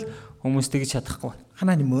хатал хүмүүс тэгж чадахгүй.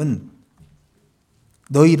 하나님은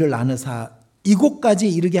너희를 아느사 이곳까지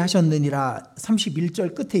이르게 하셨느니라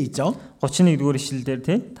 31절 끝에 있죠. 31-р ишлэлдэр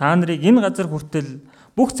тий та нарыг энэ газар хүртэл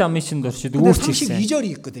бүх замын шинд оршид үүрчихсэн. 32절이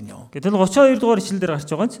있거든요. Гэтэл 32-р ишлэлдэр гарч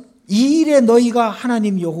байгаа нь 이 일에 너희가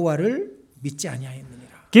하나님 여호와를 믿지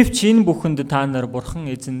아니하였느니라. гэвч энэ бүхэнд та нар бурхан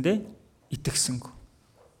эзэндээ итгэсэнгүй.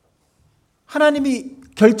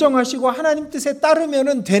 하나님이 결정하시고 하나님 뜻에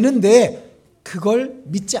따르면은 되는데 그걸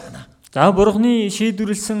믿지 않아. За бурханы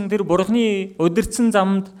шийдвэрлсэн тэр бурханы удирдсан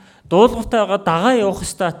замд дуулууртайгаа дагаа явах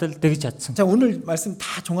ёстой атал тэгж чадсан. 자, 오늘 말씀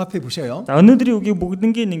다 종합해 보셔요. За өнөөдрийн үгийг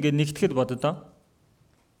бүгднийг ингээд нэгтгэхэд боддоо.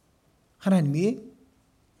 하나님이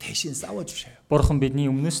대신 싸워 주셔요. Бурхан бидний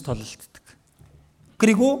өмнөөс тололддог.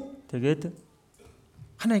 그리고 Тэгээд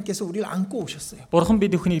하나님께서 우리를 안고 오셨어요. бурхан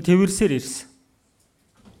бид бүхнийг тэрвэрсээр ирсэн.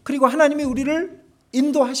 그리고 하나님이 우리를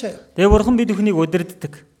인도하셔요. Тэгээд бурхан бид бүхнийг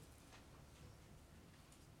удирддаг.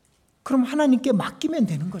 그럼 하나님께 맡기면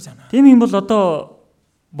되는 거잖아. Тийм юм бол одоо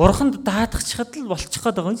бурханд даатгахад л болчих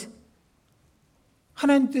гээд байгаа юм.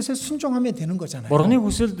 하나님 뜻에 순종하면 되는 거잖아요. Бурхны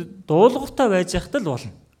хүсэлд дуулууртай байж яхад л болно.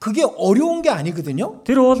 그게 어려운 게 아니거든요.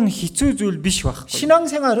 Тэр уул нь хэцүү зүйл биш байхгүй.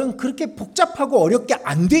 신앙생활은 그렇게 복잡하고 어렵게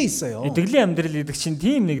안 돼 있어요. Итгэлийн амьдрал гэдэг чинь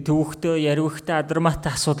тийм нэг төвөгтэй, яриухтай,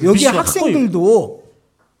 адармаатай асуудал 여기 биш байхгүй. 학생들도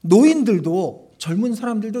노인들도 젊은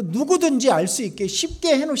사람들도 누구든지 알 수 있게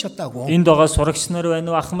쉽게 해놓으셨다고. Энд байгаа сурагч нар байна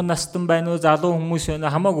уу, ахмад настан байна уу, залуу хүмүүс байна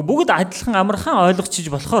уу, хамаагүй бүгд адилхан амархан ойлгочих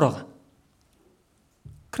болохоор байгаа.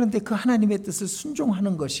 그런데 그 하나님의 뜻을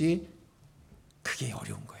순종하는 것이 그게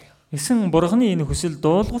어려운 거예요. Эсэн Бурхны энэ хүсэл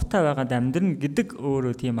дуулууртай байгаад амьдрна гэдэг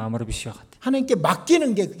өөрөө тийм амар биш байгаа. 하나님께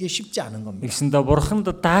맡기는 게 그게 쉽지 않은 겁니다. Тэгсэндээ Бурханд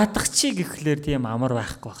даатгачи гэхлээр тийм амар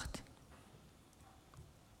байхгүй байгаа.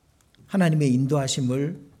 하나님의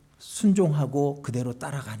인도하심을 순종하고 그대로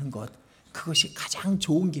따라가는 것, 그것이 가장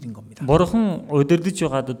좋은 길인 겁니다. Бурхан удирдах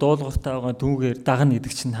байгаад дуулууртай байгаа түүгээр дагна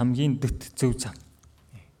гэдэг чинь хамгийн дэт зөв зам.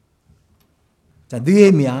 자,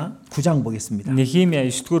 느헤미야 9장 보겠습니다. Нехемия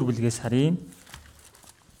 9-р бүлгээс харъя.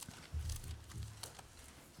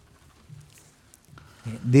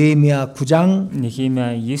 느헤미야 9장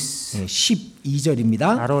Нехемия 9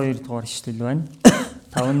 12절입니다. 12 дугаар ишлэл байна.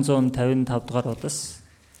 555 дугаар удас.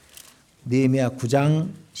 느헤미야 9장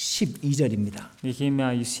 12절입니다.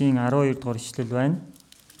 Нехемия 9-ийн 12 дугаар ишлэл байна.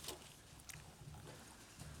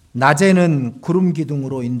 낮에는 구름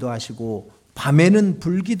기둥으로 인도하시고 밤에는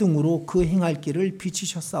불 기둥으로 그 행할 길을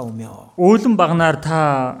비추셨사오며. Өөлөн багнаар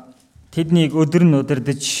та тэднийг өдөр нь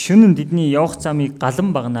удирдах, шөнө нь тэдний явах замыг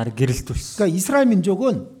галан багнаар гэрэлтүүлсэн. 그러니까 이스라엘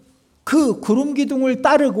민족은 그 구름 기둥을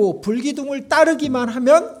따르고 불 기둥을 따르기만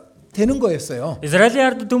하면 되는 거였어요. Израилийн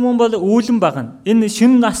ард түмэн бол өөлөн баг нь энэ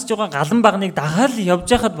шөнө насж байгаа галан багныг дагаал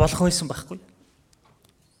явж байхад болох байсан байхгүй.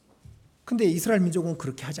 근데 이스라엘 민족은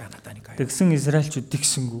그렇게 하지 않았다니까요. Тэгсэн Израильчууд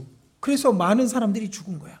тэгсэнгүү. 그래서 많은 사람들이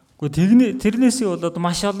죽은 거야. тэрнээсээ болоод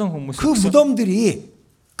маш олон хүмүүс 그 무덤들이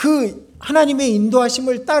그 하나님의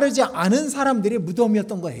인도하심을 따르지 않은 사람들의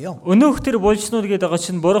무덤이었던 거예요. Өнөөх тэр булчнууд гэдэг байгаа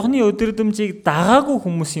чинь Бурхны өдрөмжийг дагаагүй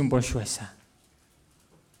хүмүүсийн булш байсан.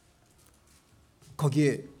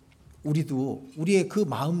 거기에 우리도 우리의 그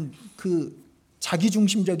마음, 그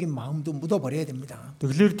자기중심적인 마음도 묻어버려야 됩니다.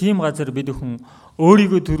 Тэгэхээр тийм газар бид хүн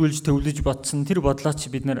өөрийгөө төрүүлж төвлөж бодсон тэр бодлооч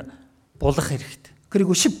бид нэр булах хэрэгтэй.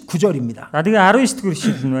 그리고 19절입니다. Тэгээ 19-р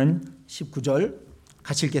ишлэл нь байна. 19절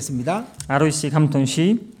같이 읽겠습니다. 19-ийг хамт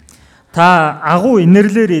уншийе. Та агуу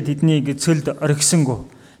инэрлээрээ тэднийг цөлд орхисонгүй.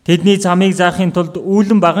 Тэдний замыг заахын тулд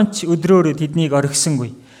үүлэн баганч өдрөөр тэднийг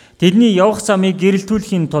орхисонгүй. Тэдний явах замыг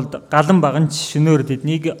гэрэлтүүлэхийн тулд галан баганч шөнөөр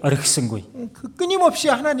тэднийг орхисонгүй. 그 끊임없이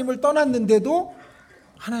하나님을 떠났는데도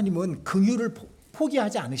하나님은 긍휼을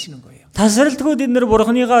포기하지 않으시는 거예요. Тасралтгүй тэд нар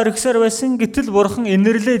Бурханыгаа орхисоор байсан. гэтэл Бурхан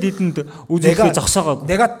инэрлээ тэдэнд үзүүлэхээ зогсоогоогүй.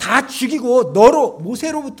 내가 다 죽이고 너로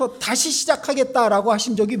모세로부터 다시 시작하겠다라고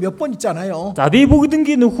하신 적이 몇 번 있잖아요. За би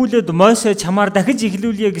бүгднийг нөхүүлээд Мосе чамаар дахиж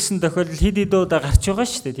эхлүүлье гэсэн тохиолдол хэд хэдэн удаа гарч байгаа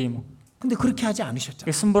шүү дээ, тийм үү? 근데 그렇게 하지 않으셨죠.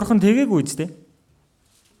 Гэсэн Бурхан тэгээгүй үстэй.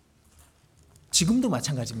 지금도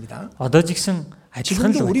마찬가지입니다. Одоо ч гэсэн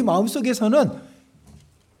адилхан 지금도 л 우리 마음속에서는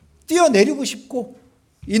뛰어내리고 싶고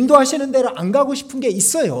인도하시는 대로 안 가고 싶은 게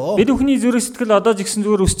있어요. бид бүхний зүрх сэтгэл одоо ч гэсэн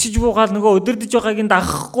зүгээр өсчиж буугаал нөгөө өдөрдөж байгааг нь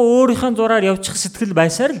дагахгүй өөрийнхөө зураар явчих сэтгэл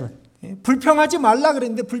байсаар л байна. 불평하지 말라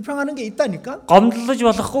그랬는데 불평하는 게 있다니까. Гомдлож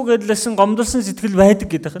болохгүй гэдэлсэн гомдолсон сэтгэл байдаг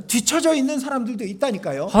гэдэг. 뒤처져 있는 사람들도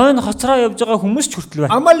있다니까요. Хойно хоцроо явж байгаа хүмүүс ч хүртэл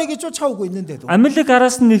байна. 아말렉이 쫓아오고 있는데도. Амлик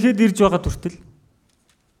араас нь нэхэд ирж байгаа хүртэл.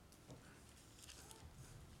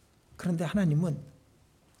 그런데 하나님은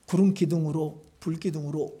구름 기둥으로 불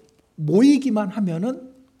기둥으로 모이기만 하면은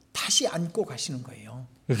다시 안고 가시는 거예요.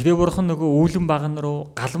 Эхлээ Бурхан нөгөө үүлэн баган руу,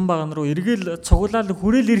 галан баган руу эргэл цуглаал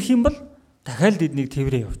хүрээл ирэх юм бол дахиад тэднийг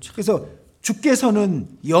тэрвэрээ явуучих. 그래서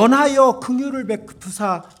주께서는 연하여 긍휼을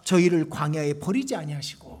베푸사 저희를 광야에 버리지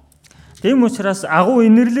아니하시고. Тийм учраас агуу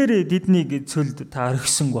инэрлээрээ тэднийг цөлд та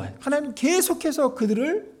орхисонгүй. 하나님 계속해서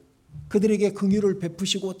그들에게 긍휼을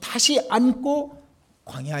베푸시고 다시 안고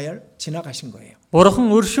광야를 지나가신 거예요.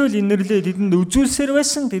 Бурхан өршөөл инэрлээ тэдэнд үзүүлсээр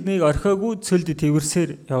байсан тэднийг орхиогүй цөлд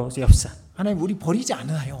тэрвэрсээр явсан. 하나님 우리 버리지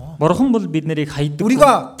않아요. Бурхан бол бид нарыг хайдаг.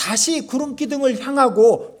 우리가 다시 구름 기둥을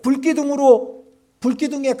향하고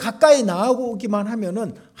불기둥에 가까이 나아오기만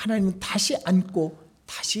하면은 하나님은 다시 안고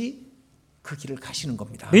다시 그 길을 가시는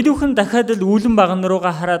겁니다. Бид бүхэн дахиад л үүлэн баган руугаа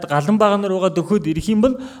хараад галан баган руугаа дөхөд ирэх юм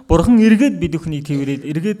бол Бурхан эргээд бид бүхнийг тэрвэрээд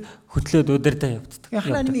эргээд хөтлөөд удирдаа явдаг.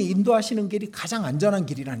 하나님이 인도하시는 길이 가장 안전한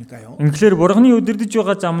길이라니까요. Тэгэхээр Бурханы удирдах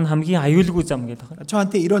байгаа зам нь хамгийн аюулгүй зам гэдэг.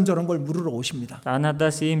 저한테 이런저런 걸 물으러 오십니다.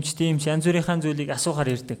 Надаас иймч тиймч янз бүрийн зүйлийг асуухаар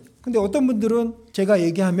ирдэг. 근데 어떤 분들은 제가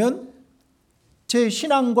얘기하면 제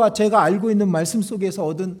신앙과 제가 알고 있는 말씀 속에서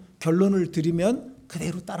얻은 결론을 들으면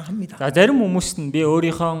그대로 따라합니다. За зарим хүмүүс нь би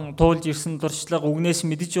өөрийнхөө туулж ирсэн дуршлага үгнээс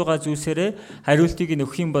мэдж байгаа зүйлсээрээ хариултыг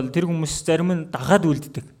өгөх юм бол тэр хүмүүс зарим нь дагаад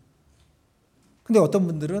үлддэг. 근데 어떤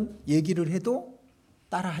분들은 얘기를 해도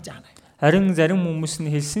따라하지 않아요. Харин зарим хүмүүс нь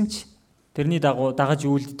хэлсэн ч тэрний дагуу дагаж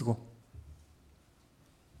үлддэг.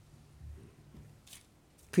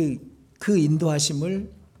 그 인도하심을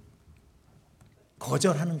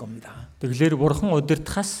거절하는 겁니다. Тэгэхээр бурхан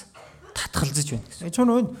удирдахаас татгалзаж байна гэсэн.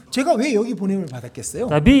 저는 제가 왜 여기 보냄을 받았겠어요?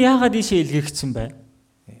 За би яагаад ийшээ илгээгдсэн бэ?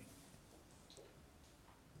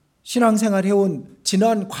 신앙생활 해온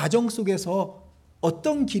지난 과정 속에서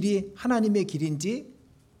어떤 길이 하나님의 길인지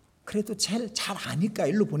그래도 제일 잘 아니까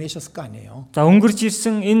일로 보내셨을 거 아니에요. За өнгөрч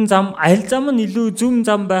ирсэн энэ зам аль зам нь илүү зөв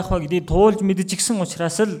зам байх вэ гэдгийг туулж мэдчихсэн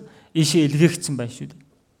учраас л ийшээ илгээгдсэн байна шүү дээ.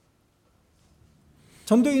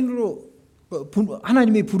 전도인으로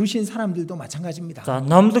하나님이 부르신 사람들도 마찬가지입니다. За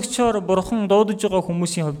номлогчоор бурхан дуудаж байгаа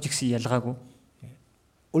хүмүүсийн хувьд гэсэн ялгаагүй.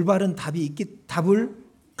 올바른 답을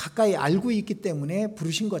가까이 알고 있기 때문에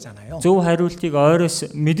부르신 거잖아요. зөв хариултыг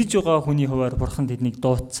ойроос мэдж байгаа хүний хуваар бурхан тэднийг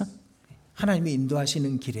дуудсан. 하나님이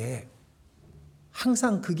인도하시는 길에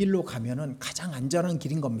항상 그 길로 가면은 가장 안전한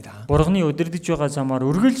길인 겁니다. Бурханы удирдах байгаа замаар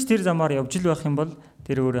үргэлж тэр замаар явж л байх юм бол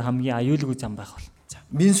тэр өөрөө хамгийн аюулгүй зам байх бол. 자,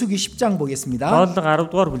 민수기 10장 보겠습니다. Тооллого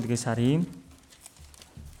 10 дугаар бүлгээс харъя.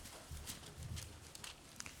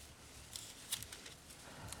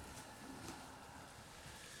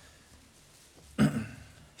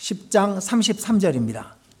 10장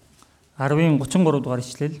 33절입니다. 10-ийн 33 дугаар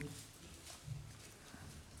ишлэл.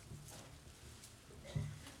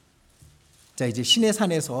 자, 이제 신의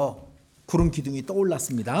산에서 구름 기둥이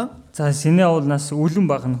떠올랐습니다. За Синэ уулнаас үлэн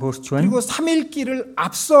баг нь хөөрч байна. 그리고 3일 길을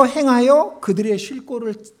앞서 행하여 그들의 쉴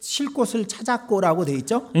곳을 찾았고라고 돼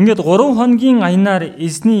있죠. Ингээд 3 хоногийн аянаар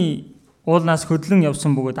Эзэний уулнаас хөдлөн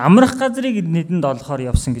явсан бөгөөд амрах газрыг нэдэнд олохоор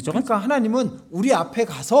явсан гэж байгаа. 그러니까 하나님은 우리 앞에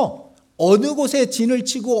가서 어느 곳에 진을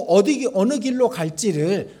치고 어느 길로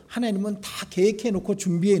갈지를 하나님은 다 계획해 놓고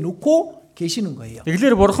준비해 놓고 계시는 거예요.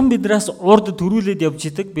 Тэгэхээр бурхан биднээс урд төрүүлээд явж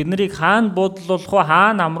идэг. Бид нарыг хаана буудлуулах уу,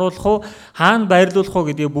 хаана амруулах уу, хаана байрлуулах уу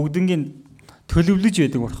гэдгийг бүгднийг төлөвлөж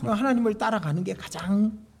байдаг бурхан. 하나님을 따라가는 게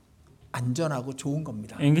가장 안전하고 좋은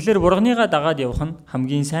겁니다. Инглээр бурханыгаа дагаад явах нь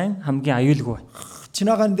хамгийн сайн, хамгийн аюулгүй.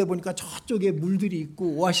 지나가는데 보니까 저쪽에 물들이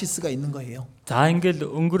있고 오아시스가 있는 거예요. За ингээл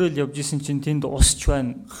өнгөрөөл явж исэн чинь тэнд усч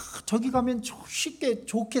байна. 저기 가면 쉽게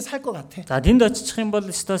좋게 살 것 같아. За тэнд очих юм бол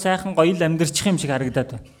өстой сайхан гоё л амьдрчих юм шиг харагдаад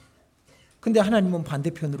байна. 근데 하나님은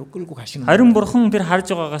반대편으로 끌고 가시는 거예요. Харин бурхан тэр харж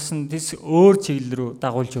байгаагаас нь тэс өөр чиглэл рүү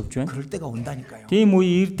дагуулж явж байна. 그럴 때가 온다니까요. Тийм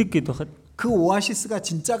үе ирдэг гэд бахад. 그 오아시스가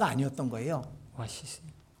진짜가 아니었던 거예요. Oasis.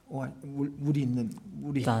 물이 있는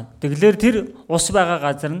물이. За тэгэлэр тэр ус байгаа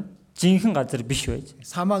газар нь жинхэнэ газар биш байж.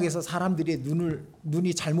 사막에서 사람들이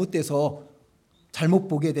눈이 잘못돼서 잘못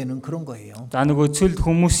보게 되는 그런 거예요. За нөгөө цөлд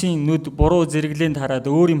хүмүүсийн нүд буруу зэрэглэнд хараад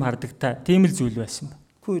өөр юм хардагтай тийм л зүйл байсан ба.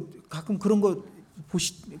 그 가끔 그런 거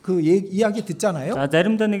그 이야기 듣잖아요. За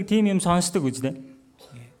заримдаа нэг тийм юм сонсдог үстэй.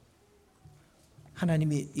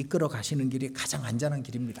 하나님이 이끌어 가시는 길이 가장 안전한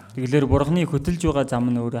길입니다. тэгэлэр бурханы хөтөлж байгаа зам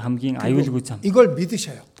нь өөрөө хамгийн аюулгүй зам. 이걸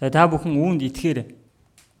믿으셔요. За та бүхэн үүнд итгээрэй.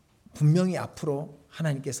 분명히 앞으로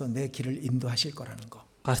하나님께서 내 길을 인도하실 거라는 거.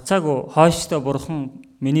 Гарцаагүй хойштой бурхан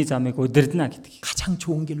миний замыг удирдна гэдэг. 가장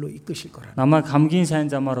좋은 길로 이끄실 거라는. Намайг хамгийн сайн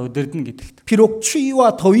замаар удирдна гэдэгт. 비록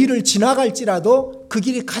추위와 더위를 지나갈지라도 그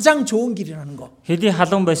길이 가장 좋은 길이라는 거. Хэдий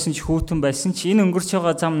халуун байсан ч хөөрхөн байсан ч энэ өнгөрч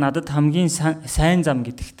байгаа зам надад хамгийн сайн зам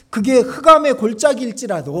гэдэгт. 그게 흑암의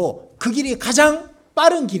골짜기일지라도 그 길이 가장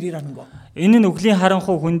빠른 길이라는 거. Энэ нь өвлийн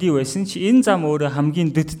харанхуй хөндий байсан ч энэ зам өөрөө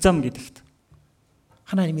хамгийн дэд зам гэдэгт.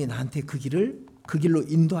 하나님이 나한테 그 길로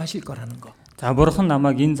인도하실 거라는 거. За бурхан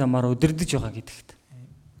намайг энэ замаар удирдах байгаа гэдэгт.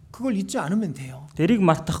 그걸 잊지 않으면 돼요. Тэрийг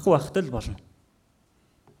мартахгүй байхад л болно.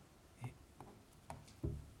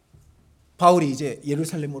 바울이 이제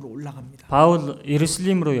예루살렘으로 올라갑니다. Паул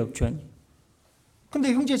Иерусалим руу явж байна.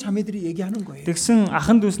 근데 형제 자매들이 얘기하는 거예요. Тэгсэн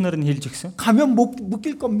ахан дүүснэр нь хэлж өгсөн. 가면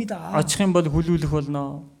묶일 겁니다. Очих юм бол хүлүүлэх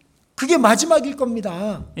болно. 그게 마지막일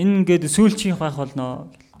겁니다. Энэ ингээд сүүлчийнх байх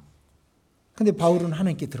болно. 근데 바울은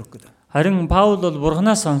하나님께 들었거든. Харин Паул бол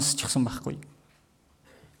бурханаас сонсчихсан байхгүй.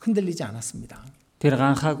 흔들리지 않았습니다. Тэр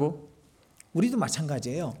ганхаагүй. 우리도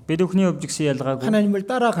마찬가지예요. Бид бүхний хувьд гэсэн ялгаагүй. 하나님을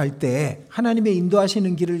따라갈 때, 하나님의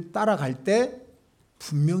인도하시는 길을 따라갈 때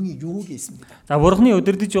분명히 유혹이 있습니다. За бурханы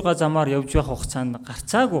удирдах байгаа замаар явж байх хугацаанд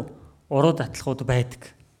гарцаагүй уруу датлахууд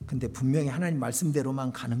байдаг. 근데 분명히 하나님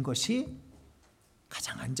말씀대로만 가는 것이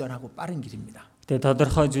가장 안전하고 빠른 길입니다. Тэгээ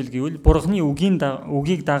тодорхой зүйл гэвэл бурханы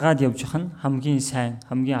үгийг дагаад явж явах нь хамгийн сайн,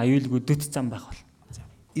 хамгийн аюулгүй дэд зам байх бол.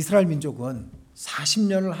 이스라엘 민족은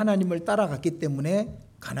 40년을 하나님을 따라갔기 때문에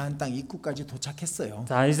가나안 땅 입구까지 도착했어요.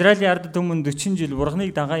 За Израилийн ард түмэн 40 жил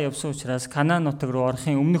бурхныг дагаа явсан учраас Канаан нутаг руу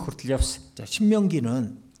орохын өмнөх хүртэл явсан. 자,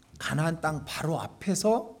 신명기는 가나안 땅 바로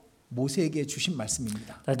앞에서 모세에게 주신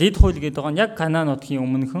말씀입니다. За дэд хууль гэдэг нь яг Канаан нутгийн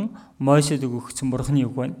өмнөхөн Мойсед өгөгдсөн бурхны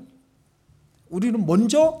үг байна. 우리는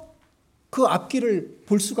먼저 그 앞길을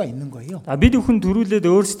볼 수가 있는 거예요. За бид бүхэн дөрүүлээд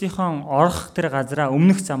өөрсдийнхөө орох тэр газараа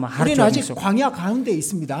өмнөх замаа харж 우리는 байна 아직 гэсэн. 광야 가운데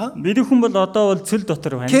있습니다. Бид бүхэн бол одоо бол цөл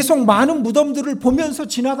дотор байна. 계속 많은 무덤들을 보면서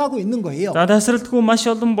지나가고 있는 거예요. За тасралтгүй маш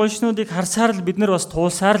олон болшнуудыг харсаар л бид нар бас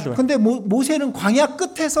туулсаар л байна. 근데 모세는 광야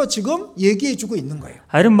끝에서 지금 얘기해 주고 있는 거예요.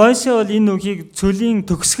 Харин Мойсе бол энэ үгийг цөлийн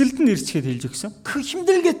төгсгөлд нь ирчгээд хэлж өгсөн. 그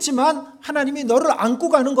힘들겠지만 하나님이 너를 안고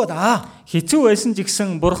가는 거다. Хэцүү байсан ч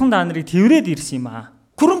гэсэн бурхан та нарыг тэрврээд ирсэн юм аа.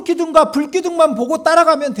 구름 기둥과 불 기둥만 보고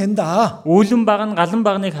따라가면 된다. Үүлэн баг нь галан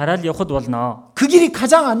багныг хараад явхад болно. 그 길이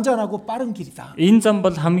가장 안전하고 빠른 길이다. Энэ зам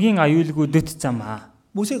бол хамгийн аюулгүй дөт зам аа.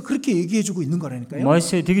 모세가 그렇게 얘기해 주고 있는 거라니까요.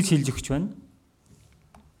 Мойсе тэгж хэлж өгч байна.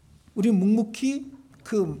 우리 묵묵히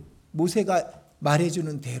그 모세가 말해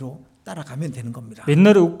주는 대로 따라가면 되는 겁니다. Бид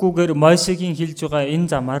нар үггүйгээр Мойсегийн хэлж байгаа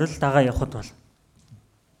энэ замаар л дагаа явхад бол.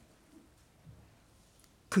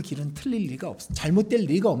 그 길은 틀릴 리가 잘못될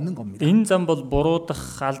리가 없는 겁니다. Энэ зам бол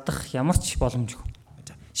буруудах, алдах ямар ч боломжгүй.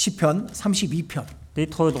 시편 32편.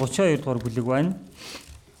 Дэд хууль 32 дугаар бүлэг байна.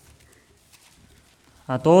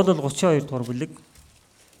 Дуулал 32 дугаар бүлэг.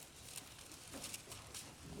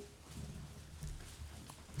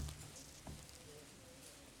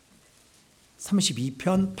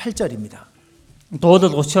 (32편) 8절입니다.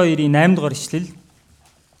 Дуулал 32-ийн 8 дугаар ишлэл.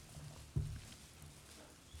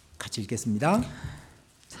 같이 읽겠습니다.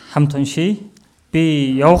 Хамт уншия.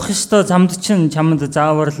 Би явах ёстой замд чинь чамд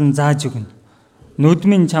зааварлан зааж өгнө.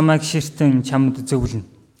 нүдмийн чамайг ширтэн чамд зөвлөнө.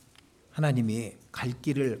 하나님이 갈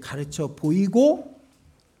길을 가르쳐 보이고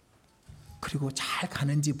그리고 잘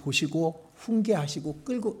가는지 보시고 훈계하시고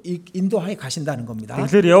끌고 인도하여 가신다는 겁니다.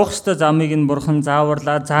 Тэгэхээр явах ёстой замыг нь бурхан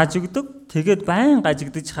зааварлаа зааж өгдөг. Тэгээд байн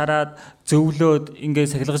гажигдаж хараад зөвлөөд ингээ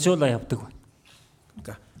сахилгажуулаа явдаг.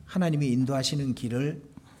 그러니까 하나님이 인도하시는 길을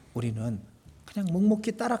우리는 그냥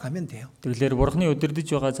묵묵히 따라가면 돼요. Тэгэхээр бурханы өдөрдөж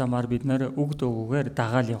байгаа замаар бид нэр үгд өгөөгөр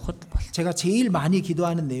дагаал явхад бол. 제가 제일 많이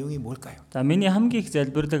기도하는 내용이 뭘까요? За миний хамгийн их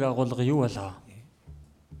залбирдаг агуулга юу болоо?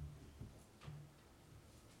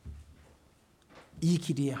 이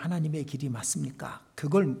길이 하나님의 길이 맞습니까?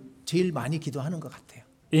 그걸 제일 많이 기도하는 것 같아요.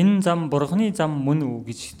 Энэ зам бурханы зам мөн үү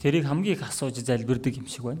гэж тэрийг хамгийн их асууж залбирдаг юм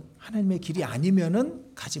шиг байна. 하나님의 길이 아니면은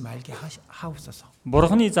가지 말게 하옵소서.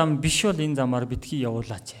 Бурханы зам биш бол энэ замаар битгий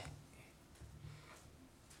явуулаач.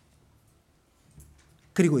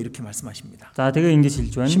 그리고 이렇게 말씀하십니다. За тэгээ ингэж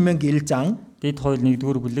хэлж байна. 신명기 1장 Дэд хууль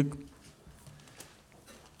 1-р бүлэг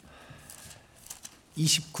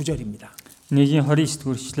 29절입니다.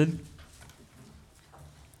 1-29-р ишлэл.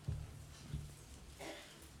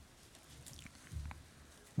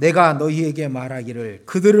 내가 너희에게 말하기를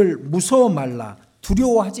그들을 무서워 말라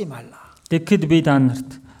두려워하지 말라. Тэгэхэд би та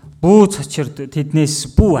нарт бүү цочирд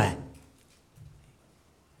тэднээс бүү ай.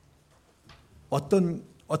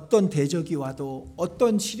 어떤 대적이 와도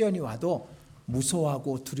어떤 시련이 와도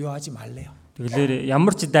무서워하고 두려워하지 말래요. Тэгэхээр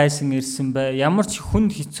ямар ч дайсан ирсэн бай, ямар ч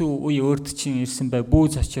хүнд хэцүү үе өөрт чинь ирсэн бай,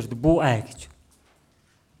 бүү цочирд бүү ай гэж.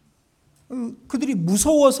 그들이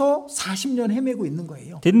무서워서 40년 헤매고 있는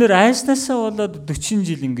거예요. Тэд нэр айснаасаа болоод 40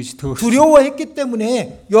 жил ингэж төөрсөн. 두려워했기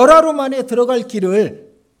때문에 열하루 만에 들어갈 길을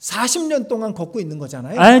 40년 동안 걷고 있는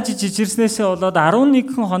거잖아요. Айж жижирснээсээ болоод 11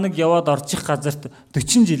 хоног яваад орчих газарт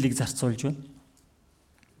 40 жилийг зарцуулж байна.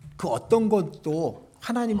 그 어떤 것도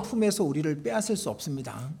하나님 품에서 우리를 빼앗을 수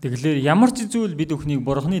없습니다. Тэгэхээр ямар ч зүйл бид өхнийг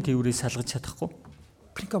бурхны тээврээс салгаж чадахгүй.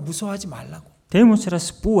 그러니까 무서워하지 말라고. Тэм учраас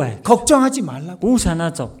бүү ай. 걱정하지 말라고. Бүү санаа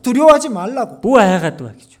зов. 두려워하지 말라고. Бүү айгаад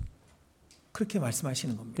бай гэж. 그렇게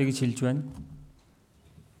말씀하시는 겁니다. Тэгж хэлж байна.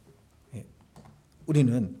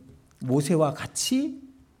 우리는 모세와 같이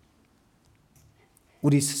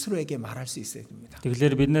우리 스스로에게 말할 수 있어야 됩니다.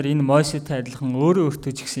 Тэгэхээр бид нар энэ Мойсетэй адилхан өөрөө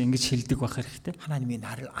өөртөө ч гэсэн ингэж хэлдэг байх хэрэгтэй. 하나님이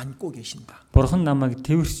나를 안고 계신다. Бурхан намайг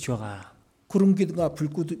тэрвэрч байгаа. 구름 기둥과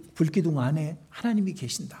불 기둥 안에 하나님이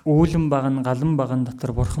계신다. Үүлэн баг нь галан баган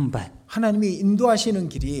дотор бурхан байна. 하나님이 인도하시는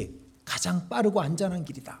길이 가장 빠르고 안전한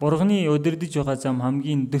길이다. Бурханы өдөрдөж байгаа зам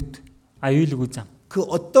хамгийн дөт аюулгүй зам. 그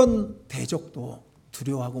어떤 대적도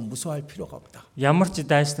두려워하고 무서워할 필요가 없다. Ямар ч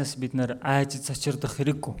дайснаас бид нар айж цочирдох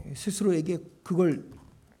хэрэггүй. 스스로에게 그걸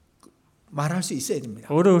말할 수 있어야 됩니다.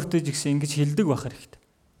 Өөрөө өөртөө ч гэсэн ингэж хэлдэг байх хэрэгтэй.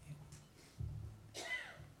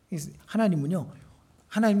 하나님은요,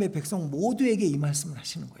 하나님의 백성 모두에게 이 말씀을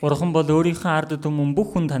하시는 거예요. Бурхан бол өөрийнхөө ард түмэн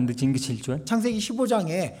бүх хүн танд ингэж хэлж байна. 창세기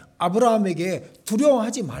 15장에 아브라함에게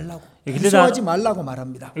두려워하지 말라고, 이글라- 무서워하지 말라고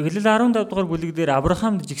말합니다. Эглэл 15 дугаар бүлэг дээр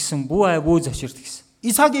Авраамд ч гэсэн бүү ай бүү зочирд гэсэн.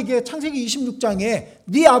 이삭에게 창세기 26장에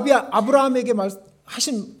네 아비 아브라함에게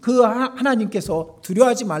하신 그 하나님께서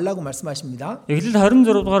두려워하지 말라고 말씀하십니다. Эхлэл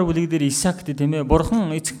 26 дугаар бүлэг дээр Исаакт тийм ээ бурхан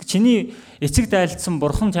чиний эцэг дайлдсан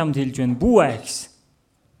бурхан чамд хэлж байна бүү аа гэсэн.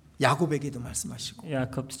 야곱에게도 말씀하시고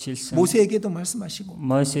Яаковд ч хэлсэн. 모세에게도 말씀하시고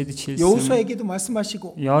Мосед ч хэлсэн. 여호수아에게도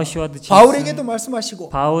말씀하시고 Йошуад ч хэлсэн. 바울에게도 말씀하시고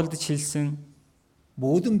Паулд ч хэлсэн.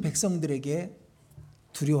 모든 백성들에게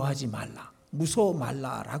두려워하지 말라. 무서워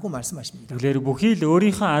말라라고 말씀하십니다. Тэгэлэр бүхий л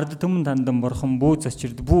өөрийнхөө ард түмэн тандан бурхан бүү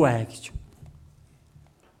зочирд бүү аа гэж.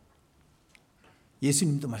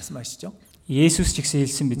 예수님도 말씀하시죠. Есүс ч гэсэн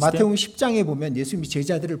хэлсэн биз дээ. 마태복음 10장에 보면 예수님이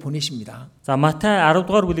제자들을 보내십니다. За Матай 10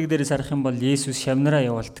 дугаар бүлэг дээрээс харах юм бол Есүс шавнараа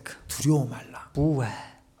явуулдаг. 두려워 말라. Бүү аа.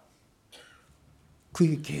 그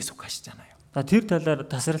얘기 계속 하시잖아요. За тэр талаар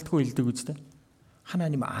тасралтгүй хэлдэг үстэй.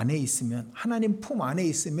 하나님 안에 있으면 하나님 품 안에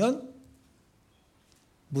있으면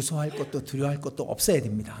무서워할 것도 두려워할 것도 없어야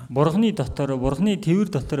됩니다. Бурхны дотор, Бурхны тэвэр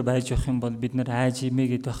дотор байж явах юм бол бид нар айж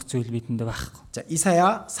имээгээд байх зүйл бидэнд байхгүй. 자,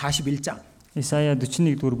 이사야 41장. Исая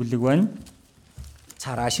 41 дугаар бүлэг байна.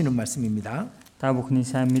 잘 아시는 말씀입니다. Та бүхний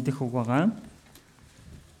сайн мэдэх үг байгаа.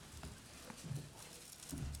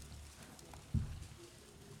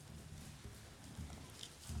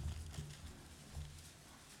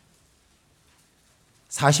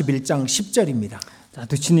 (41장 10절입니다) За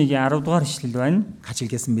 41-ийн 10 дугаар ишлэл байна. 같이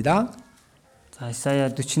읽겠습니다. За Исая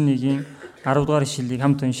 41-ийн 10 дугаар ишлэлийг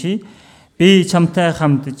хамт уншийе. Би чамтай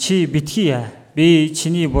хамт чи битгий аа. Би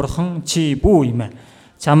чиний бурхан чи бүү юм аа.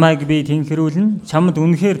 Чамайг би тэнхрүүлнэ, чамд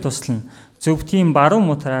үнэхээр туслана. Зөвхөн баруун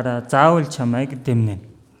мутраараа заавал чамайг дэмнэ.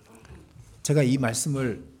 제가 이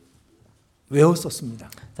말씀을 외웠었습니다.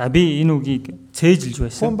 За би энэ үгийг цээжилж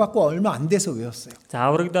байсан. 구원받고 얼마 안 돼서 외웠어요. За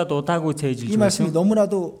аврагдаад удаагүй цээжилж 이 말씀이 байсан.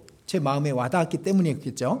 너무나도 제 마음에 와닿았기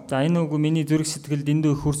때문이었겠죠. За энэ үг миний зүрх сэтгэлд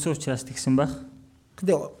эндүү хүрсэн учраас тэгсэн байх.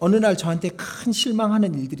 근데 어느 날 저한테 큰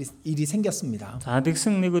실망하는 일이 생겼습니다. За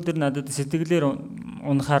тэгсэн нэг өдөр надад сэтгэлээр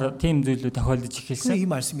унахаар тийм зүйлүүд тохиолдож 그래서 эхэлсэн. 이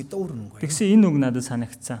말씀이 떠오르는 거예요. Тэгсэн энэ үг надад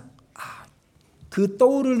санагдсан. 그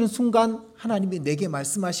떠오르는 순간 하나님이 내게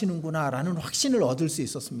말씀하시는구나라는 확신을 얻을 수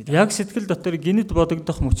있었습니다. Яг сэтгэл дотор гинэд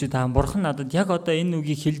бодогдох мөчид бурхан надад яг одоо энэ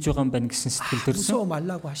үгийг хэлж байгаа юм байна гэсэн сэтгэл төрсөн. 무서워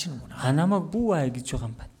말라고 하시는구나. Намайг бүү аа гэж байгаа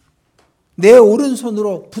юм байна. 내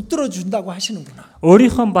오른손으로 붙들어 준다고 하시는구나.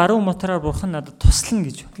 Өөрийнхөө баруун мотроор бурхан надад туслана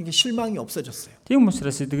гэж. 그게 실망이 없어졌어요. Тийм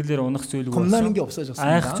учраас сэтгэлээр унах зүйлгүй 겁나는 болсон. 게 Айх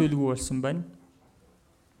없어졌습니다. зүйлгүй болсон байна.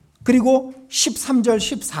 그리고 13절,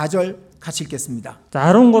 14절 같이 읽겠습니다. За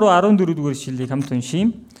 13, 14 дугаар ишлэлийг хамт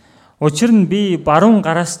уншийе. Учир нь би баруун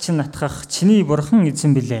гараас чинь натгах чиний бурхан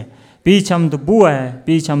эзэн билээ. Би чамд бүү аа,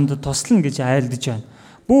 би чамд туслана гэж айлдаж байна.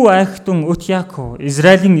 Бүү айхтун өт Яаков,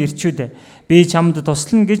 Израилийн ирчүүд, би чамд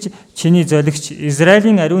туслана гэж чиний золигч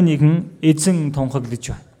Израилийн ариун нэгэн эзэн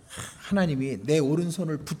тунхаглаж байна. 하나님이 내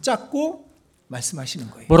오른손을 붙잡고 말씀하시는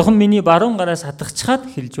거예요. Бурхан миний баруун гараас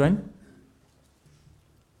хатгachаад хэлж байна.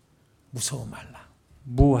 무서워 말라.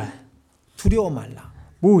 Бүү аа, 두려워 말라.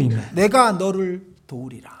 бүү юм аа. 내가 너를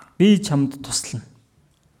도우리라. Би чамд туслана.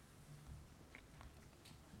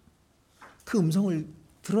 그 음성을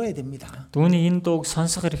들어야 됩니다. Түүний энэ дууг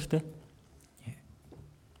сонсох хэрэгтэй.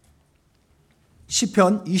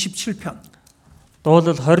 시편 27편.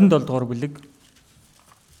 Дуулал 27 дугаар бүлэг.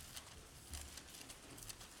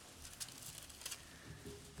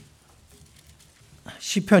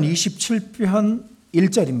 시편 27편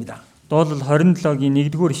 1절입니다. Дуулал 27-гийн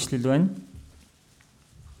 1-р ишлэл байна.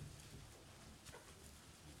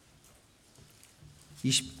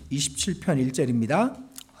 편 1절입니다.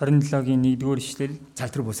 27-гийн 1-р ишлэл. 잘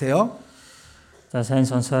들어보세요. За сайн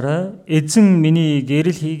сонсоорой. Эзэн миний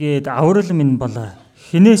гэрэл хийгээд аврал минь болоо.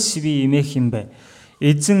 Хинээс би имэх юм бэ?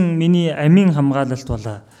 Эзэн миний амийн хамгаалалт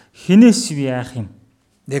болоо. Хинээс би яах юм?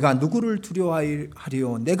 내가 누구를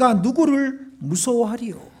두려워하리요? 내가 누구를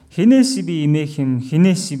무서워하리요? Хинээс би имэх юм?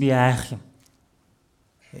 Хинээс би яах юм?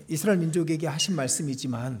 이스라엘 민족에게 하신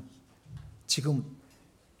말씀이지만 지금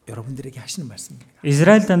여러분들에게 하시는 말씀입니다.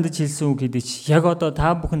 Израиль дандаж хэлсэн үг хэдий ч яг одоо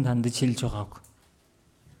та бүхэн дандаж хэлж байгааг.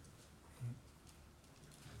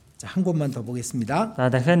 자, 한 곳만 더 보겠습니다. За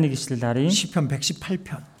дахиад нэг ишлэл харъя. 시편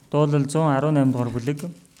 118편. Дуулал 118 дугаар бүлэг.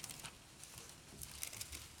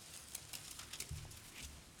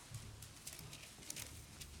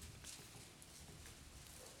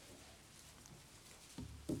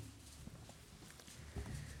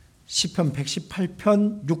 시편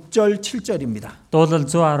 118편 6절 7절입니다. Дуулал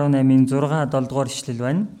 118-ийн 6, 7 дугаар ишлэл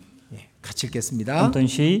байна. 같이 읽겠습니다. Хамт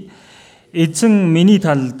уншийе. Эзэн миний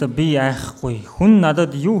талд би айхгүй. Хүн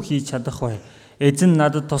надад юу хийж чадах вэ? Эзэн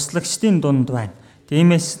надад туслагчдын дунд байна.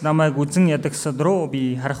 Тиймээс намайг үзэн ядагсад руу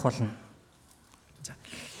би харах болно.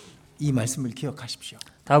 이 말씀을 기억하십시오.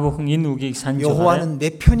 Та бүхэн энэ үгийг санаж байгаарай. 여호와는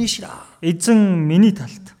내 편이시라. Эзэн миний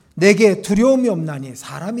талд. 내게 두려움이 없나니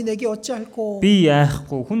사람이 내게 어찌할꼬. Би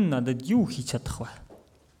яахгүй хүн надад юу хийж чадах вэ?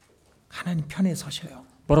 하나님 편에 서셔요.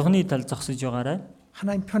 Бурхны тал зогсож байгаарай.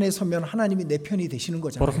 하나님 편에 서면 하나님이 내 편이 되시는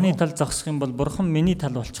거잖아요. Бурхны тал зогсох юм бол Бурхан миний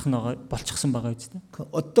тал болчихсон байгаа үстэй. 그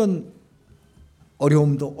어떤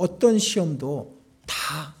어려움도 어떤 시험도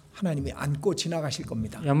다 하나님이 안고 지나가실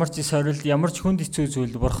겁니다. Ямар ч сорилт, ямар ч хүнд хэцүү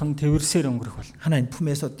зүйл Бурхан тэрвэрсээр өнгөрөх бол. 하나님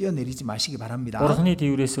품에서 뛰어내리지 마시기 바랍니다. Бурхны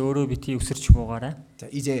тэрвэрээс өөрөө битгий өсөрч буугаарай. 자,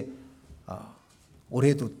 이제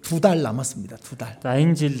올해도 2달 남았습니다. 2달. За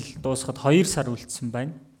энэ жил дуусахад 2 сар үлдсэн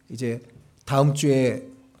байна. 이제 다음 주에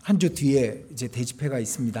한 주 뒤에 이제 대집회가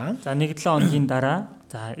있습니다. За 1-7 хоногийн дараа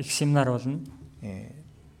за их семинар болно. 예,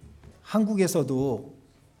 한국에서도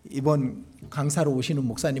이번 강사로 오시는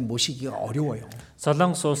목사님 모시기가 어려워요.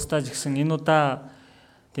 Солонгос улстай жигсэн энэ удаа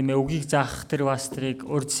тийм ээ үгийг заах тэр пасторыг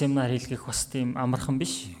урд семинар хийлгэх бас тийм амархан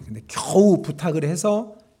биш. 근데 겨우 부탁을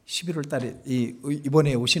해서 11월 달에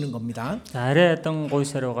이번에 오시는 겁니다. За арай ядан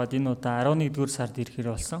гойсаар байгаад энэ удаа 11-р сард ирэхээр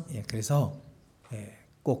болсон. 예, 그래서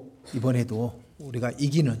꼭 이번에도 우리가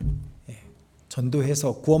이기는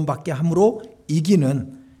전도해서 구원받게 함으로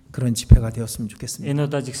이기는 그런 집회가 되었으면 좋겠습니다. Энэ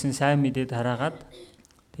удаа жигсэн сайн мэдээд хараагаад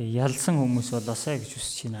тэг ялсан хүмүүс болоосай гэж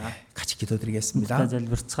хүсэж байна. 같이 기도드리겠습니다.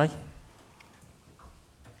 залбирцгаая.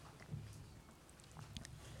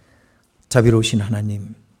 자비로우신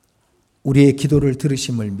하나님, 우리의 기도를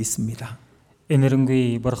들으심을 믿습니다.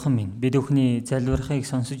 Энэрэнгүй бурхан минь бид өхний залбирахыг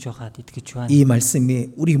сонсож байгаад итгэж байна. 이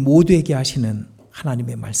말씀이 우리 모두에게 하시는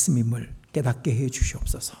하나님의 말씀임을 깨닫게 해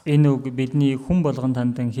주시옵소서. Энэ үг бидний хүн болгон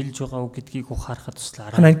тандан хэлж байгаа үг гэдгийг ухаарахад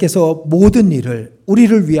туслаарай. 하나님께서 모든 일을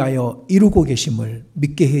우리를 위하여 이루고 계심을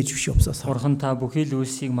믿게 해 주시옵소서. Бурхан та бүхий л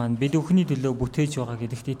үйлсийг маань бид өхний төлөө бүтээж байгаа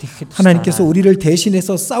гэдэгт итгэхэд 하나님께서 우리를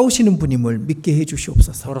대신해서 싸우시는 분임을 믿게 해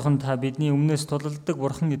주시옵소서. Бурхан та бидний өмнөөс тулалдаг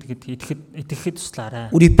бурхан гэдэгт итгэхэд туслаарай.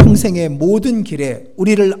 우리 평생의 모든 길에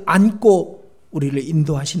우리를 안고 우리를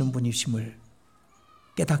인도하시는 분이심을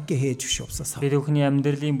깨닫게 해 주시옵소서. Бид өхний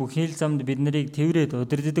амьдралын бүхий л замд бид нарыг тэрвэрэд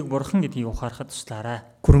удирддаг бурхан гэдгийг ухаарахад туслаарай.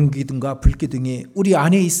 구름 기둥과 불 기둥이 우리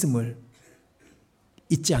안에 있음을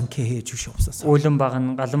잊지 않게 해 주시옵소서. Уулан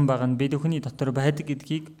баган, галан баган бид өхний дотор байдаг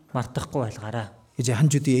гэдгийг мартахгүй байлгаарай. 이제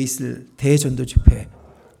한 주 뒤에 있을 대전도 집회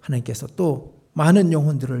하나님께서 또 많은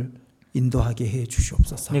영혼들을 인도하게 해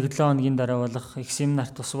주시옵소서. 1-7 хоногийн дараа болох их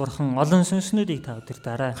семинарт тус бурхан олон сүнснүүдийг та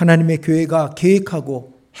удирдаарай. 하나님의 교회가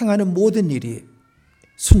계획하고 행하는 모든 일이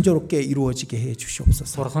순조롭게 이루어지게 해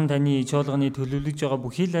주시옵소서. Бурхан таны чуулганы төлөвлөж байгаа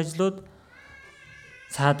бүхий л ажлууд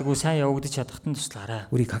цаадгүй сайн явагдаж чадахад нь туслаарай.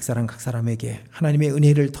 우리 각 사람에게 하나님의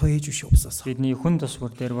은혜를 더해 주시옵소서. Бидний хүн тус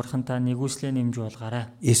бүр дээр бурхан та нэгүслээ нэмж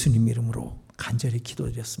болгаарай. 예수님 이름으로 간절히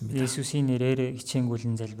기도드렸습니다. Есүсийн нэрээр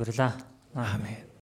хичээнгүйлэн залбирлаа. 아멘.